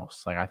anything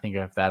else. Like, I think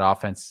if that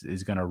offense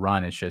is going to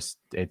run, it's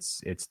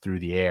through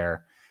the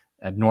air.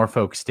 At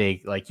Norfolk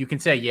State, like, you can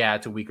say, yeah,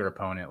 it's a weaker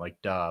opponent, like,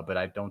 duh, but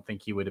I don't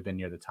think he would have been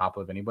near the top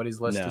of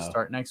anybody's list to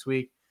start next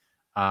week.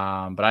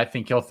 But I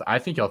think he'll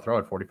throw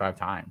it 45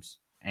 times,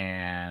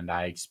 and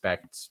I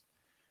expect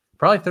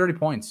probably 30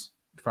 points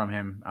from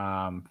him.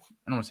 I don't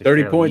want to say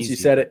 30 points. Easy, you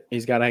said it.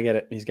 He's got to get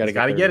it. He's got to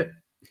get it.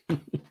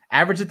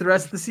 Average it the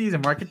rest of the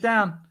season. Mark it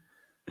down.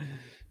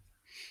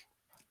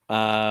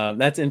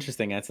 That's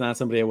interesting. That's not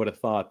somebody I would have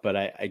thought, but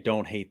I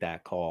don't hate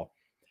that call.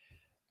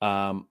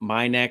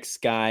 My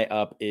next guy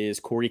up is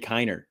Corey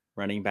Kiner,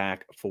 running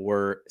back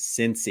for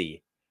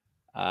Cincy.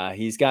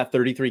 He's got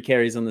 33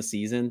 carries on the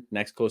season.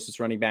 Next closest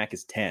running back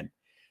is 10.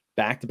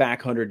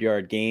 Back-to-back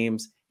 100-yard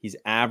games. He's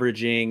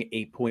averaging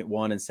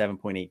 8.1 and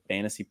 7.8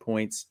 fantasy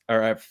points, or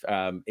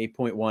 8.1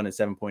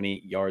 and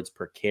 7.8 yards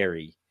per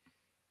carry.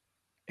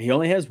 He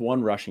only has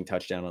one rushing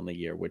touchdown on the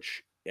year,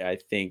 which I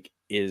think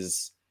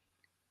is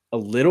a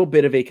little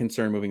bit of a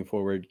concern moving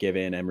forward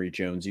given Emory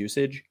Jones'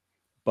 usage.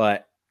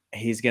 But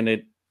he's going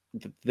to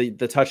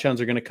the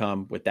touchdowns are going to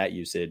come with that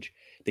usage.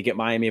 They get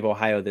Miami of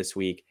Ohio this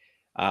week,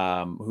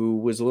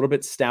 who was a little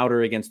bit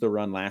stouter against the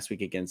run last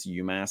week against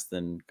UMass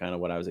than kind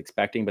of what I was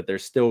expecting, but they're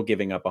still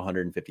giving up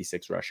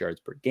 156 rush yards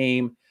per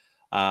game.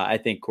 I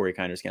think Corey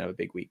Kiner's going to have a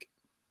big week.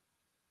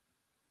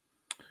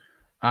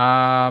 Did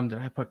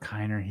I put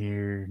Kiner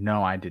here?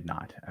 No, I did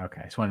not.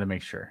 Okay. Just wanted to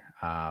make sure.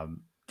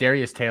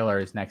 Darius Taylor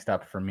is next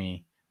up for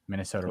me.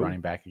 Minnesota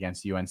running back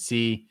against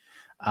UNC.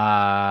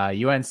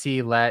 UNC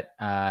let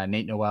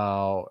Nate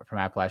Noel from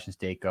Appalachian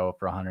State go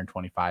for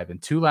 125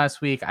 and 2 last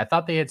week. I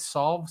thought they had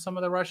solved some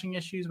of the rushing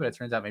issues, but it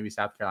turns out maybe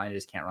South Carolina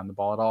just can't run the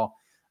ball at all.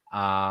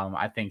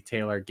 I think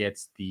Taylor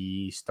gets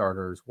the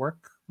starter's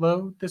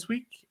workload this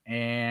week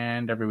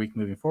and every week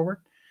moving forward.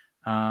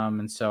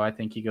 And so I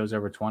think he goes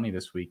over 20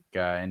 this week.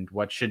 And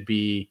what should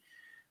be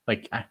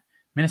like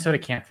Minnesota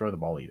can't throw the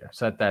ball either.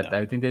 So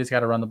I think they just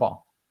got to run the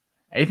ball.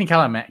 I think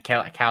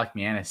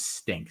Kaliakmanis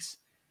stinks.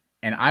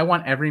 And I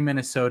want every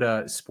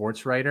Minnesota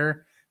sports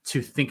writer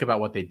to think about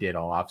what they did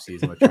all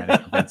offseason with trying to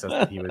convince us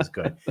that he was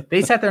good.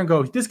 They sat there and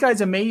go, this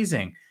guy's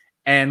amazing.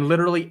 And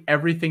literally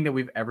everything that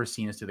we've ever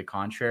seen is to the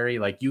contrary.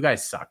 Like, you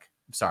guys suck.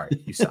 I'm sorry.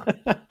 You suck.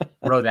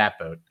 Row that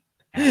boat,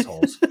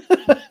 assholes.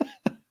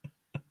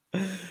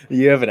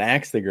 You have an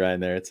axe to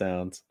grind there, it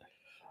sounds.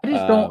 I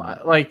just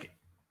don't like,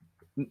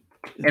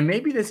 and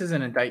maybe this is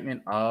an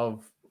indictment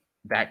of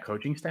that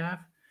coaching staff,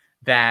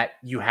 that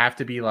you have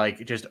to be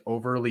like just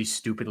overly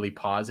stupidly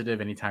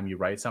positive anytime you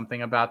write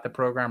something about the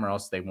program, or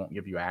else they won't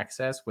give you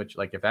access, which,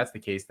 like, if that's the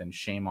case, then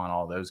shame on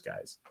all those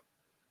guys.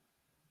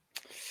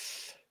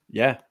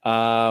 Yeah.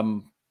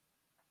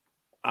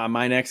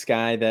 My next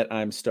guy that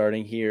I'm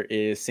starting here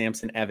is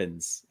Samson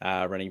Evans,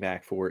 running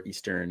back for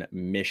Eastern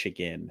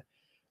Michigan.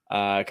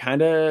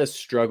 Kind of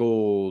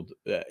struggled.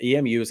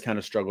 EMU has kind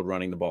of struggled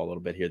running the ball a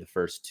little bit here the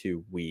first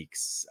 2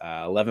 weeks.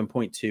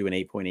 11.2 and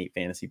 8.8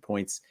 fantasy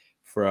points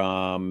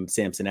from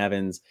Samson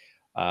Evans.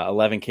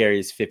 11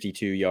 carries,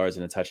 52 yards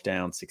and a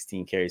touchdown,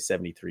 16 carries,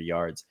 73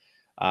 yards.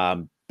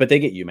 But they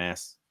get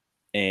UMass,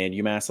 and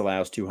UMass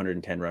allows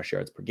 210 rush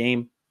yards per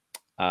game.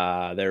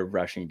 Their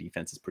rushing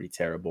defense is pretty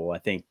terrible. I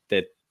think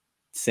that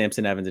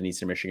Samson Evans and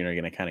Eastern Michigan are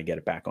going to kind of get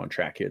it back on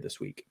track here this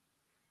week.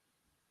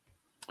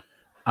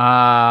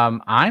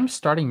 I'm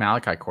starting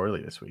Malachi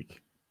Corley this week,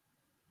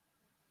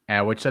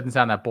 which doesn't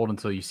sound that bold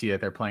until you see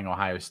that they're playing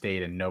Ohio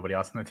State and nobody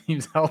else on the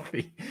team's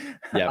healthy.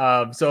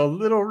 Yep. So a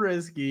little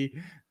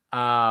risky,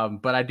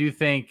 but I do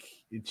think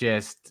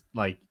just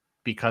like,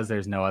 because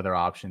there's no other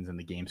options and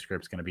the game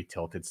script's going to be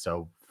tilted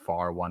so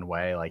far one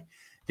way, like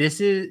this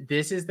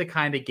is the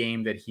kind of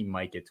game that he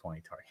might get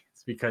 20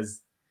 targets,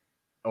 because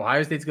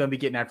Ohio State's going to be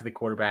getting after the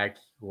quarterback.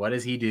 What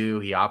does he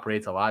do? He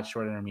operates a lot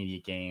short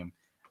intermediate game.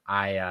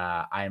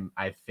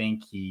 I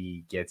think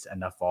he gets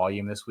enough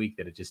volume this week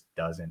that it just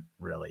doesn't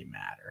really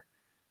matter.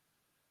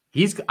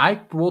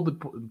 I rolled the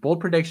bold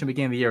prediction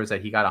beginning of the year was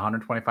that he got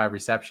 125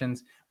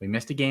 receptions. We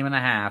missed a game and a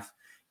half.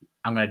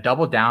 I'm going to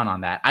double down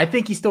on that. I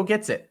think he still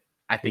gets it.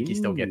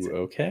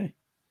 Okay.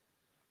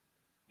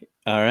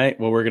 All right.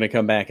 Well, we're going to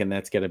come back, and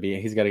that's going to be,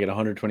 he's got to get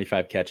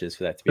 125 catches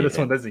for that to be. But this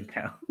one doesn't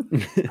count.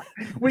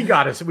 we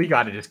got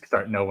to just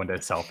start knowing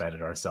to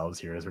self-edit ourselves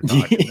here as we're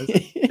talking.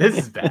 This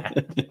is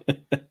bad.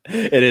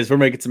 It is. We're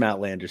making some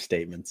outlandish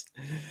statements.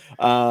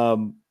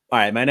 All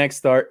right, my next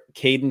start,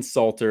 Caden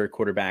Salter,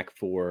 quarterback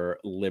for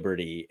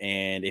Liberty.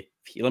 And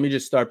let me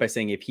just start by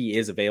saying if he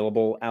is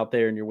available out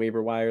there in your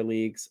waiver wire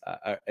leagues,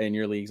 in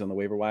your leagues on the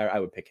waiver wire, I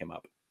would pick him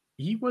up.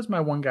 He was my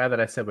one guy that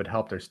I said would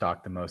help their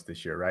stock the most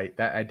this year, right?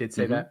 That I did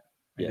say that.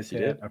 Yes, you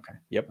did. That? Okay.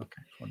 Yep.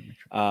 Okay. Just wanted to make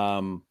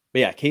sure. But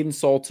yeah, Caden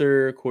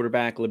Salter,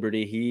 quarterback,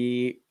 Liberty.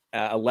 He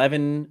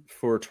 11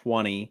 for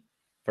 20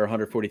 for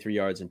 143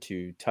 yards and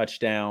 2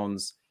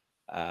 touchdowns.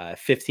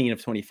 15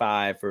 of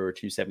 25 for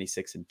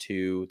 276 and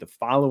 2. The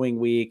following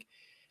week,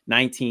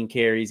 19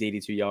 carries,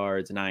 82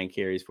 yards, 9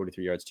 carries,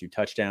 43 yards, 2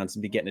 touchdowns.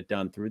 And be getting it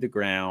done through the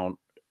ground,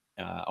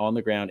 on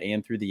the ground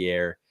and through the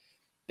air.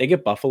 They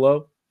get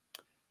Buffalo.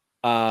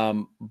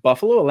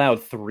 Buffalo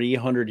allowed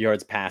 300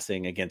 yards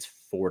passing against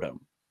Fordham.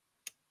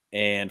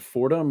 And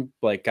Fordham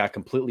got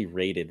completely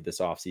raided this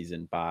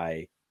offseason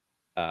by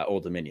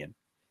Old Dominion.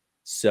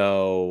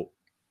 So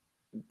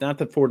not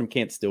that Fordham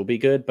can't still be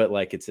good, but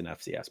it's an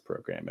FCS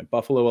program. And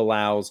Buffalo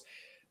allows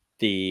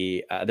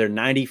they're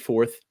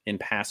 94th in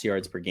pass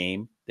yards per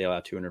game. They allow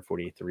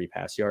 243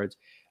 pass yards.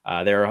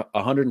 They're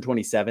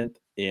 127th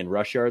in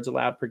rush yards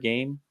allowed per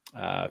game,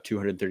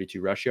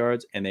 232 rush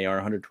yards, and they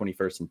are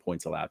 121st in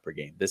points allowed per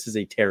game. This is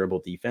a terrible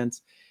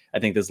defense. I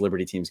think this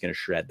Liberty team is going to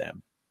shred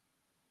them.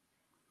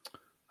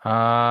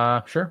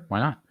 Sure, why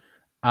not?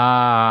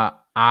 I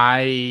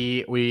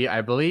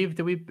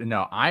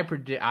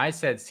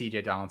said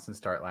CJ Donaldson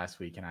start last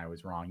week and I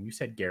was wrong. You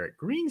said Garrett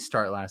Green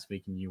start last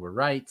week and you were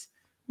right.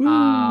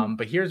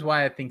 But here's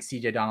why I think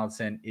CJ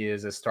Donaldson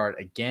is a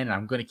start again. And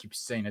I'm going to keep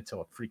saying it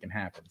till it freaking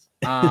happens.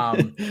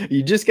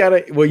 You just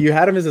you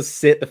had him as a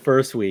sit the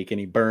first week and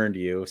he burned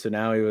you. So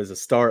now he was a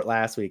start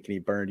last week and he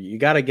burned you. You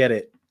got to get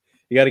it.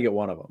 You got to get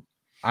one of them.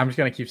 I'm just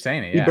going to keep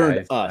saying it. He burned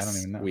us. I don't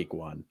even know. Week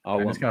 1.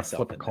 I'm just going to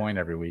flip a coin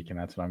every week, and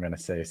that's what I'm going to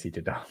say is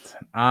CJ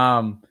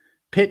Donaldson.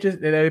 Pitt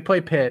they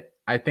play Pitt.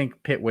 I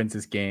think Pitt wins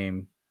this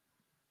game,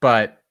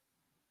 but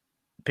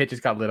Pitt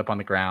just got lit up on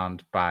the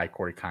ground by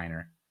Corey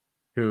Kiner,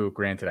 who,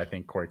 granted, I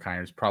think Corey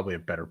Kiner is probably a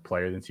better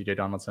player than CJ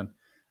Donaldson.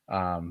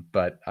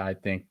 But I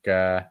think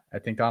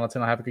Donaldson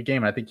will have a good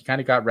game. And I think he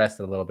kind of got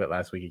rested a little bit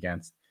last week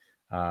against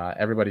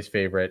everybody's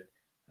favorite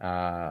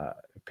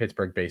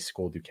Pittsburgh-based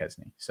school,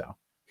 Duquesne. So.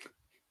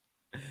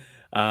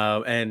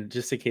 And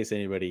just in case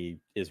anybody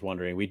is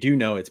wondering, we do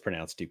know it's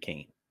pronounced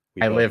Duquesne.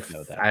 I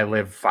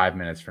live 5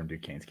 minutes from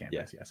Duquesne's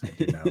campus. Yes, I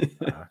do know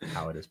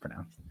how it is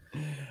pronounced.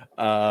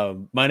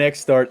 My next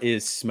start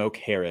is Smoke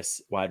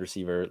Harris, wide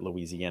receiver,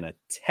 Louisiana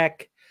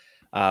Tech.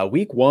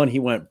 Week 1, he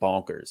went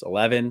bonkers,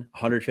 11,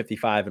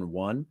 155 and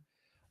 1.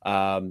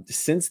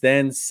 Since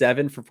then,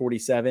 7 for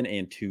 47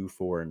 and 2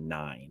 for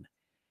 9.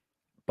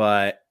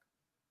 But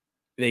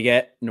they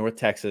get North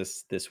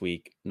Texas this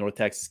week. North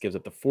Texas gives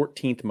up the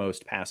 14th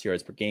most pass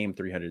yards per game,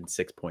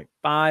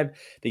 306.5.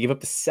 They give up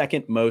the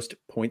second most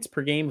points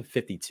per game,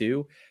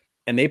 52.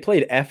 And they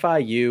played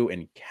FIU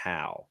and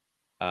Cal.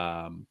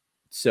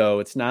 So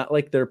it's not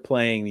like they're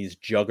playing these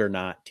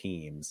juggernaut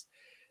teams.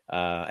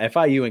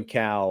 FIU and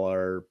Cal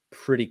are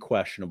pretty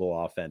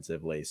questionable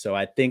offensively. So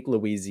I think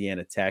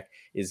Louisiana Tech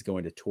is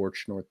going to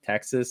torch North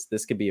Texas.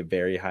 This could be a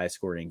very high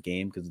scoring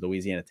game because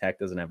Louisiana Tech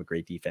doesn't have a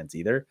great defense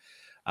either.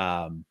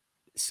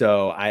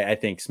 So I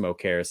think Smoke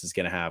Harris is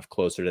going to have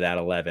closer to that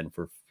 11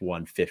 for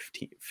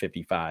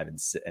 155 and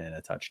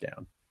a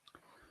touchdown.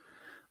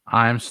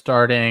 I'm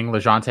starting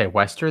LeJontay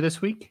Wester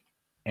this week.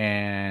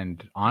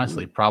 And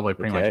honestly, probably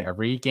pretty much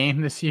every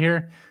game this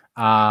year.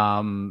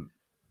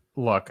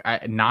 Look,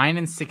 9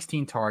 and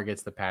 16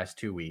 targets the past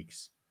 2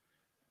 weeks.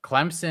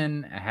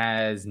 Clemson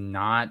has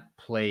not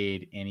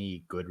played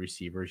any good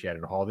receivers yet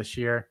at all this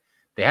year.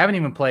 They haven't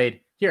even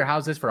played. Here,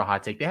 how's this for a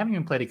hot take? They haven't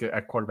even played a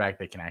quarterback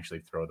that can actually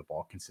throw the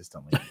ball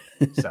consistently.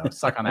 So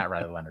suck on that,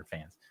 Riley Leonard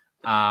fans.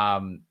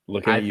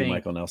 Look at you,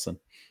 Michael Nelson.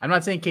 I'm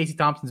not saying Casey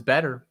Thompson's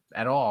better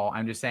at all.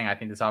 I'm just saying I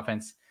think this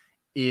offense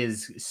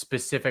is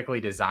specifically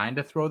designed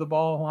to throw the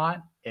ball a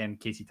lot, and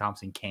Casey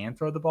Thompson can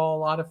throw the ball a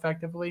lot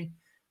effectively.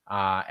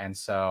 And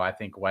so I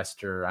think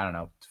Wester,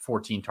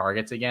 14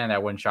 targets again.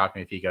 That wouldn't shock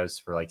me if he goes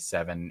for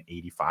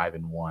 785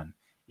 and 1,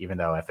 even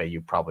though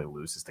FAU probably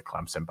loses to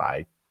Clemson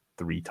by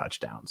 3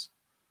 touchdowns.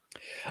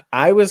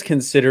 I was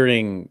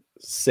considering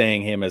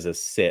saying him as a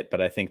sit,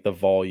 but I think the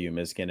volume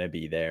is going to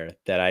be there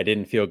that I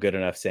didn't feel good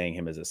enough saying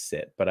him as a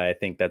sit, but I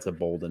think that's a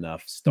bold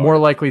enough start. More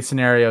likely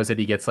scenarios that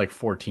he gets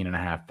 14 and a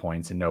half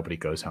points and nobody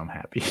goes home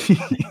happy.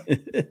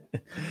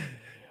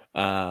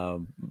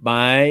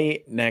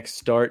 My next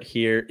start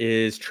here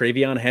is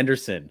Travion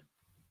Henderson,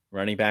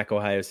 running back,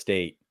 Ohio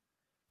State.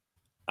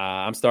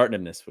 I'm starting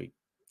him this week.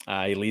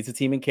 He leads the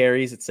team in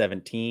carries at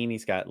 17.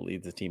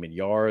 Leads the team in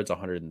yards,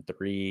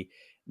 103.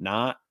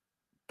 Not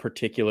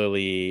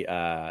particularly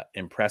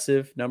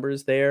impressive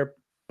numbers there,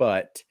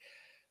 but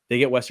they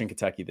get Western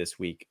Kentucky this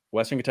week.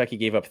 Western Kentucky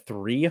gave up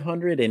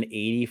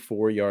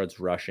 384 yards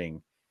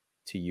rushing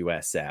to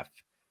USF.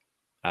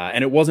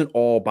 And it wasn't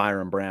all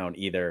Byron Brown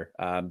either.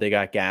 They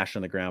got gashed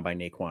on the ground by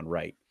Naquan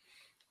Wright.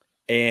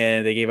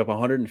 And they gave up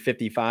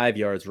 155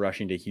 yards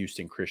rushing to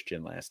Houston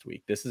Christian last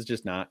week. This is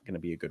just not going to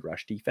be a good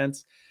rush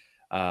defense.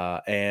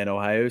 And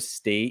Ohio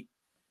State,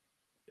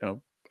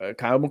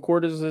 Kyle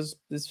McCord has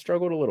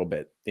struggled a little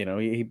bit.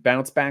 He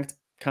bounced back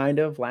kind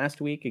of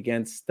last week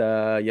against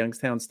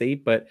Youngstown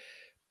State, but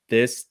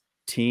this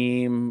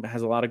team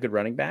has a lot of good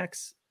running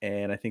backs.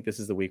 And I think this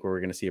is the week where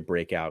we're going to see a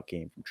breakout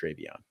game from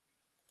Travion.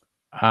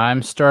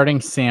 I'm starting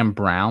Sam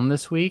Brown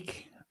this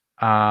week.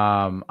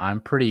 I'm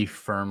pretty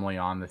firmly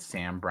on the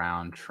Sam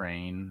Brown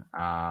train.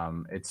 I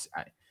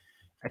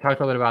talked a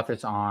little bit about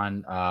this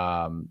on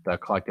the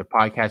Collective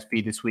podcast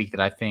feed this week,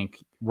 that I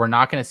think we're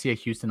not going to see a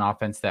Houston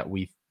offense that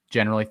we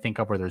generally think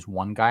of where there's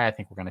one guy. I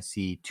think we're going to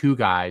see two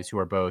guys who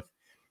are both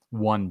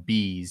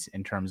 1Bs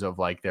in terms of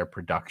like their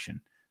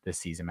production this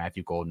season,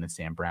 Matthew Golden and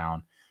Sam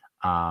Brown.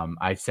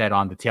 I said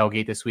on the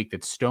tailgate this week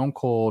that Stone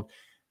Cold,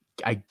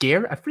 I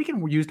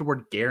freaking used the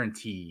word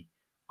guarantee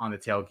on the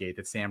tailgate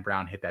that Sam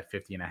Brown hit that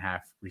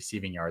 50.5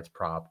 receiving yards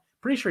prop.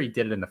 Pretty sure he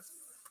did it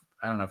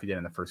I don't know if he did it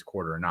in the first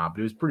quarter or not,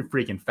 but it was pretty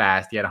freaking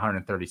fast. He had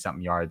 130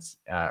 something yards,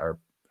 or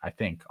I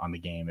think on the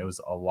game. It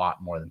was a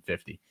lot more than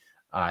 50.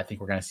 I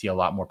think we're going to see a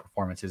lot more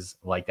performances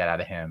like that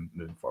out of him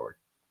moving forward.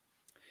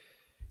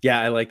 Yeah,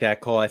 I like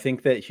that call. I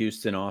think that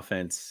Houston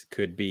offense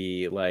could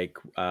be like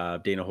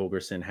Dana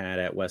Holgorsen had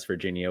at West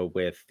Virginia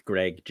with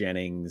Greg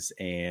Jennings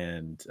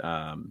and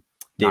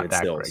David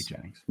Sills.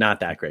 Not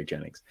that Greg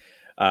Jennings.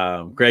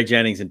 Greg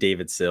Jennings and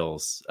David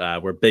Sills,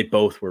 where they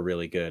both were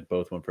really good.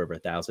 Both went for over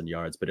 1,000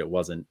 yards, but it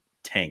wasn't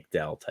Tank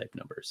Dell type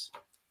numbers.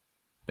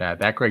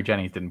 That Greg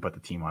Jennings didn't put the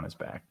team on his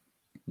back.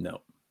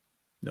 Nope.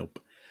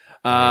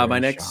 My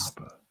next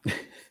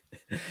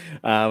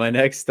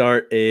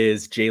start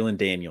is Jalen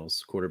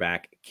Daniels,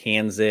 quarterback,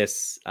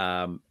 Kansas.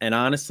 And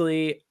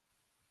honestly,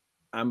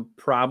 I'm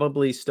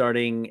probably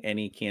starting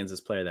any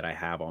Kansas player that I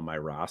have on my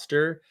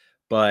roster,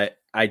 but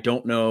I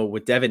don't know,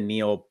 with Devin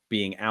Neal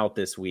being out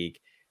this week,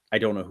 I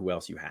don't know who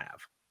else you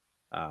have.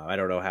 I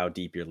don't know how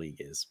deep your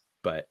league is,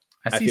 but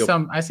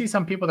I see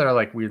some people that are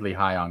like weirdly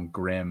high on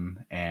Grimm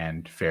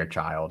and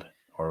Fairchild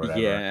or whatever.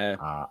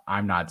 Yeah.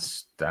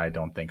 I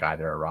don't think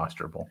either are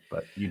rosterable,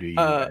 but you do, you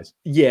guys.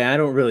 Yeah, I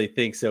don't really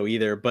think so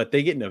either, but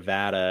they get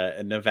Nevada,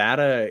 and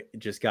Nevada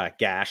just got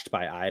gashed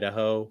by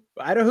Idaho.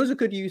 Idaho's a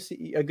good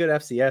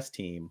FCS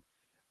team,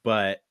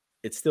 but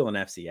it's still an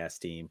FCS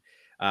team.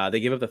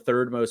 They give up the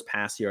third most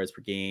pass yards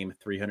per game,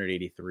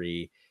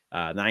 383.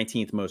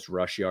 19th most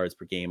rush yards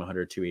per game,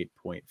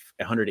 182.5,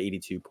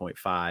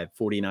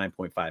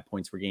 49.5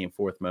 points per game,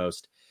 fourth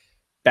most.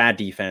 Bad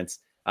defense.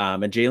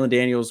 And Jalen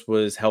Daniels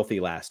was healthy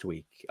last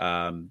week.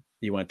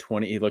 He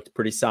looked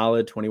pretty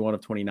solid, 21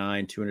 of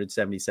 29,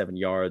 277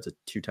 yards,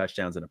 2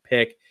 touchdowns and a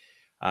pick.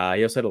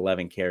 He also had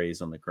 11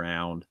 carries on the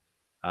ground.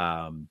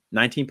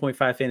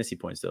 19.5 fantasy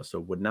points though, so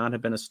would not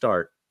have been a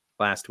start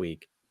last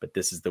week, but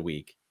this is the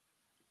week.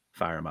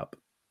 Fire him up.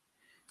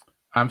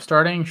 I'm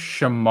starting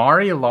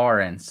Shamari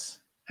Lawrence,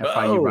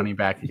 FIU running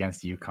back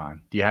against UConn.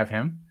 Do you have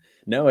him?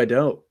 No, I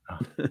don't.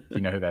 Do you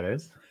know who that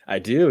is? I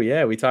do.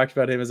 Yeah, we talked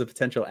about him as a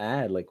potential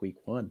ad like week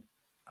 1.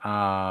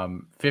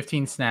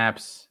 15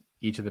 snaps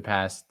each of the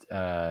past.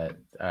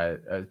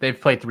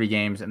 They've played 3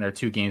 games, and there are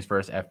 2 games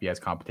versus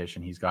FBS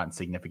competition. He's gotten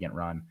significant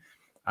run.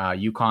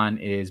 UConn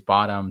is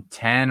bottom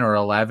 10 or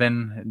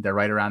 11. They're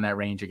right around that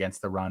range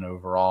against the run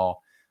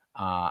overall.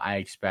 I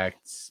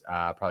expect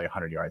probably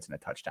 100 yards and a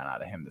touchdown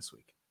out of him this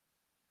week.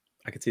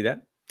 I could see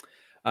that.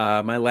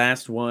 My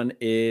last one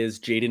is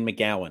Jaden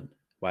McGowan,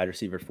 wide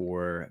receiver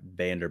for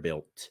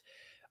Vanderbilt.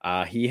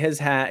 He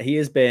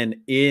has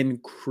been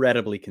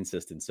incredibly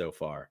consistent so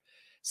far.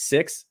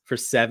 6 for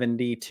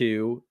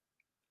 72,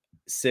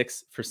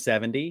 6 for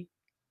 70,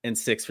 and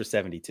 6 for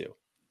 72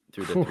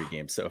 through the 3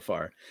 games so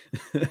far.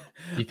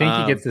 You think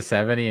he gets to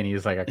 70 and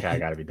he's like, okay, I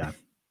got to be done?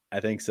 I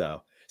think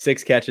so.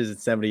 6 catches and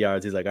 70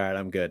 yards. He's like, all right,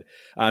 I'm good.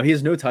 He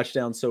has no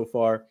touchdowns so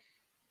far,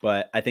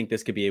 but I think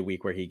this could be a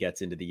week where he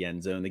gets into the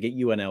end zone. They get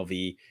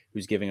UNLV,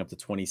 who's giving up the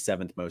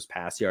 27th most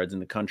pass yards in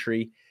the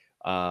country.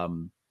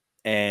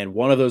 And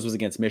one of those was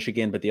against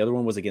Michigan, but the other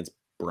one was against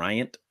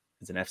Bryant.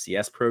 It's an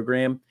FCS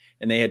program.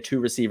 And they had 2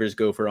 receivers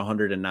go for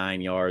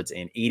 109 yards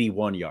and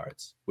 81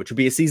 yards, which would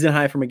be a season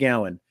high for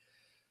McGowan.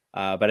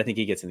 But I think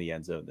he gets in the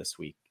end zone this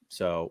week.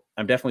 So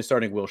I'm definitely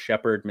starting Will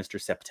Shepard,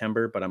 Mr.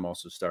 September, but I'm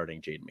also starting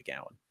Jaden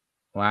McGowan.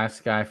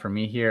 Last guy for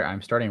me here,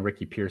 I'm starting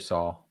Ricky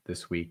Pearsall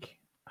this week.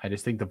 I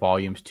just think the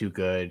volume's too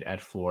good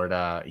at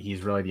Florida.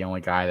 He's really the only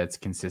guy that's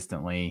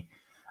consistently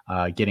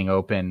getting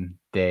open.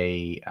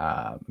 Graham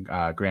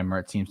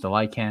Mertz seems to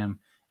like him.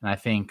 And I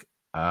think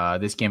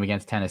this game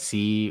against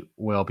Tennessee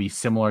will be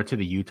similar to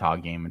the Utah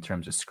game in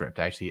terms of script.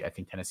 Actually, I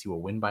think Tennessee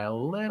will win by a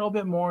little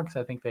bit more because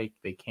I think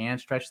they can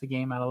stretch the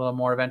game out a little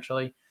more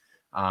eventually.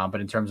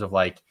 But in terms of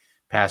like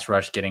pass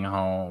rush getting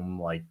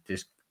home, like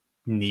just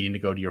needing to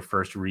go to your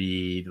first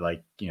read,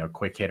 like,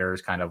 quick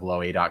hitters, kind of low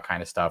ADOT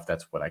kind of stuff.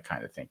 That's what I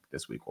kind of think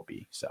this week will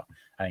be. So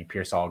I think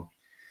Pearsall,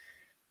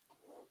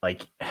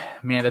 like,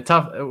 man, is it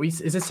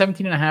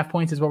 17.5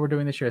 points is what we're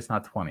doing this year? It's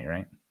not 20,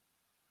 right?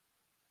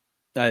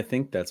 I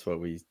think that's what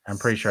I'm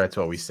pretty sure that's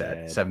what we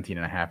said. 17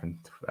 and a half and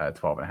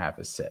 12 and a half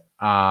is sit.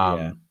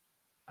 Yeah.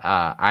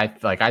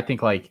 I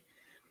think like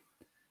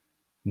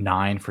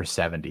 9 for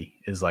 70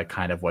 is like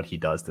kind of what he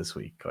does this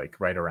week, like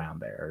right around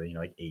there,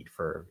 like 8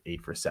 for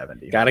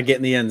 70. Got to get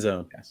in the end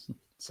zone. Yes.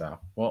 So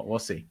we'll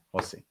see.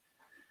 We'll see.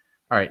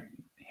 All right.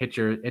 Hit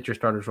your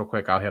starters real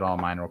quick. I'll hit all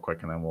mine real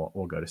quick, and then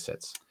we'll go to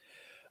sits.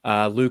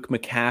 Luke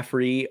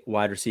McCaffrey,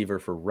 wide receiver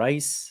for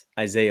Rice.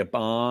 Isaiah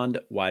Bond,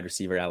 wide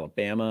receiver,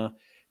 Alabama.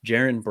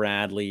 Jaron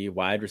Bradley,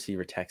 wide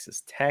receiver,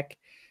 Texas Tech.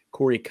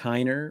 Corey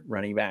Kiner,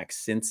 running back,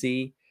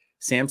 Cincy.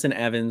 Samson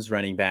Evans,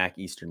 running back,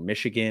 Eastern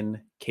Michigan.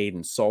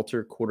 Caden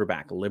Salter,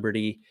 quarterback,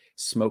 Liberty.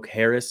 Smoke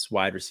Harris,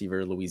 wide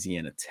receiver,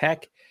 Louisiana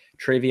Tech.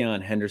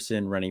 Travion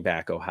Henderson, running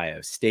back, Ohio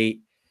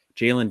State.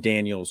 Jalen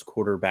Daniels,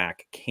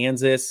 quarterback,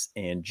 Kansas.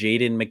 And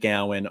Jaden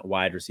McGowan,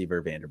 wide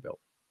receiver, Vanderbilt.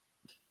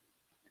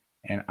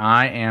 And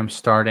I am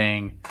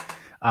starting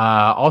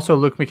also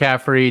Luke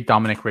McCaffrey,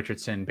 Dominic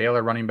Richardson,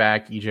 Baylor running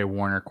back, EJ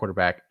Warner,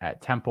 quarterback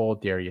at Temple,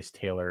 Darius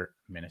Taylor,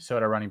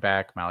 Minnesota running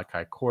back,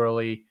 Malachi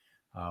Corley,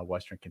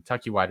 Western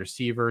Kentucky wide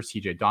receiver,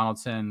 CJ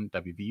Donaldson,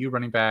 WVU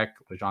running back,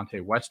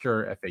 LeJontay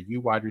Wester, FAU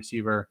wide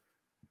receiver,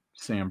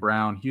 Sam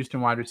Brown,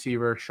 Houston wide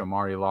receiver,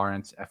 Shamari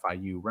Lawrence,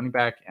 FIU running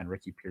back, and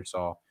Ricky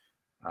Pearsall,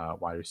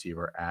 wide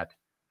receiver at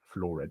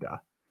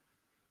Florida.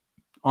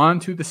 On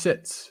to the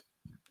sits.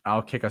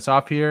 I'll kick us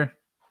off here.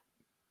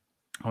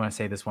 I want to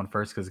say this one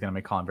first because it's going to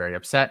make Colin very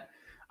upset.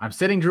 I'm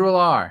sitting Drew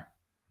Allar.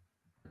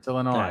 It's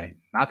Illinois.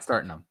 Not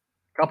starting him.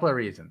 A couple of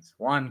reasons.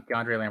 One,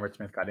 DeAndre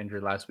Lambert-Smith got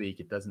injured last week.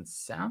 It doesn't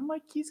sound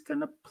like he's going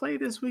to play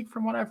this week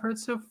from what I've heard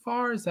so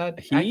far. Is that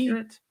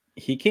accurate?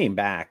 He came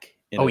back.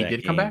 He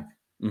did come back?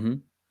 Mm-hmm.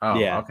 Oh,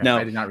 yeah. Okay. No,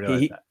 I did not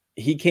realize that.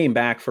 He came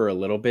back for a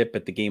little bit,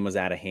 but the game was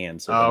out of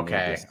hand. So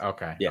okay.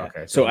 Yeah.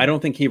 Okay. So I don't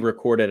think he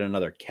recorded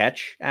another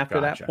catch after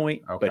that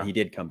point, but he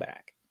did come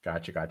back.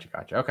 Gotcha.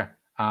 Okay.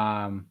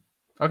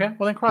 Okay,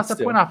 well then cross that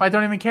point off. I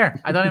don't even care.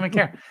 You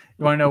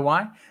want to know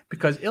why?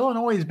 Because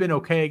Illinois has been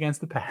okay against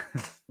the pass,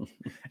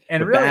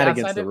 and really bad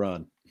against the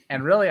run.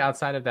 And really,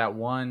 outside of that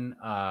one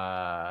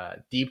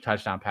deep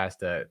touchdown pass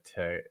to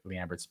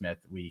Lambert-Smith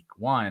week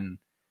 1,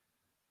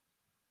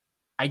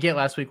 I get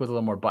last week was a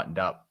little more buttoned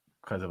up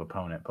because of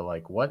opponent, but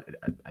like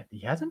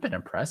he hasn't been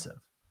impressive.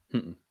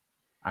 Mm-mm.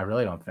 I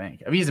really don't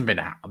think. I mean, he hasn't been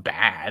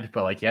bad,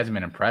 but like he hasn't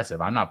been impressive.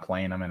 I'm not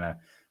playing him in a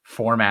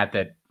format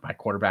that my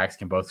quarterbacks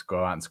can both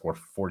go out and score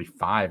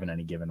 45 in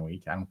any given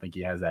week. I don't think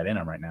he has that in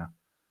him right now.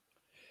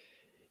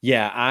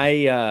 Yeah,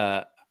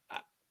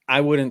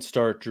 I wouldn't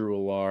start Drew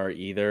Allar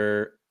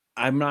either.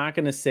 I'm not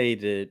going to say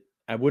that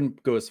I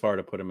wouldn't go as far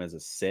to put him as a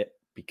sit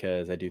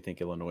because I do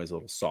think Illinois is a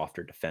little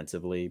softer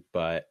defensively.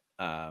 But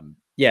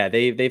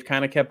they've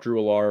kind of kept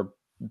Drew Allar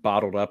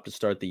bottled up to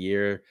start the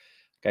year.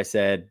 Like I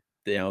said,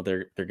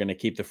 they're going to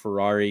keep the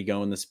Ferrari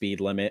going the speed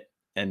limit,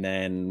 and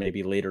then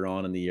maybe later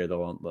on in the year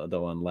they'll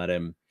let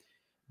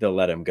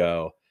him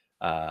go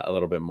a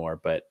little bit more.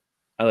 But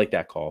I like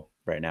that call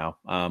right now.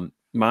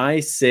 My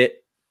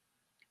sit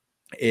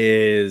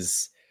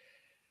is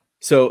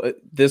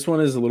this one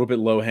is a little bit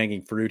low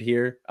hanging fruit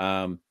here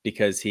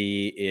because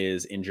he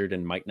is injured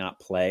and might not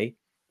play.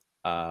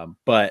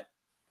 But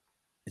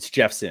it's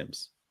Jeff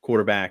Sims,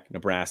 quarterback,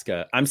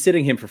 Nebraska. I'm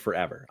sitting him for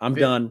forever. I'm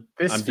done.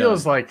 This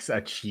feels like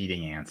a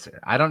cheating answer.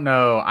 I don't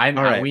know.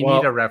 We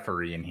need a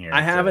referee in here.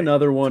 I have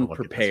another one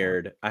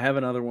prepared.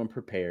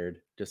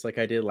 Just like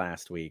I did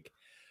last week.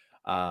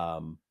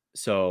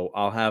 So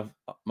I'll have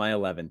my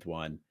 11th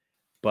one,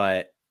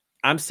 but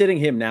I'm sitting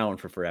him now and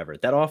for forever.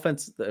 That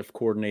offensive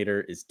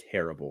coordinator is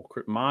terrible.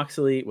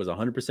 Moxley was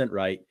 100%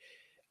 right.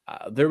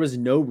 There was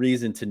no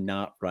reason to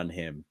not run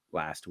him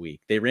last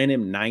week. They ran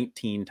him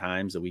 19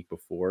 times a week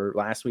before.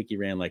 Last week, he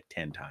ran like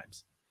 10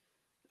 times.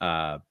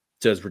 So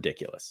it's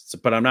ridiculous.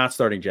 But I'm not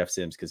starting Jeff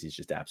Sims because he's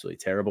just absolutely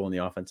terrible, and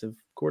the offensive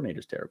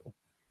coordinator's terrible.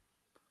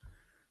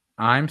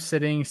 I'm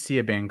sitting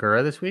Sia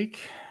Bangura this week.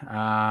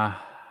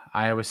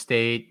 Iowa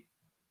State,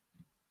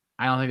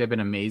 I don't think they've been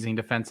amazing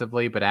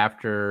defensively, but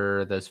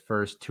after those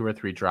first 2 or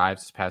 3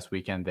 drives this past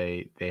weekend,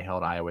 they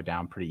held Iowa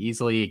down pretty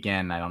easily.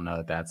 Again, I don't know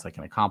that that's like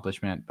an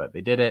accomplishment, but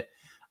they did it.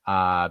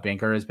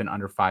 Bangura has been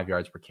under 5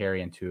 yards per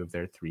carry in 2 of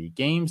their 3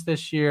 games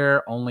this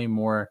year, only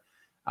more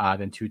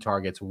than 2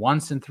 targets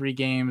once in 3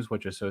 games,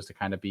 which was supposed to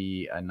kind of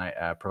be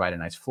provide a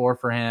nice floor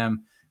for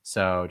him.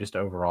 So just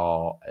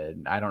overall,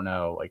 I don't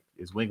know, like,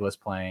 is Wiggless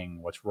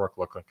playing? What's Rourke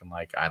looking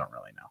like? I don't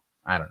really know.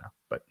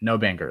 But no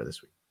Bangura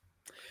this week.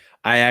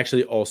 I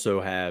actually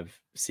also have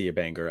Sia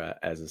Bangura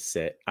as a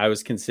sit. I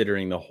was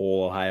considering the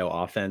whole Ohio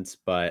offense,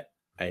 but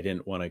I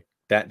didn't want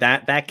to.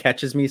 That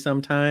catches me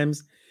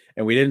sometimes,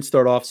 and we didn't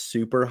start off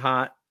super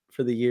hot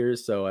for the year,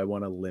 so I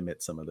want to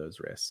limit some of those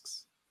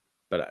risks.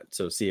 But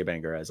so Sia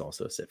Bangura is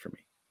also a sit for me.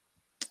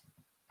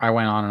 I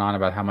went on and on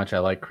about how much I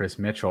like Chris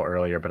Mitchell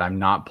earlier, but I'm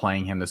not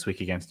playing him this week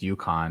against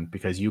UConn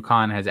because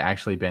UConn has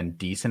actually been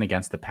decent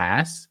against the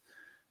pass,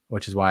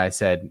 which is why I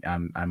said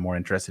I'm more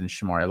interested in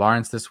Shamari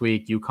Lawrence this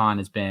week. UConn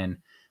has been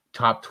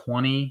top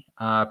 20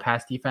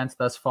 pass defense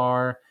thus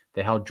far.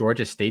 They held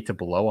Georgia State to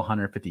below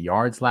 150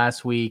 yards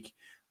last week.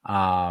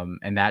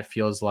 And that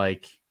feels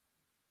like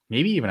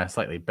maybe even a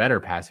slightly better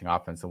passing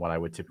offense than what I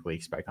would typically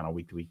expect on a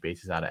week-to-week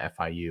basis out of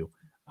FIU.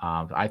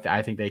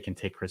 I think they can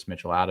take Chris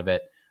Mitchell out of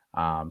it.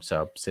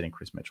 So sitting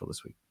Chris Mitchell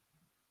this week,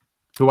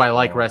 who I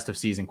like rest of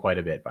season quite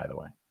a bit, by the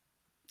way.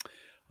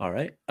 All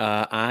right.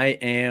 I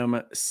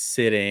am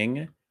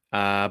sitting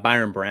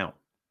Byron Brown,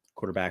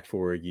 quarterback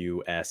for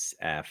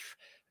USF,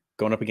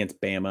 going up against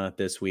Bama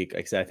this week.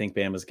 Like I said, I think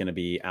Bama's going to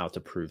be out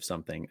to prove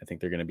something. I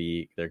think they're going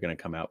to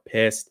come out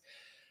pissed.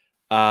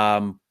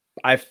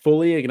 I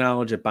fully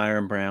acknowledge that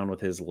Byron Brown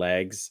with his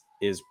legs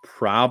is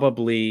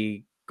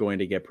probably going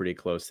to get pretty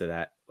close to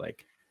that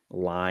like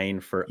line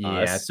for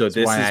us. So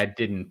this why I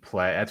didn't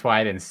play. That's why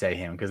I didn't say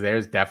him, because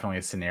there's definitely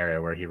a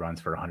scenario where he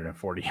runs for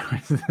 140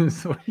 yards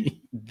this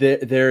week.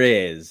 There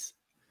is.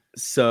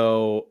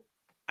 So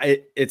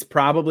it's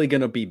probably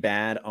going to be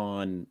bad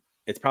on.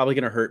 It's probably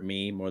going to hurt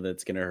me more than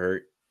it's going to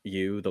hurt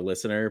you, the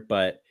listener.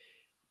 But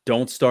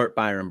don't start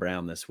Byron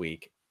Brown this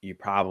week. You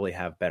probably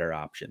have better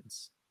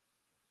options.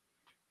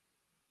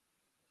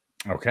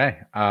 Okay.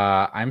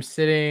 I'm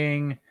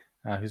sitting.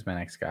 Who's my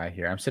next guy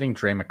here? I'm sitting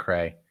Dre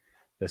McCray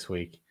this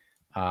week.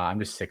 I'm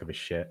just sick of his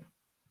shit,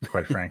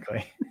 quite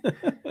frankly.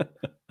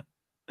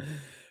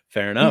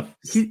 Fair enough.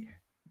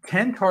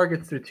 10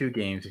 targets through 2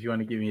 games. If you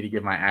want to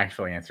give my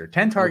actual answer,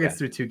 10 targets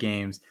through 2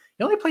 games.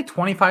 He only played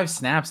 25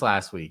 snaps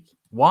last week.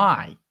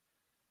 Why?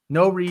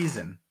 No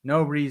reason.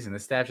 The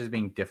staff is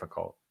being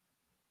difficult.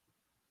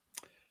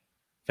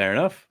 Fair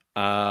enough.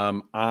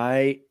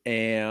 I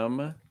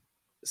am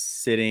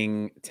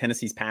sitting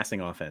Tennessee's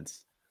passing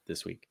offense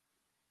this week.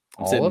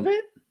 All of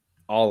it.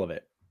 I'm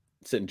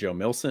sitting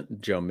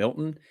Joe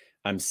Milton.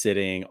 I'm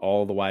sitting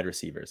all the wide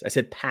receivers. I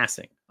said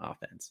passing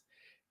offense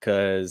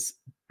because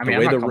I'm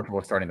not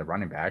comfortable starting the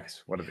running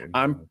backs.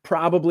 I'm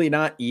probably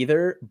not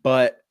either,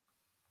 but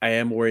I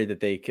am worried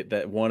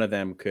that one of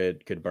them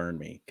could burn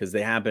me because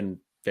they have been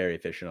very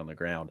efficient on the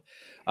ground.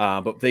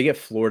 But they get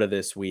Florida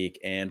this week,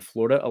 and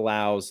Florida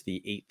allows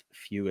the 8th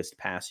fewest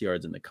pass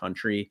yards in the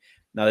country.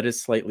 Now that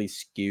is slightly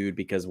skewed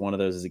because one of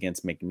those is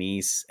against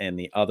McNeese and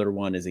the other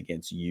one is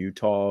against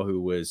Utah, who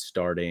was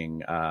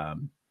starting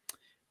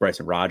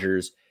Bryson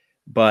Rogers.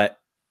 But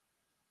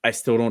I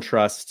still don't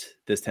trust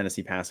this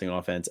Tennessee passing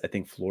offense. I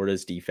think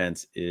Florida's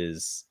defense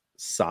is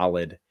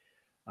solid.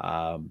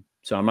 So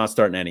I'm not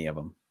starting any of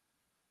them.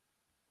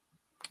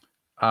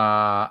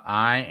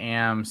 I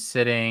am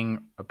sitting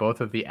both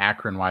of the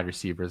Akron wide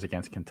receivers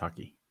against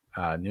Kentucky.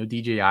 No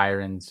DJ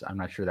Irons. I'm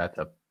not sure that's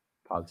a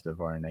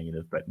positive or a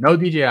negative, but no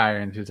DJ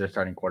Irons, who's their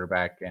starting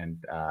quarterback,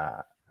 and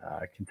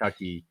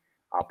Kentucky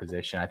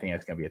opposition. I think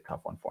that's going to be a tough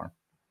one for him.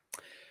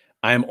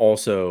 I'm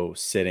also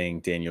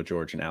sitting Daniel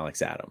George and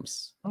Alex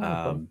Adams.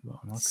 Okay.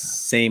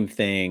 Same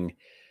thing,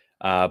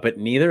 but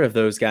neither of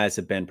those guys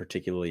have been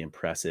particularly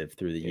impressive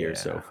through the year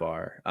so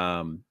far.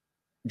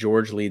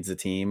 George leads the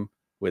team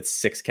with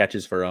 6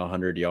 catches for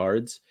 100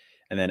 yards,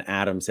 and then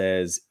Adams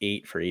has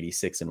 8 for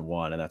 86 and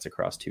 1, and that's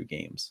across 2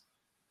 games.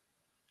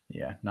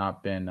 Yeah,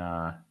 not been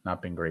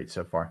great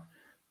so far.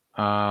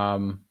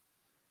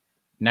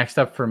 Next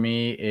up for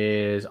me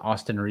is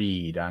Austin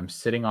Reed. I'm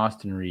sitting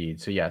Austin Reed.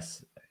 So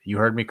yes, you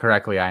heard me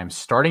correctly. I am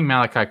starting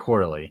Malachi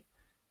Corley,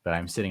 but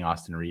I'm sitting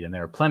Austin Reed, and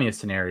there are plenty of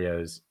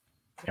scenarios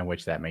in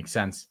which that makes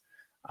sense.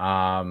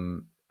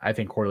 I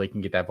think Corley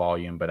can get that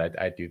volume, but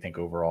I do think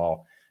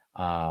overall,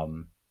 I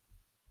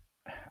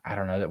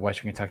don't know that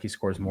Western Kentucky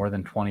scores more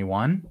than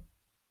 21.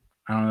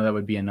 I don't know that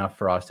would be enough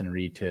for Austin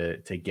Reed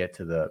to get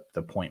to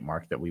the point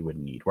mark that we would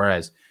need.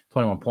 Whereas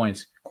 21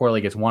 points,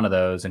 Corley gets one of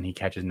those and he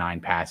catches 9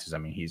 passes. I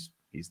mean, he's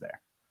there.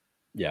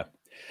 Yeah.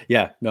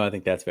 No, I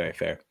think that's very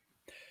fair.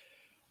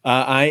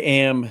 I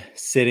am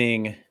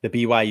sitting the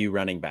BYU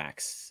running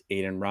backs,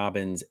 Aiden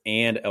Robbins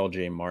and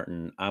LJ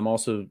Martin. I'm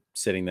also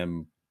sitting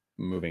them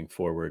moving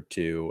forward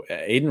to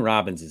Aiden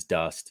Robbins is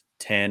dust.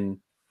 10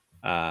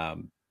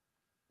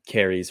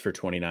 carries for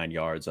 29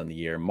 yards on the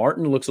year.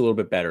 Martin looks a little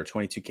bit better.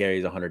 22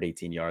 carries,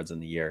 118 yards on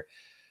the year.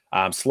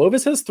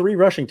 Slovis has 3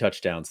 rushing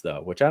touchdowns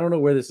though, which I don't know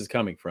where this is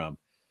coming from.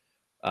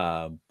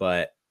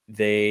 But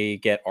they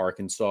get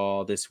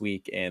Arkansas this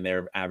week and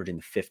they're averaging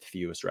the 5th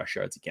fewest rush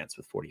yards against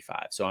with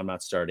 45. So I'm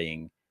not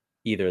starting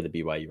either of the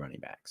BYU running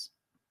backs.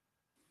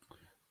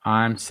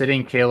 I'm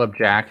sitting Caleb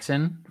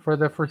Jackson for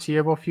the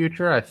foreseeable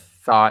future. I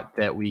thought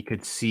that we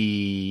could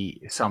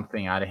see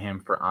something out of him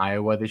for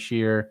Iowa this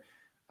year.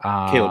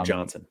 Caleb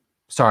Johnson.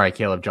 Sorry,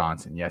 Caleb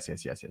Johnson. Yes.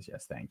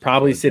 Thank you.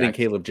 Probably sitting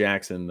Caleb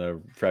Jackson,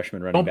 the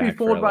freshman running back. Don't be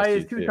fooled by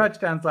his 2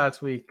 touchdowns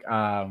last week.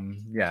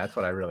 That's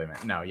what I really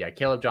meant. No,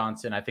 Caleb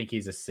Johnson. I think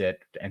he's a sit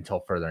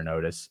until further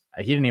notice.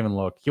 He didn't even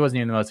look. He wasn't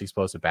even the most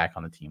explosive back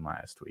on the team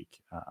last week.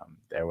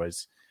 There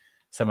was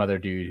some other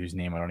dude whose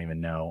name I don't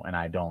even know, and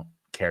I don't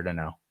care to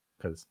know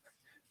because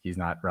he's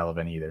not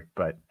relevant either.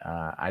 But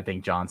I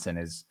think Johnson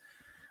is.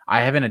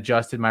 I haven't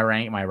adjusted my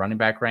running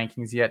back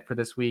rankings yet for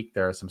this week.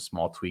 There are some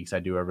small tweaks I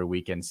do every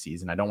weekend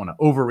season. I don't want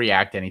to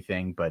overreact to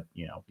anything, but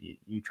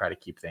you try to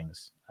keep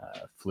things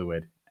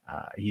fluid.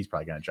 He's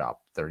probably going to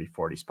drop 30,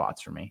 40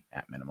 spots for me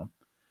at minimum.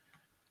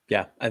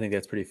 Yeah, I think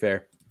that's pretty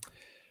fair.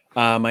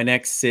 My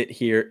next sit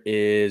here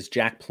is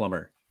Jack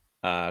Plummer,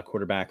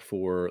 quarterback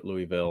for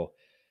Louisville.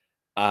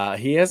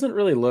 He hasn't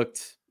really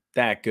looked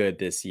that good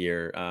this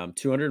year.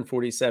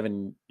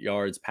 247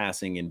 yards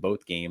passing in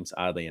both games,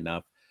 oddly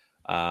enough.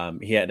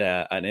 He had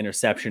an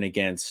interception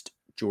against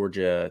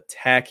Georgia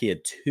Tech. He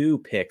had 2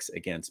 picks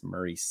against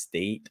Murray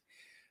State.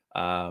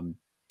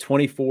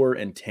 24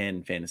 and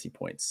 10 fantasy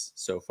points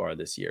so far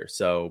this year.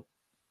 So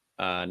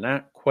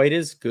not quite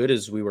as good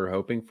as we were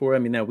hoping for. I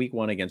mean, that week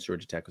 1 against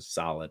Georgia Tech was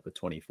solid with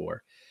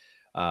 24.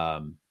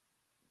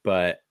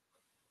 But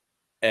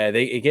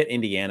they get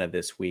Indiana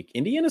this week.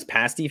 Indiana's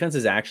pass defense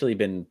has actually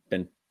been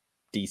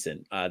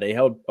decent. They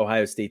held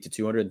Ohio State to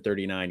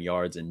 239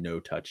 yards and no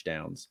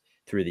touchdowns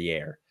through the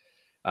air.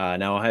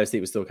 Now, Ohio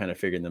State was still kind of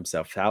figuring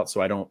themselves out,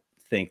 so I don't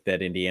think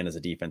that Indiana's a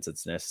defense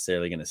that's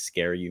necessarily going to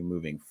scare you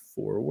moving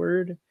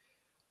forward.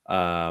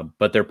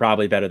 But they're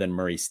probably better than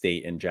Murray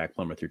State, and Jack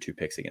Plummer threw 2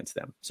 picks against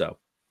them. So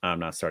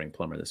I'm not starting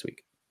Plummer this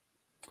week.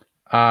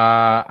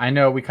 I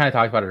know we kind of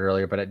talked about it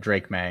earlier, but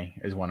Drake May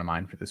is one of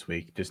mine for this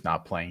week. Just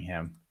not playing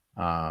him.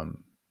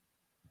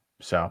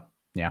 So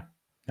yeah,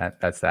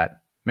 that's that.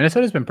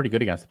 Minnesota's been pretty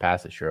good against the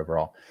pass this year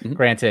overall. Mm-hmm.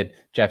 Granted,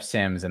 Jeff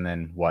Sims and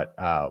then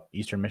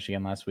Eastern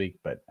Michigan last week,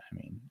 but I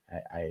mean,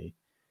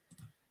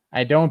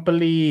 I don't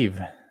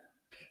believe.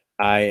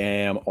 I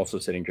am also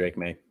sitting Drake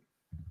May.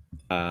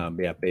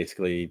 Yeah,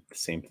 basically the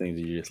same things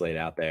you just laid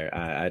out there.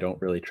 I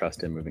don't really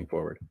trust him moving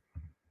forward.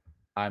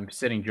 I'm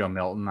sitting Joe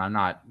Milton. I'm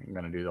not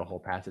going to do the whole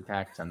pass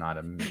attack because I'm not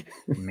a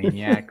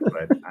maniac,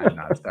 but I'm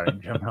not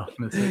starting Joe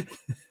Milton this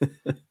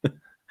week.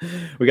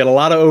 We got a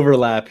lot of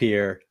overlap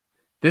here.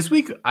 This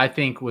week, I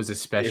think, was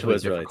especially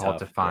difficult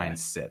to find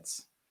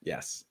sits.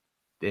 Yes.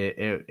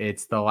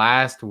 It's the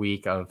last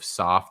week of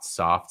soft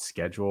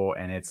schedule,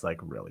 and it's like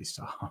really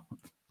soft.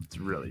 It's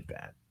really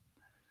bad.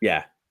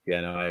 Yeah.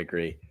 Yeah, no, I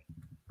agree.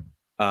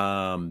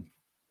 So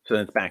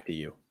then it's back to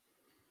you.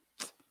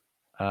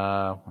 What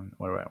are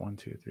we at? 1,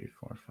 2, 3,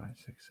 4, 5,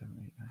 6, 7,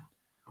 8, 9.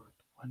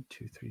 1,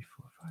 2, 3,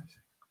 4, 5,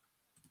 6.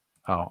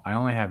 Oh, I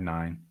only have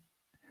 9.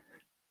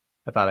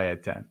 I thought I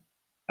had 10.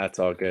 That's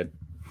all good.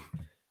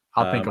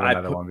 I'll think of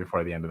another one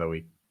before the end of the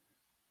week.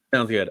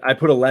 Sounds good. I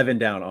put 11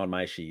 down on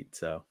my sheet.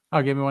 So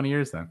give me one of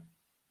yours then.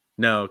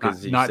 No,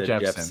 because not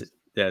Jeff Sims.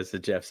 Yeah, so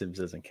Jeff Sims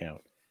doesn't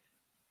count.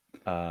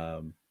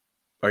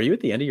 Are you at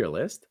the end of your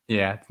list?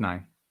 Yeah, it's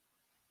 9.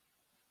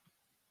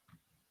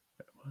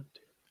 1,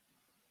 2.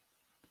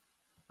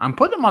 I'm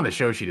putting them on the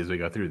show sheet as we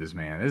go through this,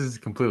 man. This is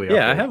completely.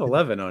 Yeah, I have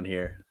 11 on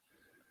here.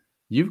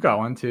 You've got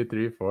 1, 2,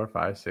 3, 4,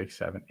 5, 6,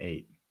 7,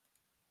 8.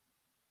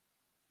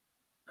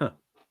 Huh.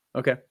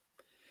 Okay.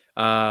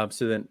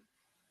 So then,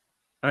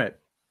 all right.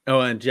 Oh,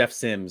 and Jeff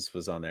Sims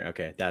was on there.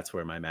 Okay, that's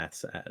where my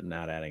math's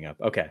not adding up.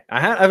 Okay,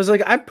 I was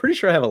like, I'm pretty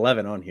sure I have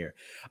 11 on here.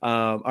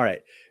 All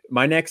right,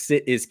 my next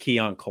sit is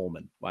Keon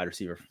Coleman, wide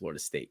receiver for Florida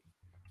State.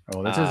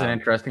 Oh, this is an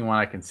interesting one.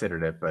 I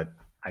considered it, but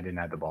I didn't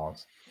have the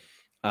balls.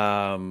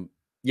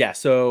 Yeah,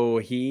 so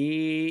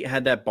he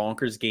had that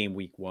bonkers game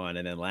week 1,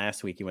 and then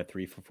last week he went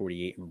 3 for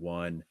 48 and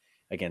 1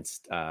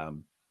 against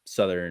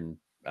Southern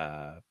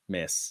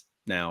Miss.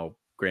 Now,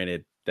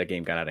 granted, that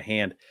game got out of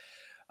hand,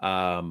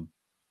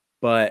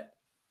 but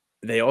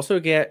they also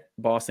get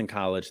Boston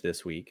College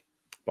this week.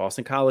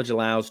 Boston College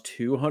allows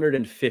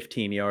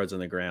 215 yards on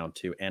the ground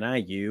to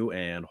NIU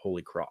and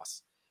Holy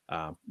Cross.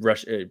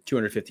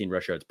 215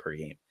 rush yards per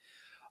game.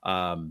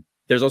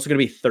 There's also going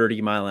to be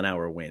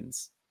 30-mile-an-hour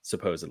winds,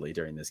 supposedly,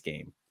 during this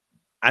game.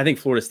 I think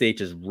Florida State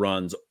just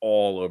runs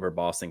all over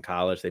Boston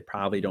College. They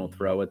probably don't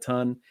throw a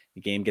ton.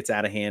 The game gets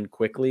out of hand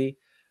quickly.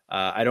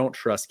 I don't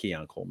trust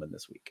Keon Coleman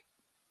this week.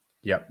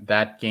 Yep,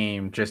 that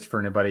game, just for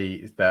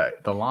anybody,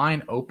 the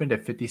line opened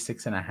at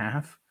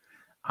 56.5.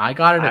 I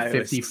got it at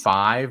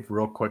 55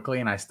 real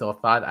quickly, and I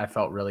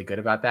felt really good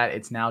about that.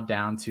 It's now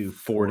down to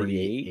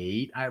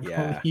 48, I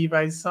believe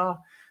I saw.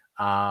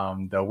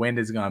 The wind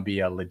is going to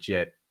be a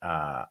legit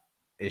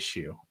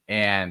issue,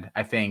 and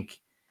I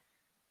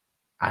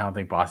don't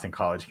think Boston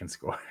College can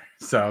score.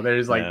 So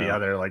there's the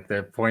other,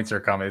 their points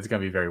are coming. It's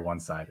going to be very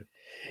one-sided.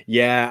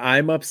 Yeah,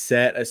 I'm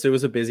upset. So it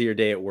was a busier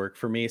day at work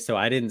for me. So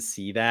I didn't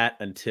see that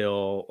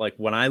until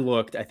when I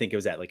looked, I think it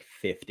was at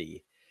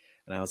 50.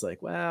 And I was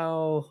like,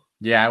 well.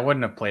 Yeah, I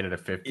wouldn't have played it at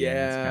 50. Yeah. And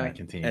it's going to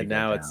continue.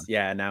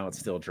 And now it's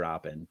still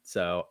dropping.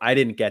 So I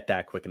didn't get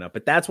that quick enough.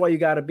 But that's why you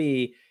got to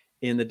be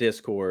in the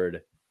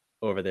Discord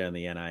over there on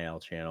the NIL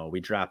channel.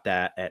 We dropped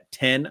that at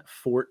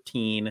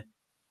 10:14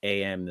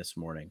 a.m. this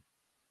morning.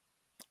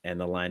 And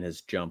the line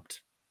has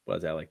jumped.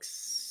 What was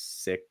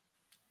that,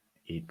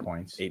 8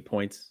 points? 8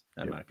 points.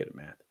 I'm not good at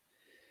math.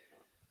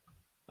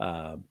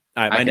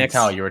 I can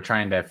tell you were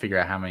trying to figure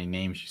out how many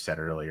names you said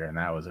earlier, and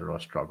that was a real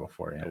struggle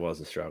for you. It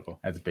was a struggle.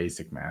 That's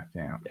basic math.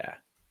 Yeah.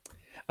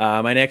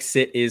 Yeah. My next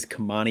sit is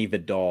Kamani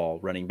Vidal,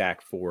 running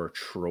back for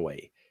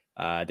Troy.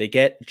 They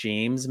get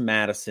James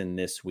Madison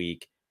this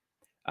week.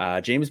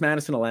 James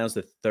Madison allows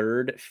the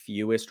 3rd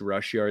fewest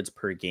rush yards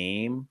per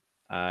game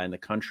in the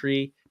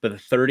country, but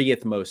the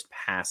 30th most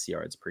pass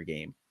yards per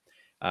game.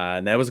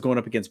 And that was going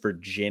up against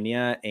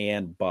Virginia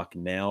and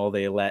Bucknell.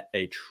 They let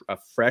a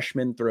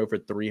freshman throw for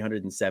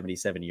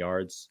 377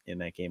 yards in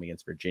that game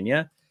against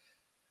Virginia.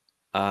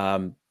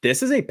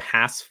 This is a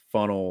pass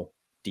funnel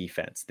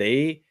defense.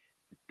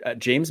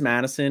 James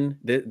Madison,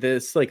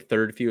 this like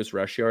third fewest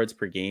rush yards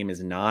per game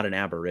is not an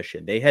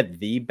aberration. They had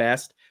the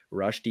best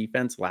rush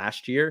defense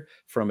last year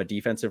from a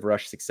defensive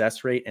rush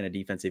success rate and a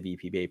defensive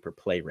EPA per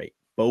play rate,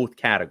 both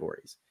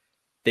categories.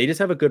 They just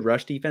have a good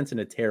rush defense and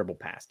a terrible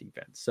pass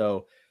defense.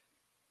 So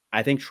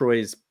I think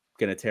Troy's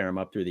going to tear them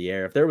up through the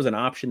air. If there was an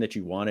option that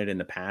you wanted in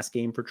the pass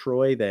game for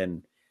Troy,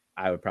 then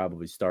I would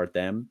probably start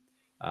them.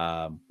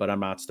 But I'm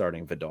not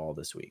starting Vidal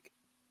this week.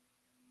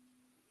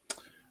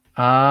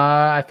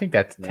 I think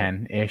that's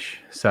 10-ish.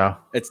 So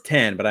it's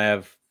 10, but I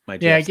have my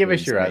give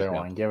us your other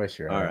one. Give us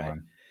your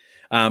other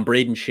one.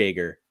 Braden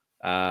Shager,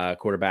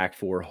 quarterback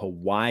for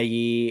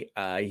Hawaii.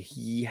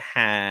 He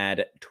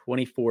had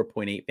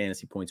 24.8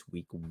 fantasy points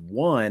week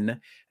 1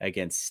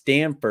 against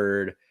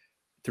Stanford,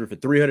 threw for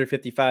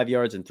 355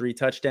 yards and 3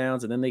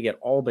 touchdowns. And then they get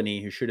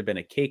Albany, who should have been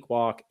a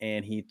cakewalk,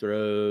 and he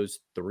throws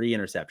 3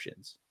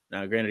 interceptions.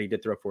 Now, granted, he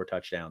did throw 4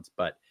 touchdowns,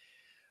 but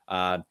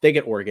they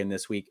get Oregon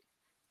this week.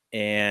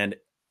 And,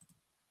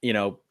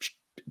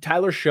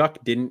 Tyler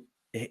Shuck didn't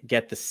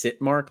get the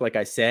sit mark, like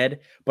I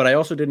said, but I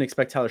also didn't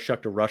expect Tyler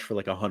Shuck to rush for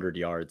like 100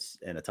 yards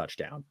and a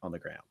touchdown on the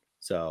ground.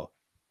 So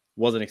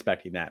wasn't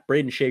expecting that.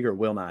 Braden Shager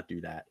will not do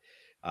that.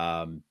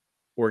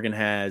 Oregon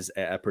has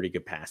a pretty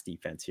good pass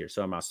defense here,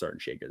 so I'm not starting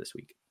Shager this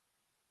week.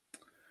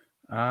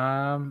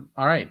 All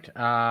right.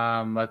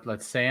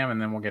 Let's say him,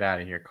 and then we'll get out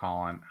of here,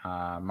 Colin.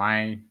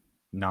 My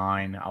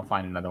 9, I'll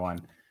find another one.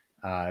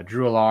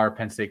 Drew Allar,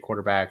 Penn State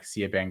quarterback.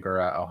 Sia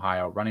Bangura,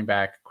 Ohio running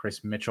back.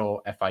 Chris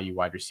Mitchell, FIU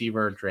wide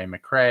receiver. Dre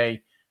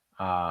McCray,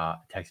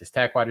 Texas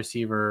Tech wide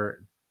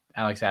receiver.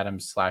 Alex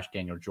Adams /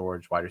 Daniel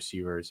George, wide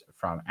receivers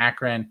from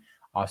Akron.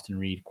 Austin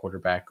Reed,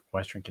 quarterback,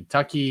 Western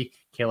Kentucky.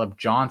 Caleb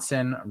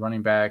Johnson,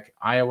 running back,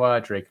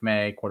 Iowa. Drake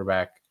May,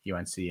 quarterback,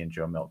 UNC. And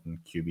Joe Milton,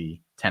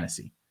 QB,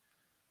 Tennessee.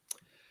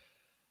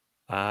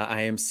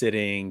 I am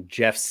sitting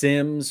Jeff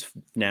Sims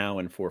now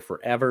and for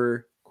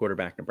forever,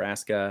 quarterback,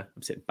 Nebraska.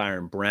 I'm sitting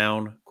Byron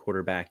Brown,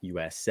 quarterback,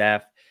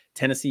 USF.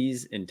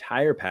 Tennessee's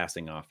entire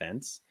passing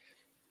offense.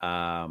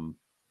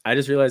 I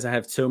just realized I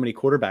have so many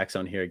quarterbacks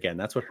on here again.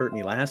 That's what hurt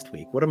me last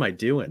week. What am I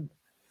doing?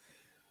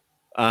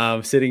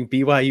 Sitting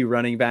BYU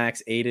running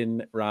backs,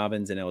 Aiden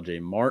Robbins and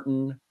LJ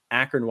Martin.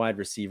 Akron wide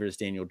receivers,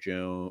 Daniel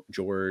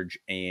George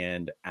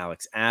and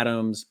Alex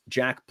Adams.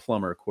 Jack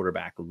Plummer,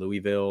 quarterback,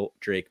 Louisville.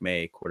 Drake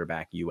May,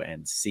 quarterback,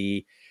 UNC.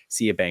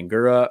 Sia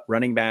Bangura,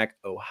 running back,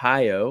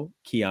 Ohio.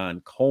 Keon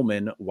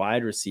Coleman,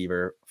 wide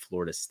receiver,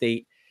 Florida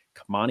State.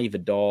 Kamani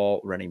Vidal,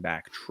 running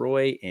back,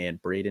 Troy.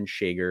 And Braden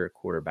Shager,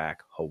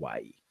 quarterback,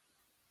 Hawaii.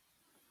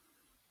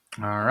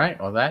 All right.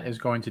 Well, that is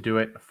going to do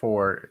it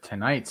for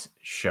tonight's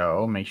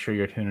show. Make sure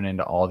you're tuning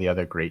into all the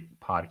other great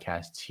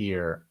podcasts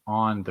here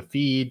on the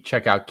feed.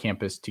 Check out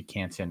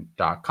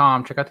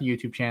campus2canton.com. Check out the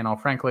YouTube channel.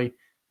 Frankly,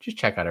 just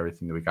check out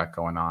everything that we got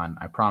going on.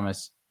 I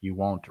promise you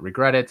won't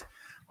regret it,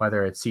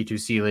 whether it's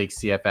C2C League,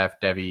 CFF,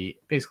 Devi,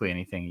 basically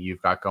anything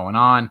you've got going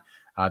on.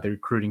 The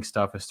recruiting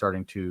stuff is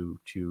starting to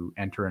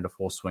enter into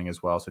full swing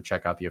as well. So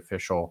check out the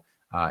official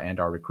and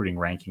our recruiting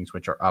rankings,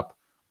 which are up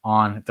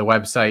on the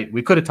website.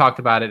 We could have talked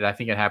about it. I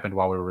think it happened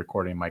while we were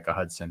recording Micah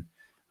Hudson.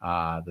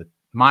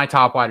 My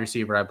top wide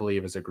receiver, I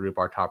believe, is a group,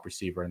 our top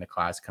receiver in the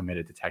class,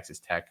 committed to Texas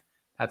Tech.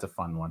 That's a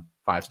fun one.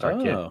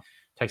 5-star kid.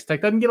 Texas Tech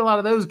doesn't get a lot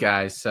of those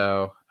guys,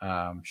 so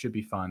should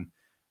be fun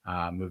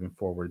moving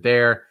forward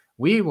there.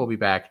 We will be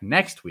back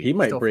next week. He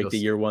might break the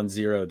year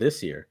 1-0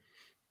 this year.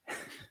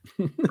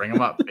 Bring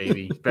him up,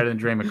 baby. Better than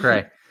Dre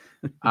McCray.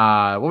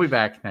 We'll be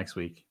back next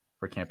week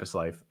for Campus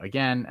Life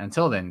again.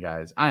 Until then,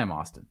 guys, I am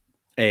Austin.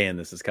 And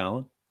this is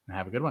Colin.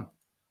 Have a good one.